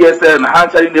after the ESL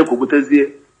and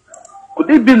could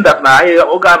it be that now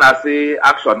organ say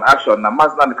action na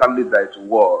Mazi the car leader to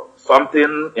war?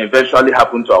 Something eventually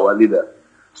happened to our leader.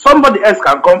 Somebody else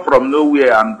can come from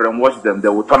nowhere and brainwash them, they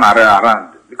will turn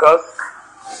around because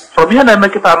from here, I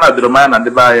make it another man and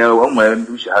the buyer one way and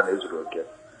do okay.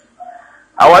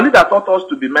 Our leader taught us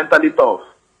to be mentally tough,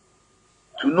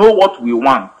 to know what we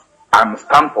want and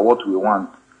stand for what we want.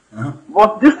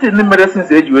 But this thing in medicine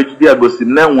age they go see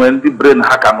when the brain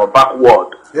hack and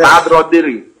backward.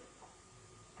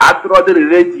 Adroadly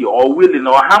ready or willing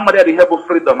or how much they have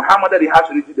freedom, how much they have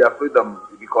to reach their freedom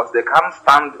because they can't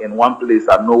stand in one place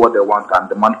and know what they want and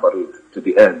demand for it to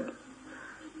the end.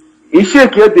 He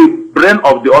shake the brain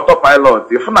of the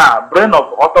autopilot. If not brain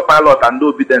of autopilot and no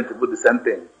obedient to do the same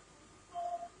thing.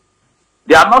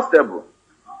 They are not stable.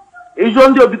 It's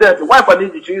only obedient. Why for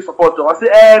need to support to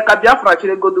say, Biafra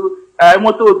go do I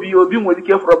want to be with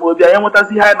care from Obi. I want to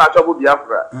see how natural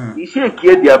Biafra. He shake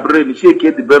their brain, he shake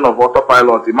the brain of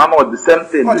autopilot. The man of the same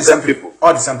thing, all the same people.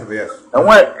 All the same people, yes. And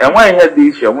when I had the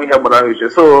issue, we have another issue.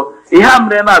 So he have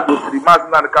then go to the Mazi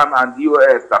and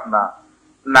DOS stuff now.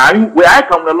 Now where I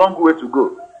come a long way to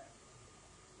go.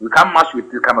 We can't match with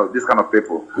this kind of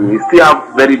people. We still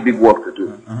have very big work to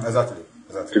do. Exactly.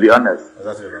 To be honest.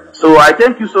 Exactly. So I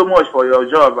thank you so much for your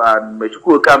job and may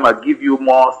Chukwu come and give you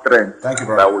more strength. Thank you,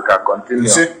 brother. That we can continue.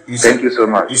 Thank you so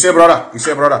much. You say, brother.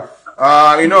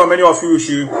 You know, many of you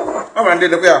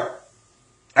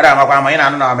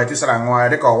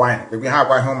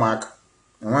homework.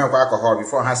 Alcohol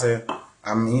before I say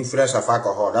I'm influenced of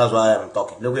alcohol. That's why I'm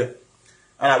talking. Look here.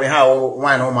 And we have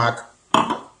wine homework.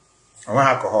 I want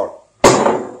alcohol.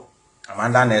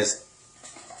 Amanda Nez.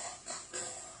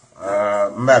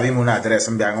 Mbabi Muna address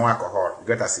and be alcohol.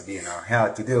 Get us again now.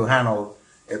 Hell, today we handle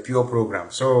a pure program.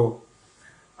 So,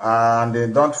 and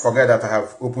then don't forget that I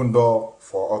have opened door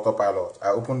for autopilot. I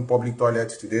opened public toilet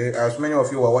today. As many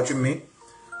of you are watching me,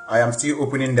 I am still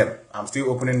opening them. I'm still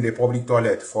opening the public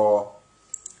toilet for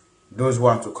those who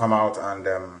want to come out and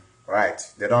right.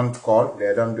 They don't call,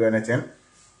 they don't do anything.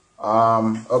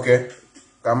 Okay.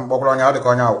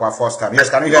 First time. Yes,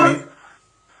 can you hear me?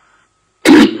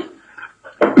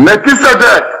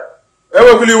 Methuselah.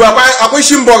 Ewe kuli wa kwa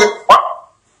shimboge.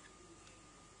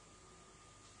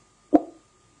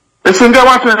 Esinge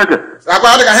watu neke.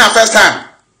 Akwa ade ka here first time.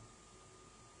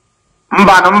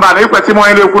 Mba ikwesi mo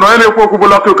ele okwu no ele okwu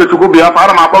block Okechukwu Biafra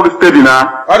ara ma akpọ gị steady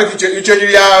na. Ori ki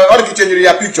change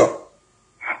ya picture.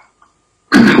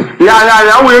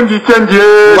 Ya we ngi change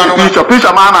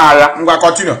picture ma na ya. Ngwa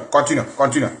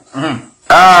continue.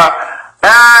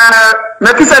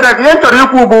 Methuselah ye chọrọ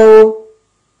ikwu bụ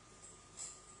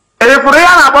for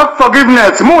ya about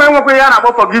forgiveness. Mu enwekwe ya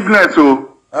about forgiveness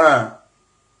o.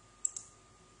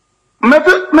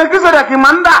 Methuselah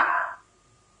kimanda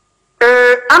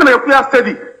ana me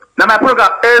study na my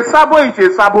program sabo is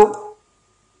a sabo.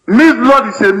 Miss blood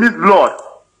is a miss blood.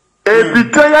 A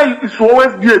betrayer is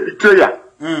always be a betrayer.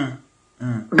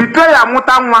 Betrayer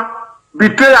mutanwa,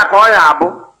 betrayer ko ya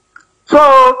abo. So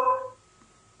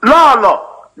Lolo,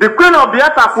 the queen of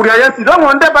Biafra Furia yesi don't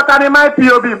want that battery my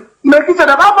POB. Make it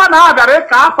that Baba na agare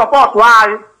ka support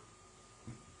why.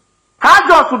 How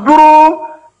just do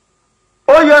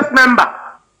OS member?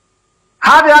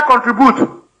 How they contribute?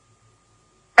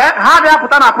 How they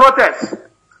put on a protest?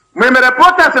 Me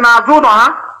protest in Azuno ha?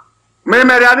 Me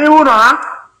ani uno ha?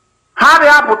 How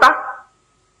they put on?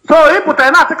 So he put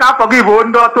in a take forgive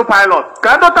on to pilot.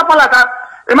 Can do tapalaka.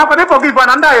 Ima kwa forgive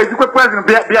and anda is president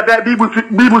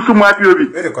bibu sumu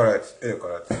POB. Very correct.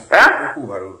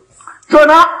 So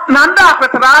now nanda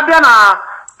kwetrabia na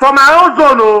for my own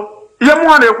zone ye mu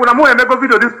na ekwu na mu emego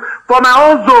video this for my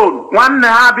own zone one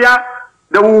habia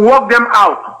they will work them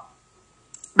out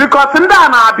because nda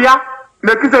na abia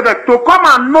Melchizedek to come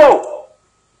and know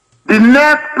the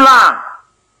next plan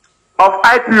of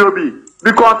IPOB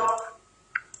because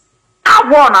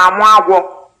agwo na amu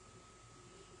agwo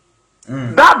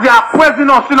that they are praising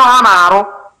us in Hanaro.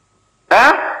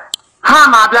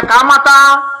 Hana de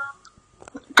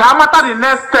Kamata the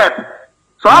next step.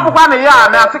 So I put on a year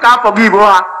and I think I forgive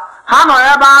her. Hano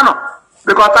Ebano.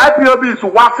 Because IPOB is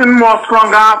waxing more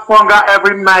stronger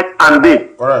every night and day.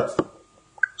 Correct.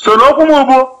 So no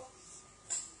kumubu.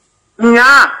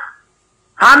 Nya.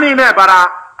 Hani ne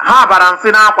bara ha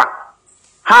baransi na akwa.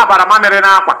 Ha bara mamere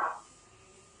na akwa.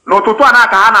 No tutu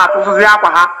anaka hana atusuzi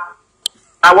akwa ha.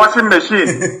 A washing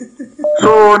machine.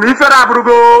 So nifera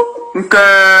abrugo nke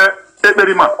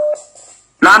ekperima.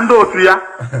 Nando otuya.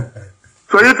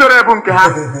 So ifere ebu nke ha.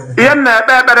 Ihe na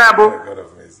ekpere ebu.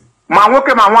 Ma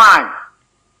nwoke ma nwanyị.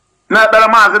 Na ekpere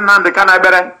Mazi Nnamdi ka na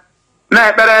ekpere. Na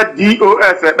ekpere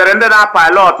DOS ekpere ndị na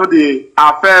pilot the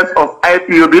affairs of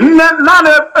IPOB. Na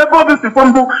ebe obi si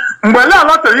fombu mgbe le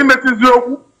alọtere imetizi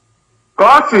okwu ka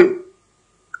ọ si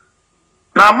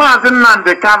na Mazi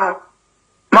Nnamdi Kanu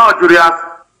na ojuri ya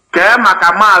ke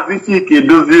maka Mazi Chike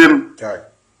dozie m.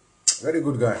 Very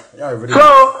good guy. Yeah, very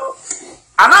so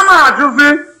anama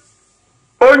ajuzi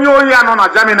onye oyi anọ na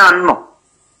Germany nọ.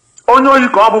 Onye oyi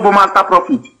ka ọ bụbu master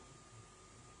profit.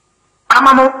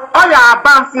 Amamu ọ ya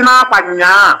abansi na akwa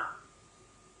nyaa.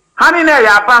 Ha niile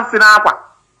ya abansi na akwa.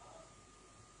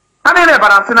 Ha niile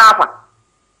baransi na akwa.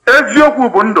 Eziokwu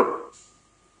bụ ndụ.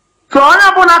 So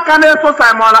onye bụ na aka na-eso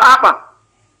Simon Akpa.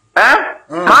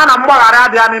 Ma na mgbaghara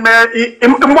adịa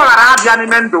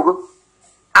n'ime ndụ gị.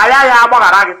 Aya ya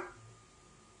agbaghara gị.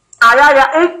 Aya ya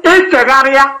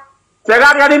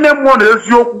chegharịa n'ime mmụọ na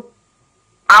eziokwu.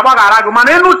 Agbaghara gị.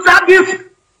 Mana ịnụcha this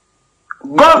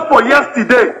gospel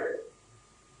yesterday.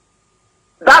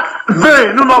 That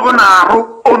vein n'ọgụ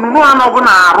na-arụ, onunu anọgụ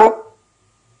na-arụ.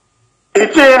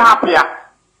 Eche hapụ ya.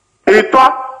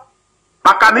 Ịtọ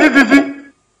maka na izizi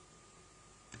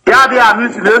ya dị anụ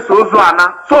isi na-eso ozu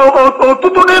ana. So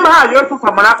ọtụtụ n'ime ha ya eso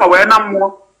Samanakpa wee na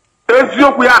mmụọ.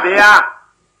 Eziokwu ya dị ya.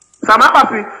 Samanakpa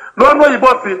si n'ọnụ oyibo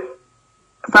si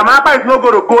Samanakpa is not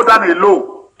going to go down alone.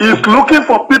 He's looking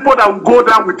for people that will go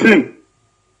down with him.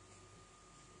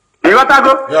 You got to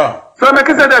go? Yeah. So make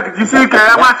it say that Jisike,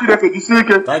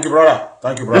 Jisike. Thank you, brother.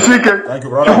 Jisike. Thank you,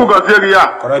 brother.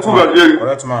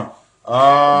 Correct, man.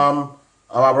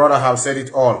 Our brother have said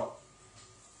it all.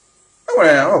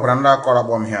 Oh, Branda call up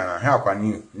on here. Help a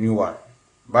new one.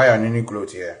 Buy a new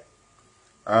clothes here.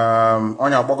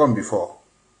 On your bogon before.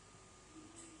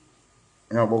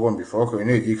 Okay, you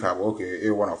need to okay,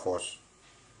 A one of us.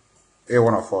 You are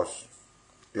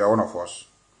one of us.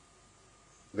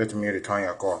 Let me return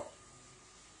your call.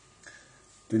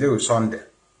 Today was Sunday.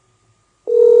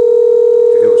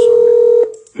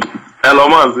 Hello,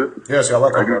 Mazi. Yes, you're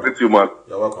welcome. I can greet you, man.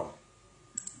 You're welcome.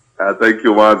 Thank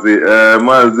you, Mazi.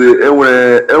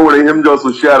 Mazi, him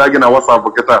just share again on WhatsApp.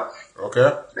 Okay.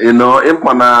 You know,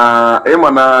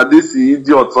 this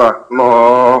idiot.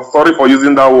 No, sorry for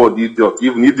using that word, idiot.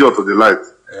 Even idiot to the light.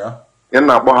 Yeah. In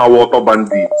a water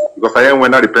bandit, because I am a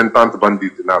repentant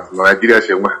bandit now. Nigeria,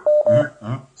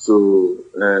 so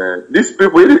these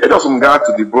people, it doesn't go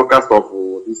to the broadcast of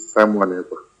this someone.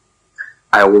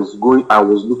 I was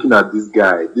looking at this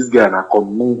guy in a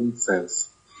common sense.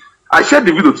 I shared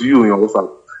the video to you in your WhatsApp.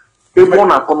 It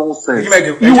won a common sense.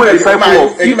 You were a disciple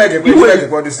of. You made the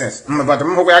common sense. But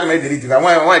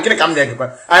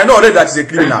I know that is a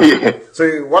criminal. So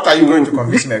what are you going to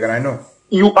convince me? I know.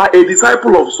 You are a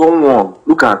disciple of someone.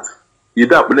 Look at I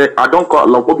don't call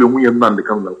Nnamdi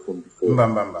Kanu from before.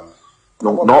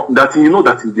 No, that you know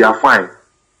that they are fine.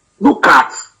 Look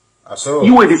at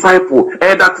you a disciple,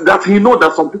 and that he know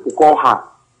that some people call her.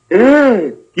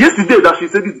 Yesterday that she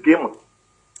said it's gamer.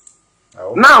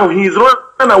 Now he's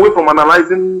running away from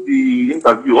analyzing the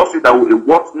interview. Also, that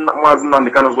what Mazi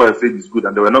Nnamdi Kanu's wife said is good,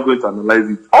 and they were not going to analyze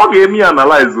it. Okay, me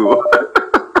analyze.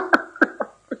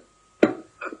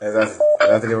 That's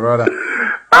the brother.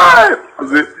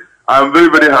 I'm very,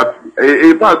 very happy.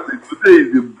 In fact, today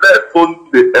is the best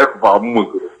Sunday ever.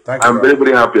 I'm very,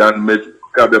 very happy and make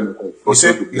them. You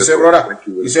say, brother.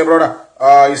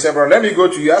 Let me go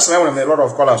to you. Ask me a lot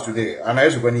of callers today, and I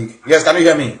used to go. Yes, can you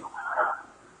hear me?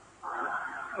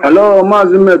 Hello,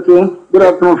 Mazi Methuselah. Good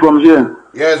afternoon from here.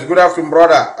 Yes, good afternoon,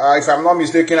 brother. If I'm not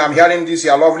mistaken, I'm hearing this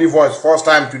your lovely voice first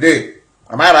time today.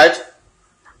 Am I right?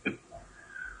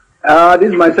 This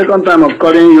is my second time of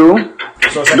calling you.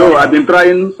 No, I've been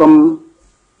trying some.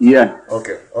 Yeah.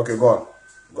 Okay, go on.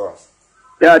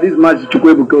 Yeah, this is Mazi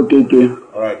Methuselah.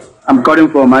 All right. I'm calling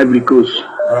from Ivory Coast.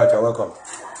 All right, you're welcome.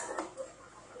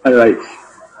 All right.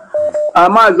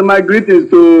 Mazi, my greetings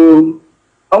to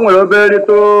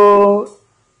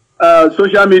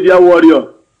social media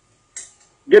warrior.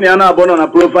 Get on a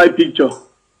profile picture.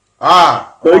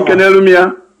 So you can help me.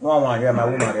 No, yeah, my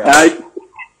woman.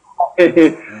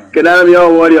 Can I be your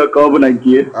warrior covenant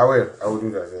here? I will do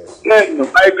that, yes.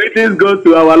 My greetings go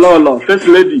to our Lolo, First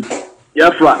Lady,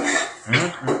 Biafra.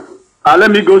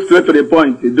 Let me go straight to the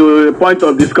point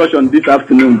of discussion this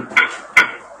afternoon.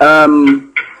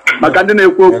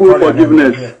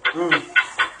 Forgiveness.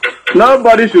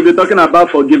 Nobody should be talking about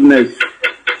forgiveness.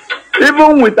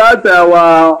 Even without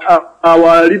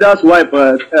our leader's wife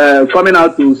coming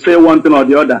out to say one thing or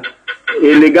the other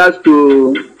in regards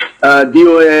to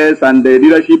DOS and the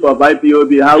leadership of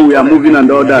IPOB, how we are moving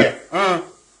and all that.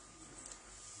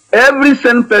 Every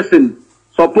sane person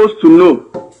supposed to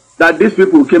know that these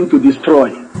people came to destroy.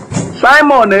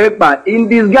 Simon Ekpa, in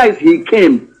disguise, he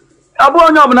came.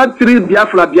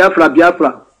 Biafra.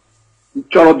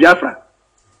 Choro Biafra.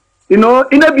 You know,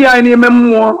 in the behind him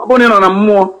more.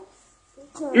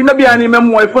 In the behind him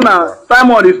more.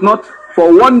 Simon is not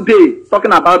for one day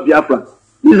talking about Biafra.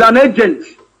 He's an agent.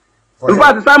 In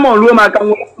fact, Simon Luema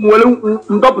can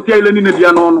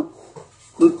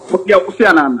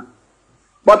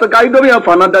but I don't have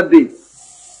for another day.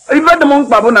 Even the monk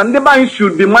Babona and the man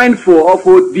should be mindful of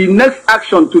the next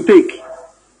action to take.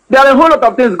 There are a whole lot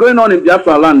of things going on in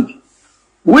Biafra land,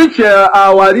 which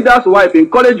our leader's wife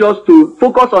encouraged us to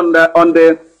focus on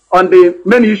the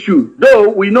main issue. Though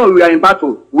we know we are in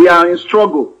battle, we are in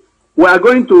struggle, we are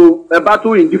going to a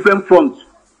battle in different fronts.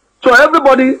 So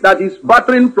everybody that is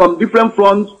battling from different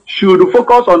fronts should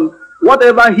focus on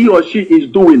whatever he or she is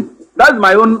doing. That's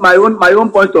my own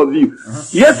point of view.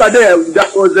 Yesterday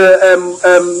there was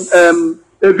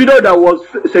a video that was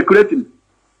circulating.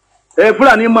 A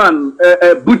Fulani man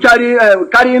butchery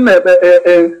carrying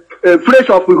a flesh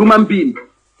of a human being.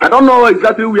 I don't know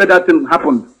exactly where that thing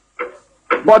happened,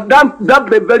 but that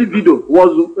very video was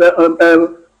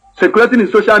circulating in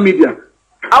social media.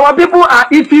 Our people are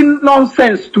eating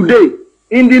nonsense today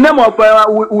in the name of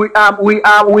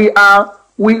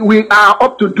we are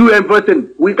up to do everything.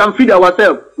 We can feed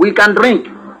ourselves. We can drink.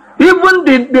 Even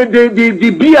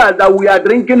the beer that we are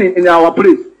drinking in our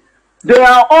place, they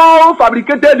are all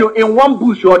fabricated in one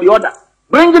bush or the other.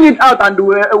 Bringing it out and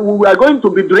we are going to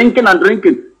be drinking and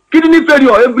drinking. Kidney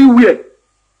failure everywhere.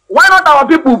 Why not our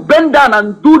people bend down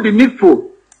and do the needful?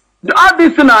 All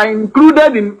these things are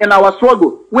included in our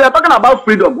struggle. We are talking about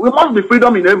freedom. We must be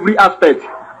freedom in every aspect.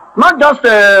 Not just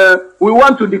we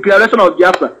want to declaration of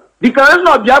Biafra. Declaration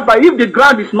of Biafra, if the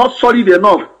ground is not solid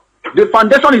enough, the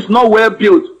foundation is not well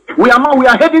built, we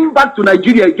are heading back to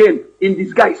Nigeria again in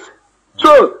disguise.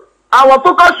 So our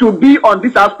focus should be on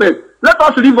this aspect. Let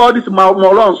us leave all these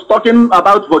morons talking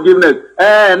about forgiveness.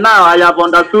 Now I have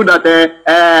understood that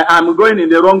I'm going in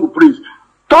the wrong place.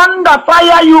 Thunder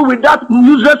fire you with that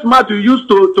useless mouth you used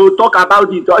to talk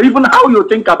about it, or even how you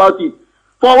think about it.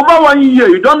 For over 1 year,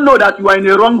 you don't know that you are in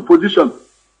a wrong position.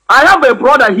 I have a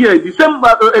brother here, the same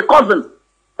a cousin,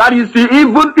 that is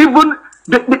even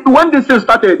when this thing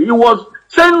started, he was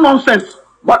saying nonsense.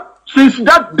 But since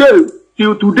that day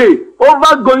till today,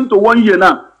 over going to 1 year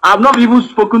now, I have not even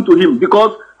spoken to him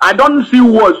because I don't see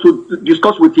words to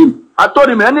discuss with him. I told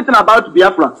him anything about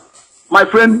Biafra, my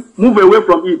friend, move away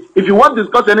from it. If you want to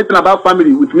discuss anything about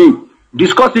family with me,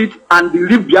 discuss it and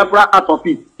leave Biafra out of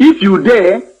it. If you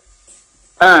dare,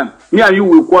 me and you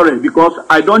will quarrel because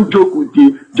I don't joke with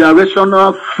the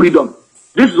generational freedom.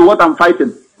 This is what I'm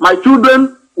fighting. My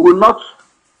children will not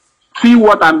see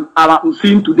what I'm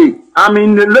seeing today. I'm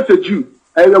in refugee.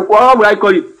 What will I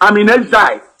call it? I'm in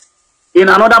exile in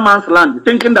another man's land,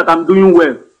 thinking that I'm doing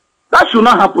well. That should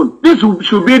not happen. This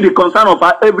should be the concern of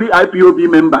every IPOB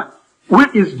member,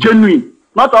 which is genuine.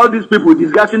 Not all these people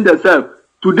discussing themselves.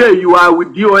 Today you are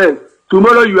with DOS.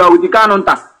 Tomorrow you are with the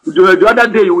Kanonta. The other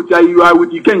day you are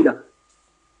with Ikenga.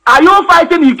 Are you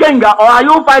fighting Ikenga or are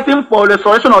you fighting for the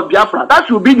restoration of Biafra? That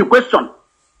should be the question.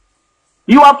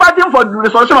 You are fighting for the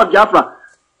restoration of Biafra.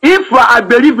 If I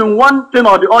believe in one thing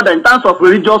or the other in terms of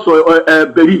religious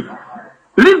belief,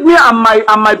 leave me and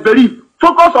my belief.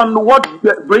 Focus on what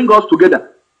brings us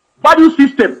together. Value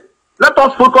system. Let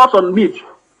us focus on it.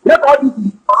 Let all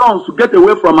these problems to get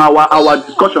away from our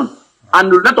discussion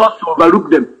and let us overlook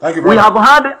them. Thank you, we have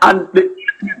had and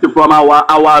from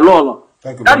our law.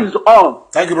 Thank you, that is all.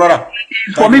 Thank you, brother.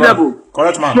 It's formidable.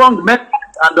 Correct, man. Strong men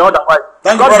and the otherwise.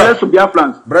 Thank God you, brother. bless you,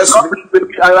 Biafrans.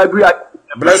 I agree.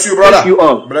 Bless you, brother. Bless you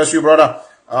all. Bless you, brother.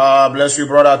 Bless you,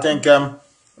 brother. I think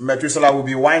Methuselah will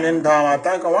be winding down.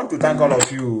 I want to thank all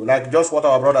of you. Like just what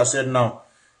our brother said now.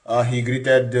 He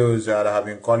greeted those that have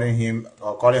been calling him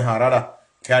or calling her rather,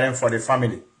 caring for the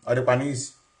family. Are the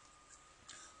Panis?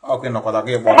 Okay, no, because I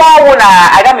gave one.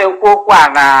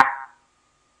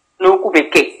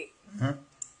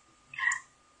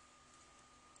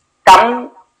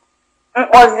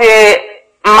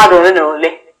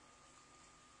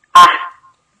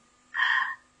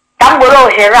 Kamboro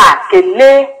hera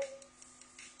kele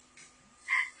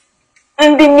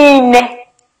ndị niile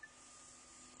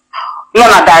nọ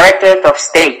na Directorate of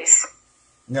States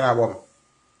ndị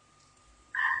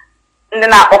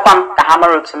na-akpọkwa m ka ha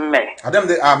mara otu m mere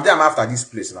I'm after this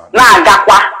place now.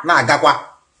 na-agakwa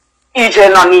ije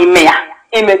nọ n'ime ya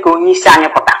ime ka onye isi anyị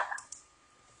pụta.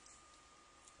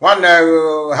 One,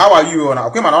 how are you?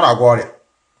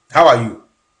 How are you?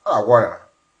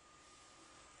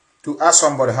 To ask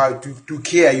somebody how to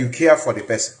care, you care for the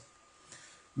person.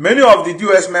 Many of the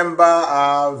US members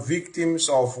are victims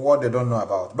of what they don't know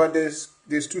about, but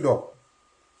they stood up.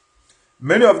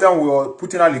 Many of them will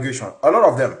put in allegation. A lot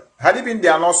of them, had it been they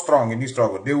are not strong in this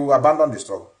struggle, they will abandon the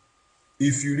struggle.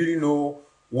 If you really know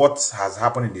what has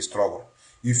happened in the struggle,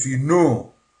 if you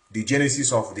know the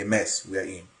genesis of the mess we are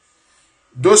in,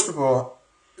 those people,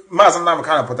 Mazi Methuselah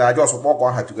kind of put I just walk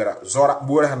on her together. Zora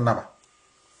Bure Hanama.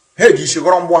 Hey, you should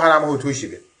go on Bohanam who to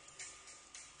ship.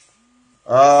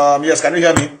 Yes, can you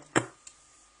hear me?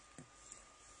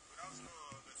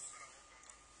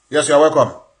 Yes, you are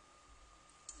welcome.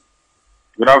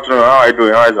 Good afternoon. How are you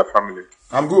doing? How is the family?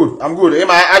 I'm good. I'm good.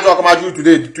 I just come at you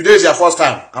today. Today is your first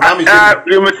time. You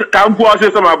can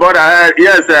say something about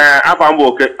yes,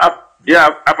 Afamboke.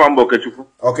 Yeah, Afamboke.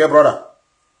 Okay, brother.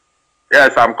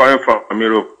 Yes, I'm coming from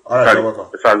Europe. All right, you're welcome.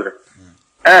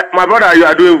 My brother, you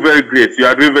are doing very great. You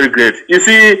are doing very great. You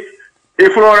see,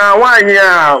 if you're one year,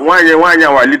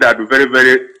 our leader is very,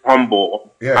 very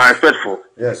humble and respectful.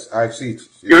 Yes, I see it.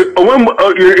 You don't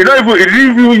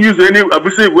even use any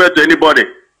abusive word to anybody.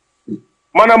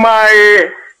 One of my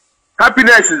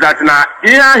happiness is that now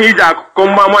here he just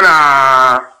come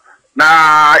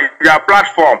na your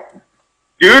platform.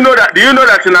 Do you know that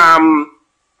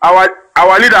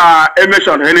our leader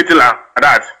mentioned anything like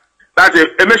that? That's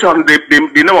a mention the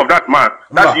name of that man.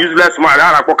 That's useless man.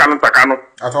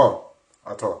 At all.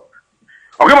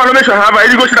 Okay, my mention however,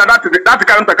 you go see that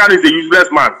Kanu is a useless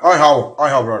man. Oh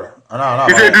how brother.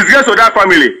 It's a disgrace to that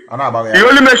family. He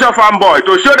only mentioned farm boy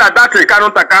to show that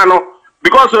Kanu,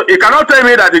 because he cannot tell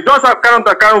me that he does have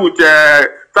Kanu with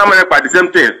someone by the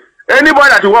same thing. Anybody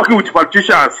that is working with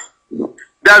politicians,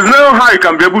 there's no how he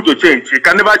can be able to change. He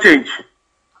can never change.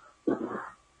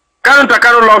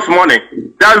 Kanu loves money.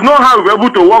 There's no how we're able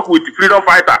to work with freedom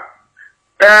fighter.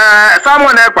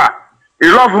 Someone Ekpa, he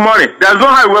loves money. There's no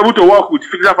how we're able to work with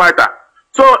freedom fighter.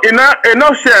 So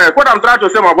enough share. What I'm trying to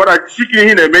say, my brother, thank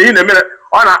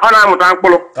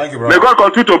you, brother. May God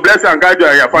continue to bless you and guide you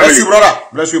and your family. Bless you, brother.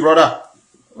 Bless you, brother.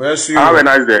 Bless you. Have a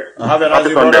nice day. Have a nice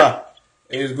day, brother.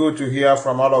 It's good to hear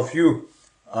from all of you.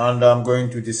 And I'm going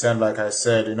to descend, like I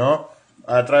said, you know.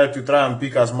 I try and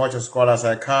pick as much as call as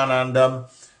I can, and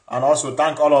also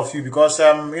thank all of you, because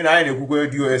you know, I need Google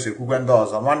DOS, Google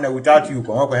does, and one without you,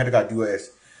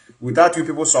 without you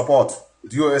people support,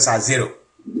 DOS are zero.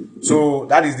 So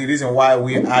that is the reason why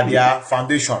we are their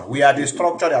foundation. We are the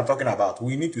structure they are talking about.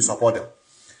 We need to support them.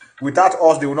 Without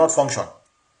us, they will not function.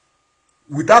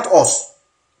 Without us,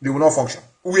 they will not function.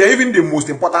 We are even the most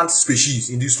important species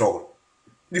in this struggle.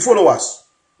 The followers,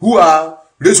 who are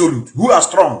resolute, who are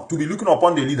strong, to be looking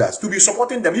upon the leaders, to be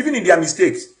supporting them, even in their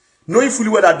mistakes, knowing fully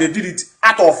well that they did it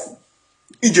out of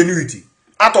ingenuity,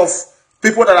 out of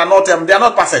people that are not, they are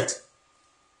not perfect.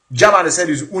 German said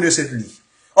is unnecessarily.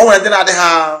 Or when they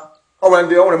have, or when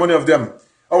many of them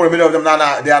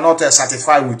now, they are not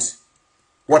satisfied with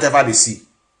whatever they see.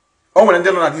 Or when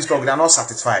they're not this struggle, they are not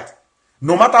satisfied.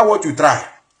 No matter what you try,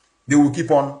 they will keep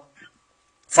on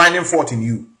finding fault in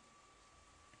you.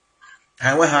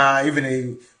 And when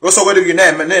even also whether you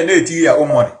name your own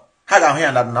money, how can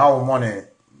hear that now money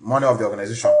of the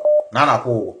organization? Nana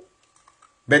po.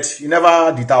 But you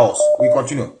never deter us. We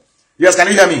continue. Yes, can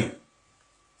you hear me?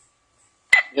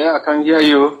 Yeah, I can hear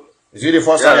you. Is it the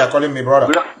first time you're calling me,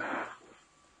 brother?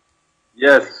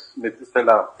 Yes,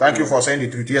 Methuselah. Thank you for saying the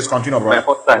truth. Yes, continue, brother.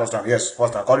 My first time. Yes,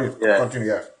 first time. Call you. Yeah. Continue,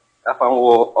 yes.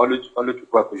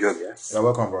 You're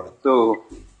welcome, brother. So,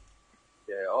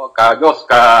 yeah, just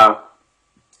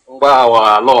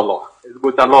lolo. It's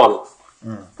good to lolo.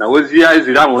 Now, what's here is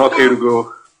that we're not here to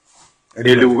go.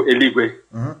 Eligwe.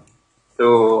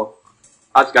 So,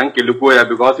 ask Uncle Lupoya,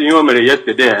 because you know me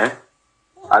yesterday,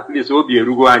 at least we'll be a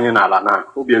Rugo and Alana.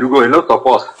 We'll be a Rugo, a lot of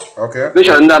us. Okay. We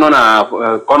should on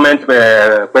a comment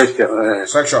question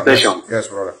section. Yes,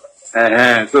 brother.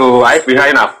 So I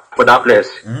behind up for that place.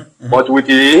 But with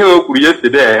the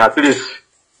yesterday, at least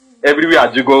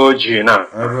everywhere you go, Gina.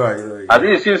 At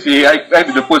least since I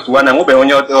to the post one, I'm on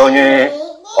your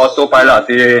autopilot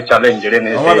challenge,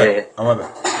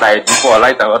 like before,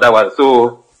 like the other one.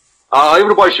 So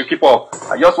everybody should keep up.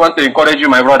 I just want to encourage you,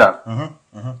 my brother.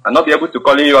 I'm not be able to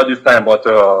call you all this time, but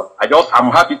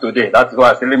I'm happy today. That's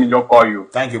why I say let me just call you.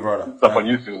 Thank you, brother. So for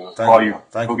you to call you.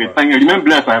 Thank you. Okay, thank you. Remain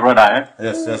blessed, my brother.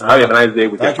 Yes. Have a nice day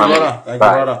with your family. Thank you,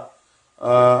 brother.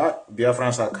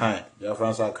 Biafrans are kind.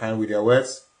 Biafrans are kind with their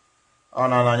words. But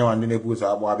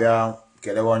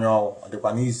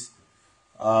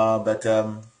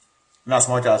not as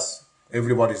much as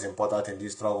everybody is important in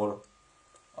this struggle.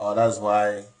 That's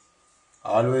why I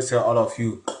always tell all of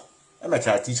you, I'm a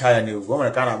teacher and you go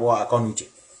and kind of walk on each.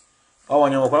 Oh,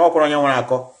 when you walk on your one,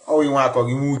 oh, you want to go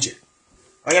much.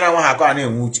 I don't want to go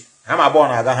and much. I'm a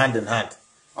born, I got hand in hand.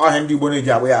 Oh, Handy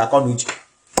Bonija, we are on each.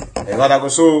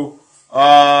 So,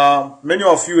 many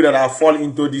of you that have fallen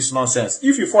into this nonsense,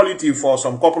 if you fall into for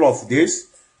some couple of days,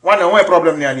 one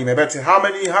problem near me, but how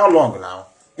long now?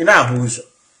 In our who's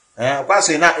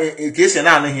in case you're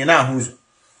not in our who's.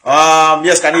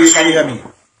 Yes, can you hear me?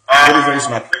 Very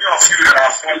smart.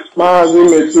 Mazi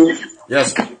Methuselah.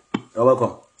 Yes, you're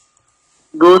welcome.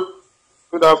 Good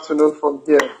afternoon from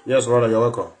here. Yes, brother, you're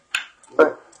welcome.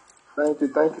 Thank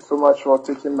you so much for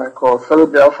taking my call. Fellow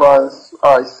Biafrans,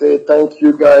 I say thank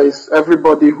you guys,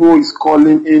 everybody who is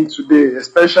calling in today,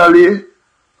 especially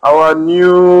our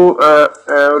new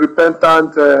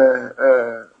repentant,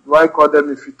 do I call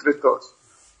them infiltrators?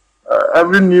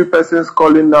 Every new person's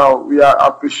calling now, we are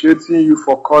appreciating you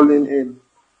for calling in.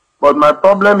 But my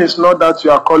problem is not that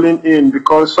you are calling in,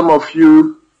 because some of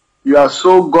you are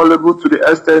so gullible to the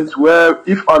extent where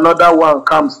if another one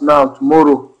comes now,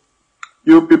 tomorrow,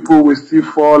 you people will still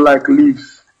fall like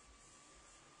leaves.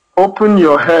 Open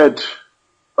your head.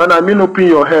 When I mean open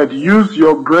your head, use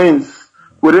your brains.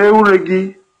 Now,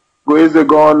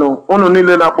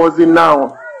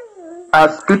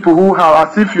 as people who have,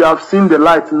 as if you have seen the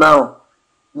light now.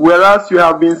 Whereas you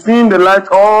have been seeing the light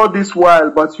all this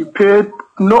while, but you paid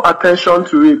no attention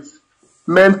to it.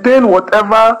 Maintain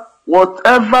whatever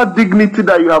dignity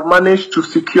that you have managed to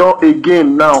secure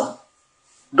again now.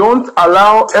 Don't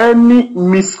allow any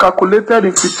miscalculated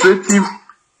infiltrative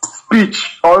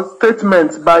speech or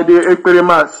statement by the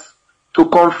Ekperemas to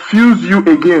confuse you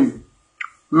again.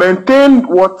 Maintain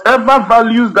whatever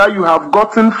values that you have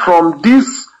gotten from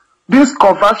this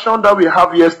conversion that we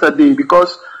have yesterday,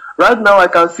 because right now I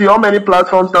can see how many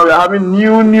platforms now we are having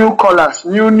new callers,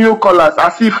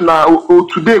 as if now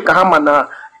today kahamana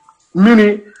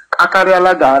mini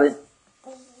akariala gari.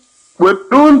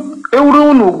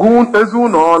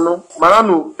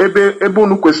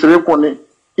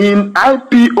 in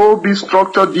IPOB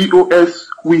structure DOS,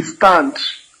 we stand.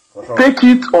 Take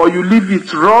it or you leave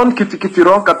it. Run, kitty kitty,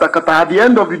 run, kata kata. At the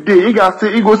end of the day, you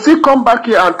go see, come back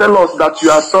here and tell us that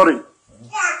you are sorry.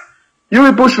 You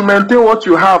people should maintain what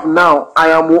you have now. I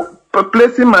am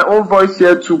placing my own voice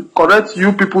here to correct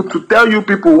you people, to tell you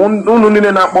people,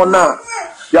 now.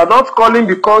 You are not calling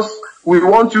because we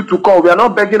want you to call. We are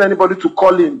not begging anybody to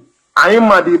call in. I am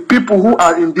the people who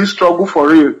are in this struggle for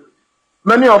real.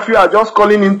 Many of you are just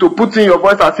calling in to put in your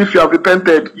voice as if you have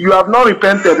repented. You have not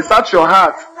repented. Search your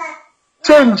heart.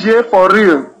 Change here for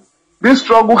real. This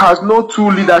struggle has no two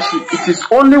leadership. It is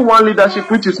only one leadership,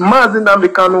 which is Mazi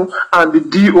Kanu and the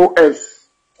DOS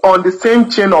on the same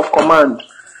chain of command.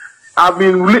 I've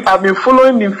been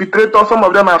following the infiltrators. Some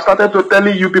of them have started to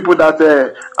telling you people that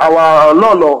our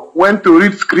Lolo went to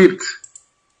read script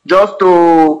just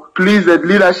to please the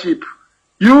leadership.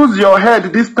 Use your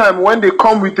head this time when they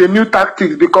come with a new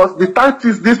tactics, because the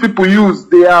tactics these people use,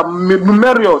 they are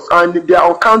numerous and they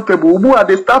are uncountable.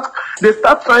 They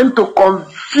start trying to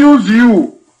confuse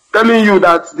you, telling you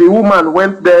that the woman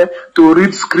went there to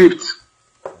read script.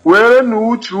 So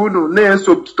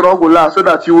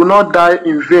that you will not die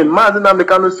in vain. Mazi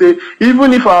Kanu say,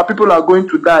 even if our people are going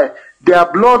to die, their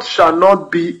blood shall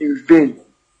not be in vain.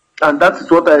 And that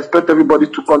is what I expect everybody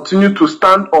to continue to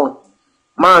stand on.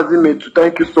 Mazi Methuselah,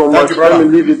 thank you so much. Let me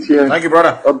leave it here. Thank you,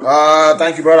 brother.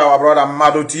 Thank you, brother. Our brother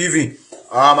Mado TV.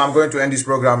 I'm going to end this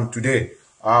program today.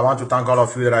 I want to thank all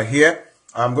of you that are here.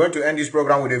 I'm going to end this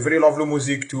program with a very lovely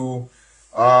music to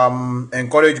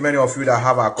encourage many of you that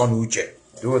have a Kanu.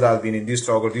 Those that have been in this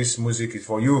struggle, this music is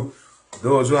for you.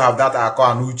 Those who have that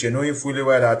Kanu, knowing fully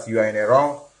well that you are in a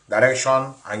wrong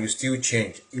direction and you still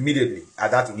change immediately at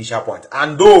that initial point.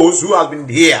 And those who have been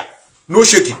here, no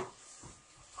shaking.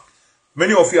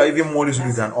 Many of you are even more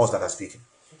resolute than us that are speaking.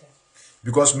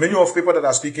 Because many of people that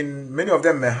are speaking, many of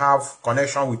them may have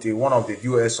connection with one of the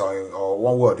DOS or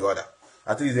one way or the other.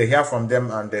 At least they hear from them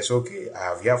and they say, okay, I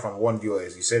have heard from one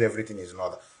DOS. He said everything is in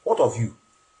order. What of you?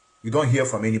 You don't hear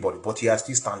from anybody, but you are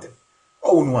still standing.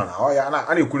 Oh, no,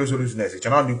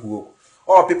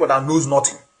 all people that knows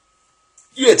nothing.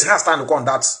 Yet has stand on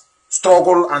that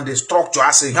struggle and the structure.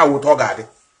 I say, how we talk about it.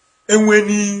 And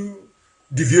when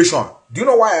deviation. Do you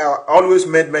know why I always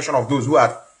made mention of those who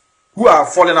are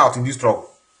falling out in this struggle?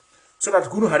 So that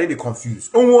Kunu had they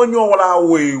confused. One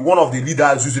of the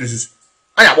leaders,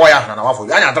 I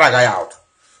drag out.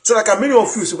 So like many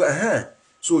of you say,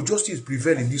 so justice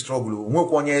prevail in this struggle.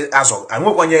 Nobody is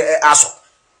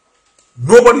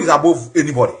above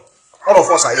anybody. All of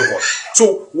us are equal.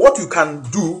 So what you can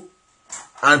do,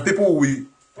 and people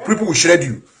will shred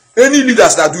you. Any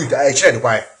leaders that do it, I shred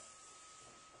why.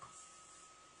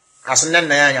 As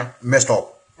messed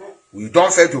up. We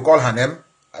don't fail to call her name.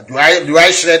 Do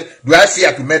I shred? Do I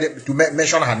fear to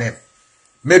mention her name?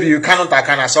 Maybe you cannot. I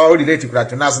can. I saw related to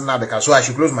Nnamdi, so I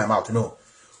should close my mouth. No.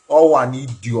 Oh, an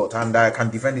idiot, and I can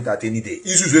defend it at any day.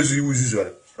 Since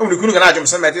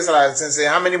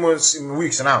how many months,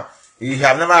 weeks now? You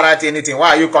have never written anything.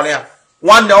 Why are you calling her?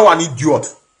 One day, an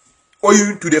idiot,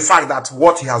 owing to the fact that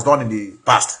what he has done in the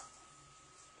past.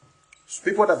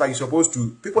 People that are supposed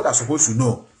to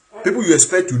know. People you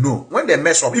expect to know. When they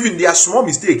mess up, even their small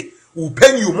mistake will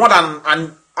pain you more than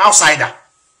an outsider.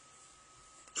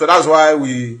 So that's why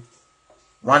we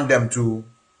want them to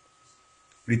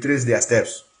retrace their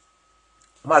steps.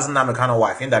 Mazi Kanu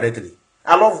wife, indirectly.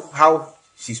 I love how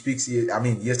she speaks here,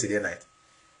 yesterday night.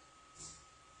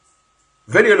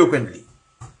 Very eloquently.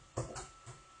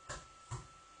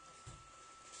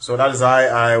 So that is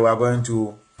why we are going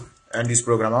to end this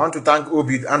program. I want to thank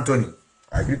Obi Anthony.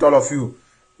 I greet all of you.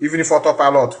 Even if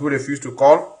autopilot who refused to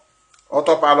call,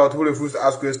 autopilot who refused to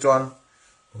ask questions,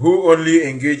 who only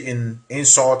engage in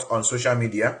insult on social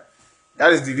media.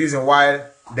 That is the reason why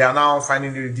they are now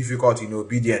finding it difficult in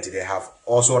obedience. They have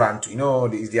also run to,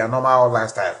 it's their normal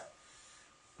lifestyle.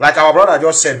 Like our brother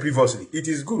just said previously, it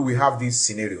is good we have this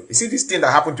scenario. You see, this thing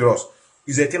that happened to us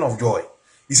is a thing of joy.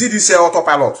 You see this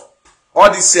autopilot, all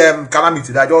this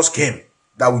calamity that just came,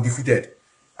 that we defeated.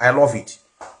 I love it.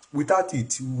 Without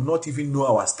it, we will not even know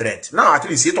our strength. Now, at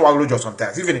least, it's our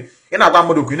sometimes. Even in our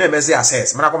mother, we never say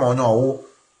assess.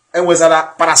 And was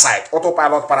a parasite,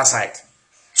 autopilot parasite.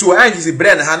 So, I is a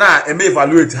brain, Hannah, and may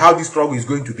evaluate how this struggle is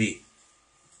going to be.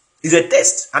 It's a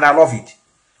test, and I love it.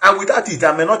 And without it,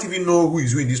 I may not even know who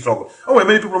is doing this struggle. And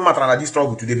many people matter under this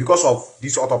struggle today because of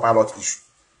this autopilot issue.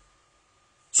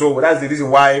 So, that's the reason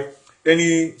why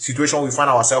any situation we find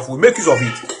ourselves, we make use of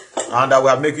it. And we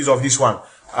have made use of this one.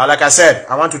 Like I said,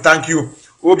 I want to thank you,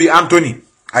 Obi Anthony.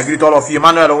 I greet all of you.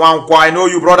 Emmanuel Wankwa, I know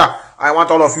you, brother. I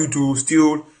want all of you to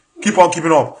still keep on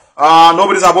keeping up.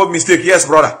 Nobody's above mistake. Yes,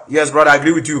 brother. Yes, brother. I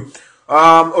agree with you.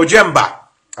 Ojemba,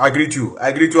 I greet you.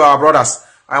 I greet you, our brothers.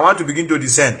 I want to begin to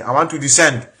descend. I want to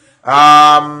descend.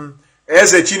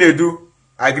 Eze Chinedu,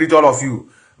 I greet all of you.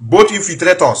 Both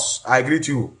infiltrators, I greet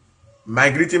you. My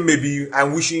greeting may be,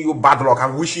 I'm wishing you bad luck.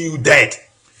 I'm wishing you dead.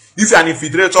 If you're an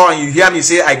infiltrator and you hear me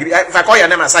say, I greet, if I call your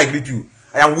name and say I greet you,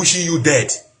 I am wishing you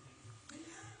dead.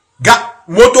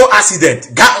 Motor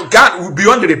accident. God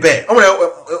beyond the repair.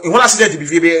 In one accident,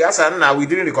 we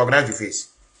didn't recognize the face.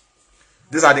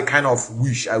 These are the kind of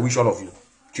wish I wish all of you.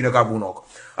 Chineka Bunok.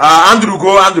 Andrew,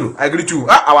 go, Andrew. I greet you.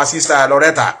 Our sister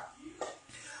Loretta.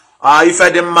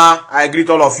 Ifedema, I greet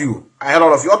all of you. I heard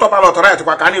all of you. Autopilot, right?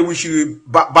 Can I wish you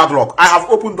bad luck? I have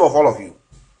opened door for all of you.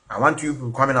 I want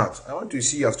you coming out. I want to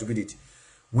see your stupidity.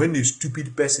 When the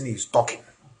stupid person is talking,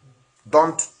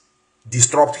 don't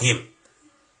disrupt him.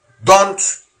 Don't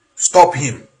stop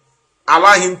him.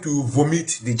 Allow him to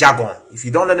vomit the jargon. If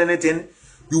you don't learn anything,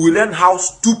 you will learn how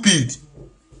stupid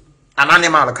an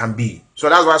animal can be. So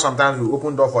that's why sometimes we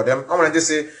open door for them. I'm going to just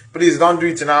say, please don't do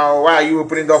it now. Why are you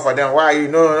opening door for them? Why are you?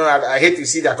 No, I hate to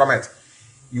see their comment.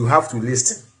 You have to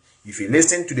listen. If you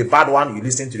listen to the bad one, you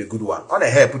listen to the good one. On the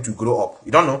help to grow up.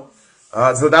 You don't know.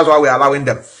 So that's why we're allowing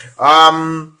them.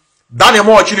 Daniel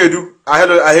Moore Chinedu,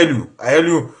 I hear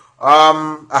you.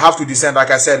 I have to descend.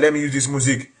 Like I said, let me use this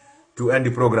music to end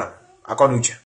the program. Akanuche.